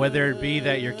 Whether it be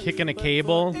that you're kicking a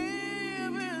cable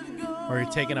or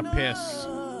you're taking a piss,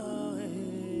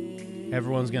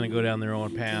 everyone's gonna go down their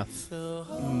own path.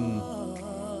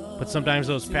 But sometimes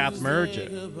those paths merge,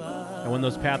 and when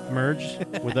those paths merge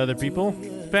with other people's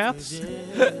paths,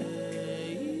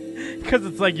 because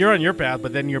it's like you're on your path,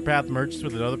 but then your path merges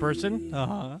with another person.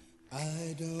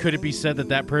 Could it be said that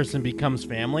that person becomes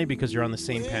family because you're on the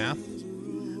same path?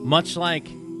 Much like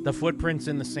the footprints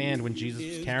in the sand when Jesus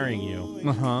was carrying you.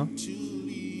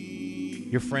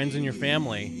 Your friends and your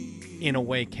family, in a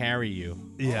way, carry you.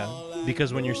 Yeah.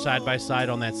 Because when you're side by side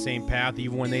on that same path,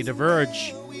 even when they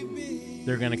diverge,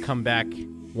 they're going to come back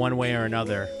one way or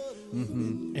another.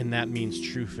 And that means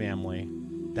true family.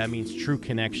 That means true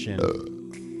connection.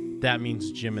 That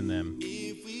means Jim and them.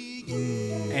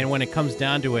 And when it comes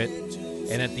down to it,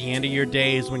 and at the end of your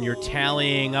days when you're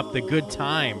tallying up the good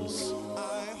times,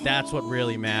 that's what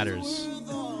really matters.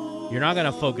 You're not going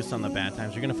to focus on the bad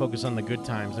times. You're going to focus on the good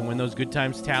times. And when those good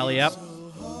times tally up,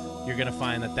 you're going to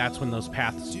find that that's when those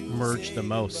paths merge the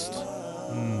most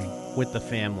with the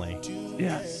family.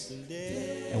 Yes.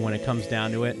 And when it comes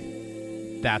down to it,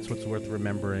 that's what's worth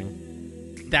remembering.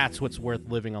 That's what's worth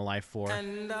living a life for.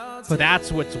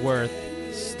 That's what's worth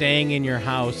staying in your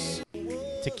house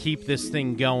to keep this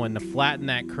thing going, to flatten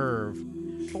that curve.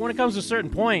 But when it comes to a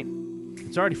certain point,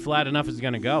 it's already flat enough it's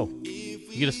going to go.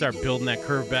 You got to start building that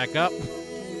curve back up.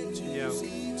 Yeah.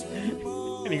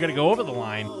 And you got to go over the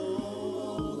line.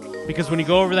 Because when you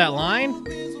go over that line,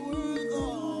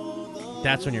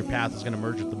 that's when your path is going to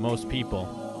merge with the most people.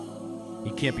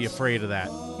 You can't be afraid of that.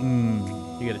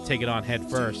 You got to take it on head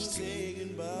first.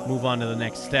 Move on to the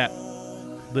next step.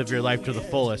 Live your life to the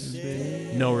fullest.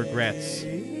 No regrets.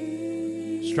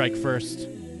 Strike first.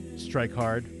 Strike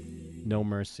hard. No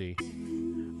mercy.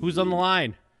 Who's on the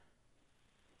line?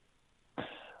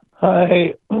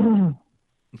 Hi.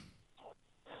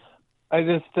 I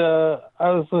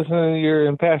was listening to your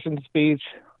impassioned speech,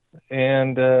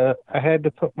 and I had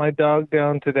to put my dog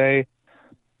down today,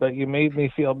 but you made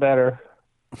me feel better.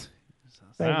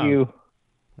 Thank you.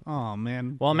 Oh,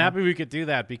 man. Well, I'm happy we could do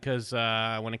that because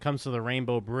when it comes to the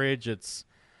Rainbow Bridge, it's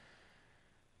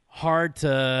hard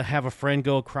to have a friend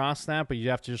go across that, but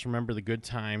you have to just remember the good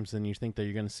times, and you think that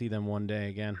you're going to see them one day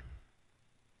again.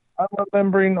 I'm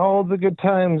remembering all the good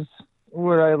times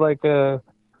where I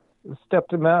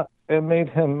stepped him out and made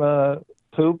him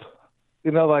poop.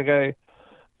 You know, like I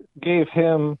gave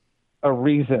him a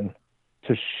reason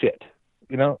to shit.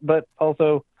 You know, but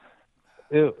also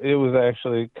it was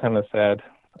actually kind of sad.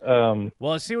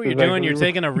 Well, I see what you're doing. You're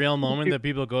taking a real moment that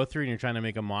people go through, and you're trying to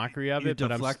make a mockery of You're it. But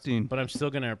deflecting. I'm still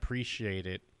going to appreciate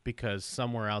it because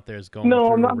somewhere out there is going. No,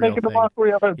 through I'm not a real making a thing.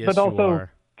 mockery of it, Yes, but you also,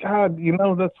 are. God, you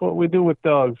know that's what we do with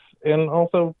dogs. And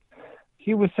also,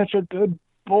 he was such a good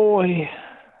boy.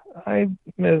 I'm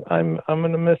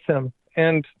gonna miss him.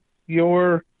 And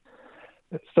you're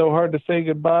so hard to say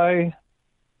goodbye.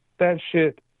 That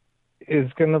shit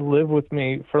is gonna live with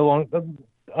me for a long.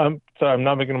 I'm sorry, I'm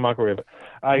not making a mockery of it.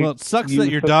 Well, it sucks that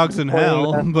your dog's in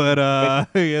hell, but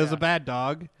he is a bad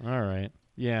dog. All right.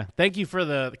 Yeah. Thank you for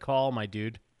the call, my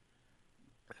dude.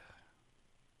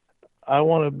 I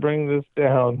want to bring this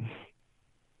down.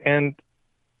 And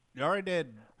You already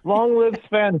did. long live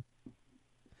Sven.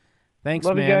 Thanks,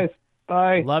 Love man. you guys.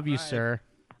 Bye. Love you, sir.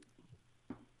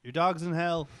 Your dog's in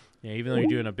hell. Yeah, even though you're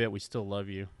doing a bit, we still love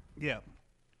you. Yeah.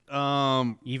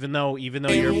 Even though you're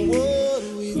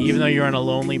on a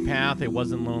lonely path, it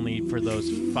wasn't lonely for those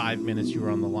 5 minutes you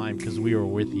were on the line because we were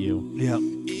with you. Yeah.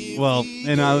 Well,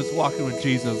 and I was walking with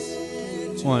Jesus.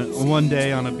 One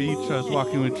day on a beach, I was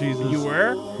walking with Jesus. You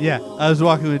were? Yeah, I was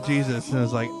walking with Jesus, and I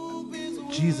was like,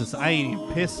 Jesus, I ain't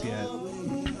even pissed yet.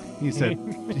 He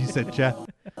said, Jeff.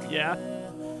 Yeah.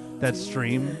 That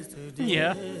stream.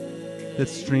 Yeah. That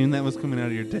stream that was coming out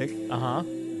of your dick. Uh-huh.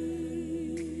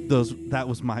 That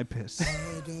was my piss.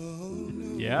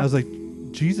 Yeah. I was like,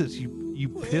 Jesus, you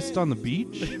pissed on the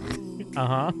beach?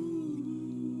 Uh-huh.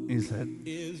 He said,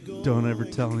 don't ever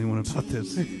tell anyone about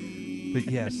this. But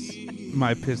yes,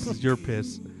 my piss is your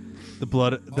piss. The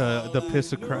blood, the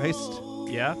piss of Christ.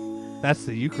 Yeah. That's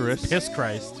the Eucharist. Piss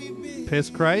Christ. Piss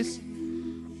Christ.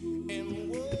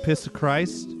 The piss of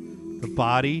Christ. The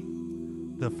body.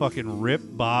 The fucking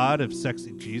ripped bod of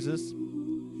sexy Jesus.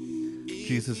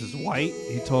 Jesus is white,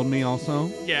 he told me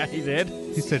also. Yeah, he did.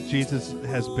 He said Jesus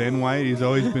has been white. He's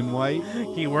always been white.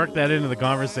 He worked that into the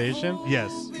conversation?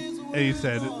 Yes. And he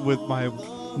said, with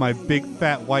my big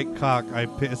fat white cock, I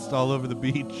pissed all over the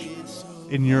beach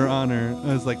in your honor.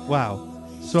 I was like, wow.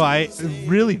 So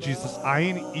Jesus, I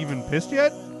ain't even pissed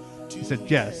yet? He said,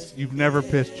 yes, you've never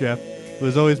pissed, Jeff. It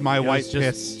was always my white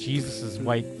piss. Jesus'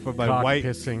 white for my cock white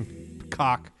pissing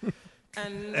cock.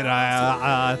 And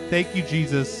I thank you,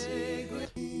 Jesus.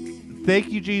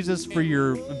 Thank you, Jesus, for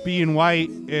your being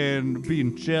white and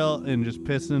being chill and just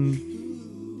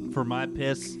pissing for my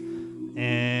piss.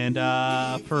 And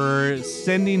for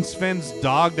sending Sven's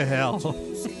dog to hell.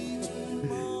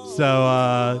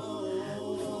 So,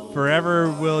 forever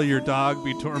will your dog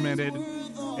be tormented,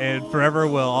 and forever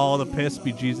will all the piss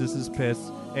be Jesus' piss.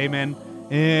 Amen.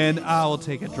 And I will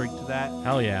take a drink to that.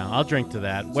 Hell yeah, I'll drink to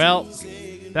that. Well,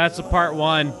 that's a part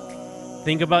one.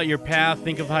 Think about your path.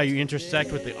 Think of how you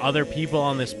intersect with the other people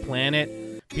on this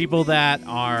planet. People that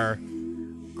are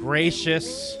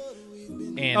gracious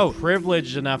and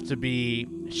privileged enough to be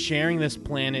sharing this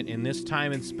planet in this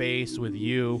time and space with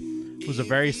you, who's a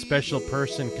very special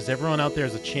person, because everyone out there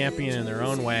is a champion in their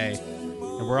own way.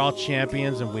 And we're all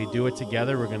champions, and we do it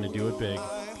together. We're going to do it big.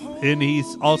 And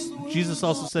Jesus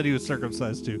also said he was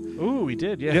circumcised too. Ooh, he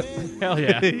did, yeah. Yep. Hell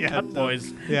yeah. Yeah. Cut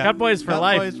boys. Yeah. Cut boys for Cut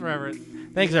life. boys forever.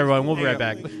 Thanks, everyone. We'll be right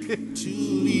back.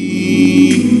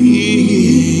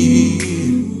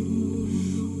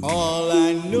 All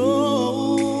I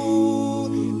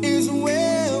know is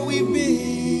where we've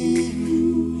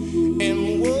been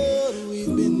and what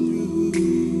we've been through.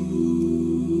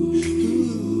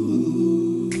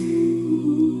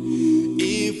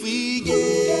 If we get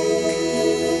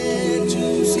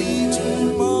to see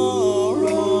tomorrow,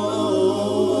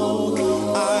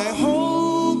 I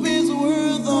hope it's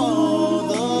worth all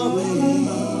the rain.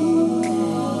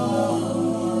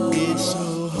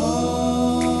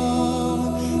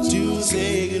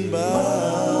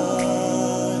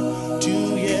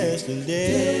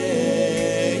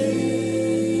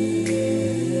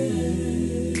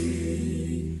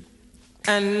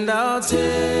 And I'll take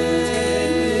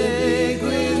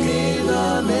with me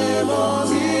the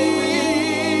memories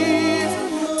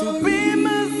to be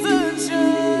my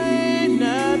sunshine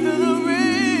after the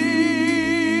rain.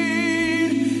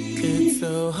 It's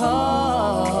so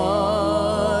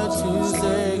hard to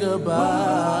say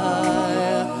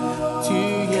goodbye to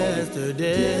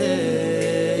yesterday.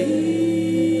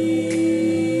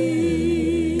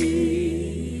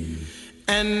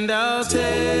 And I'll take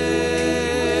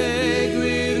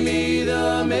with me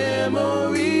the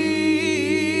memory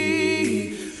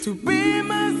to be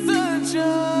my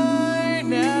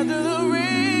sunshine after the rain.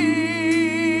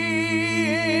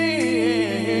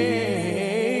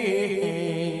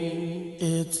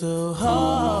 It's so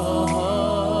hard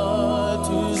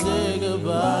to say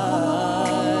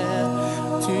goodbye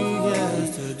to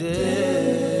yesterday.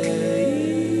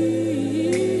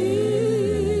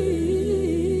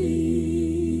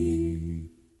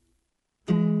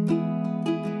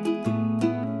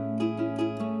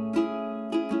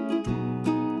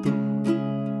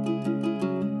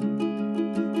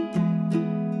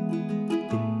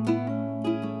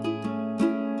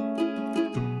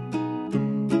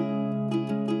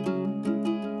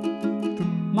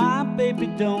 My baby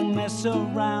don't mess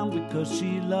around because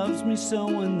she loves me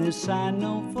so, and this I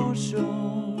know for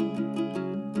sure.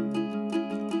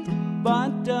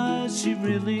 But does she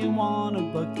really wanna,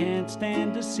 but can't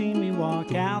stand to see me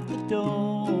walk out the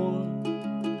door?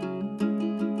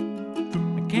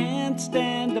 I can't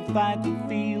stand to fight the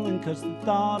feeling, cause the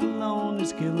thought alone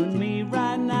is killing me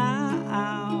right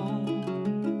now.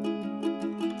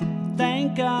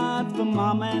 Thank God for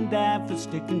Mom and Dad for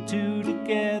sticking two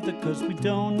together, cause we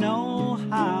don't know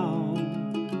how.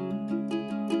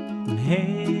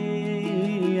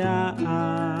 Hey,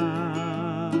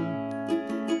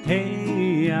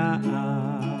 hey,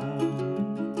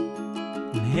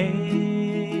 hey,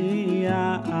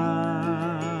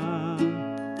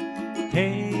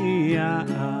 hey,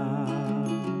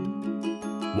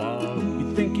 wow. You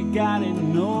think you got it,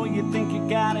 no, you think you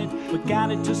got it, but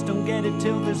got it, just don't get it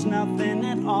till there's nothing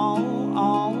at all.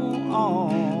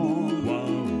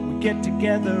 We get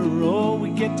together, oh, we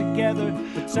get together,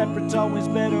 but separate's always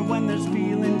better when there's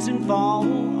feelings involved.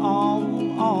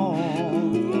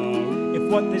 If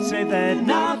what they say that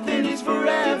nothing is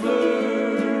forever,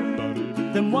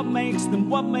 then what makes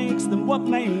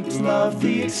love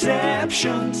the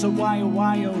exception? So why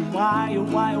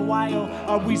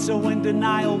are we so in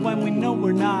denial when we know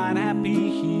we're not happy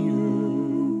here?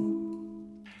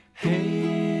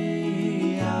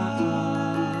 Hey,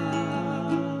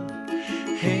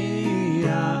 hey,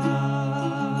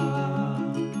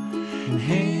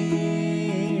 hey,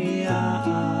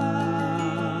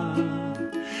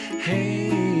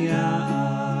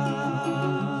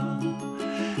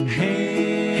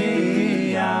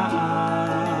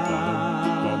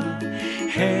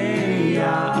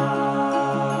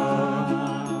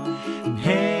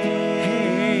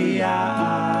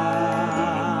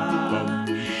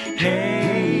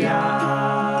 hey,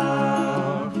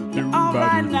 all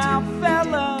right now,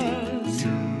 fellas.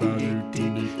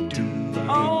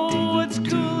 Oh, it's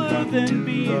cooler than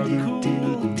being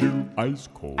cool. Ice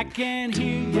cold. I can't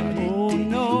hear you. Oh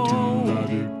no.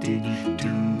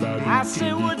 I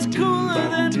say what's cooler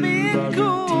than being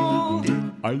cool.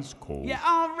 Ice cold. Yeah,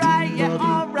 all right. Yeah,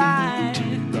 all right.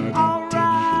 All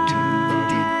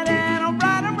right. And all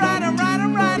right, all right, all right, all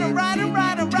right, all right, all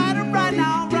right, all right, all right.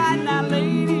 Now, all right, now,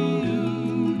 ladies.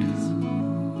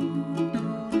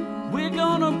 We're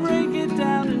gonna break it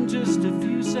down in just a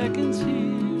few seconds here.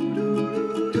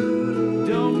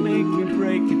 Don't make me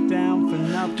break it down for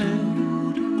nothing.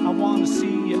 I wanna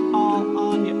see you all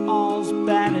on your all's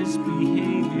baddest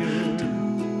behavior.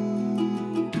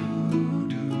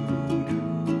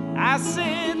 I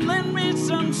said, lend me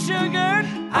some sugar.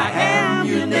 I am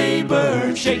your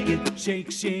neighbor. Shake it,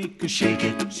 shake, shake, shake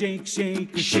it, shake,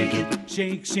 shake, shake it,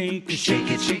 shake, shake, shake it, shake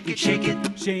it, shake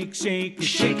it, shake, shake,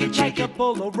 shake it, like a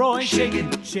Polaroid. Shake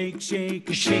it, shake,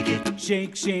 shake, shake it,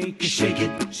 shake, shake, shake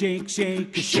it, shake,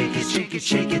 shake, shake it, shake it,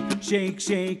 shake it, shake,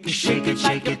 shake, shake it,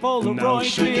 like a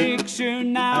Polaroid picture.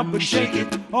 Now, but shake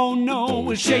it. Oh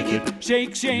no, shake it,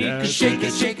 shake, shake, shake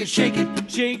it, shake it, shake it,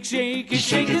 shake, shake,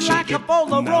 shake it, like a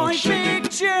Polaroid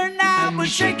picture. Now, but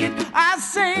shake it. I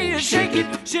say, shake it,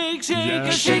 shake,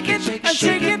 shake, shake it,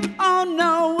 shake it. Oh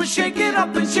no, shake it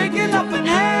up and shake it up and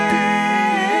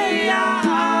hey.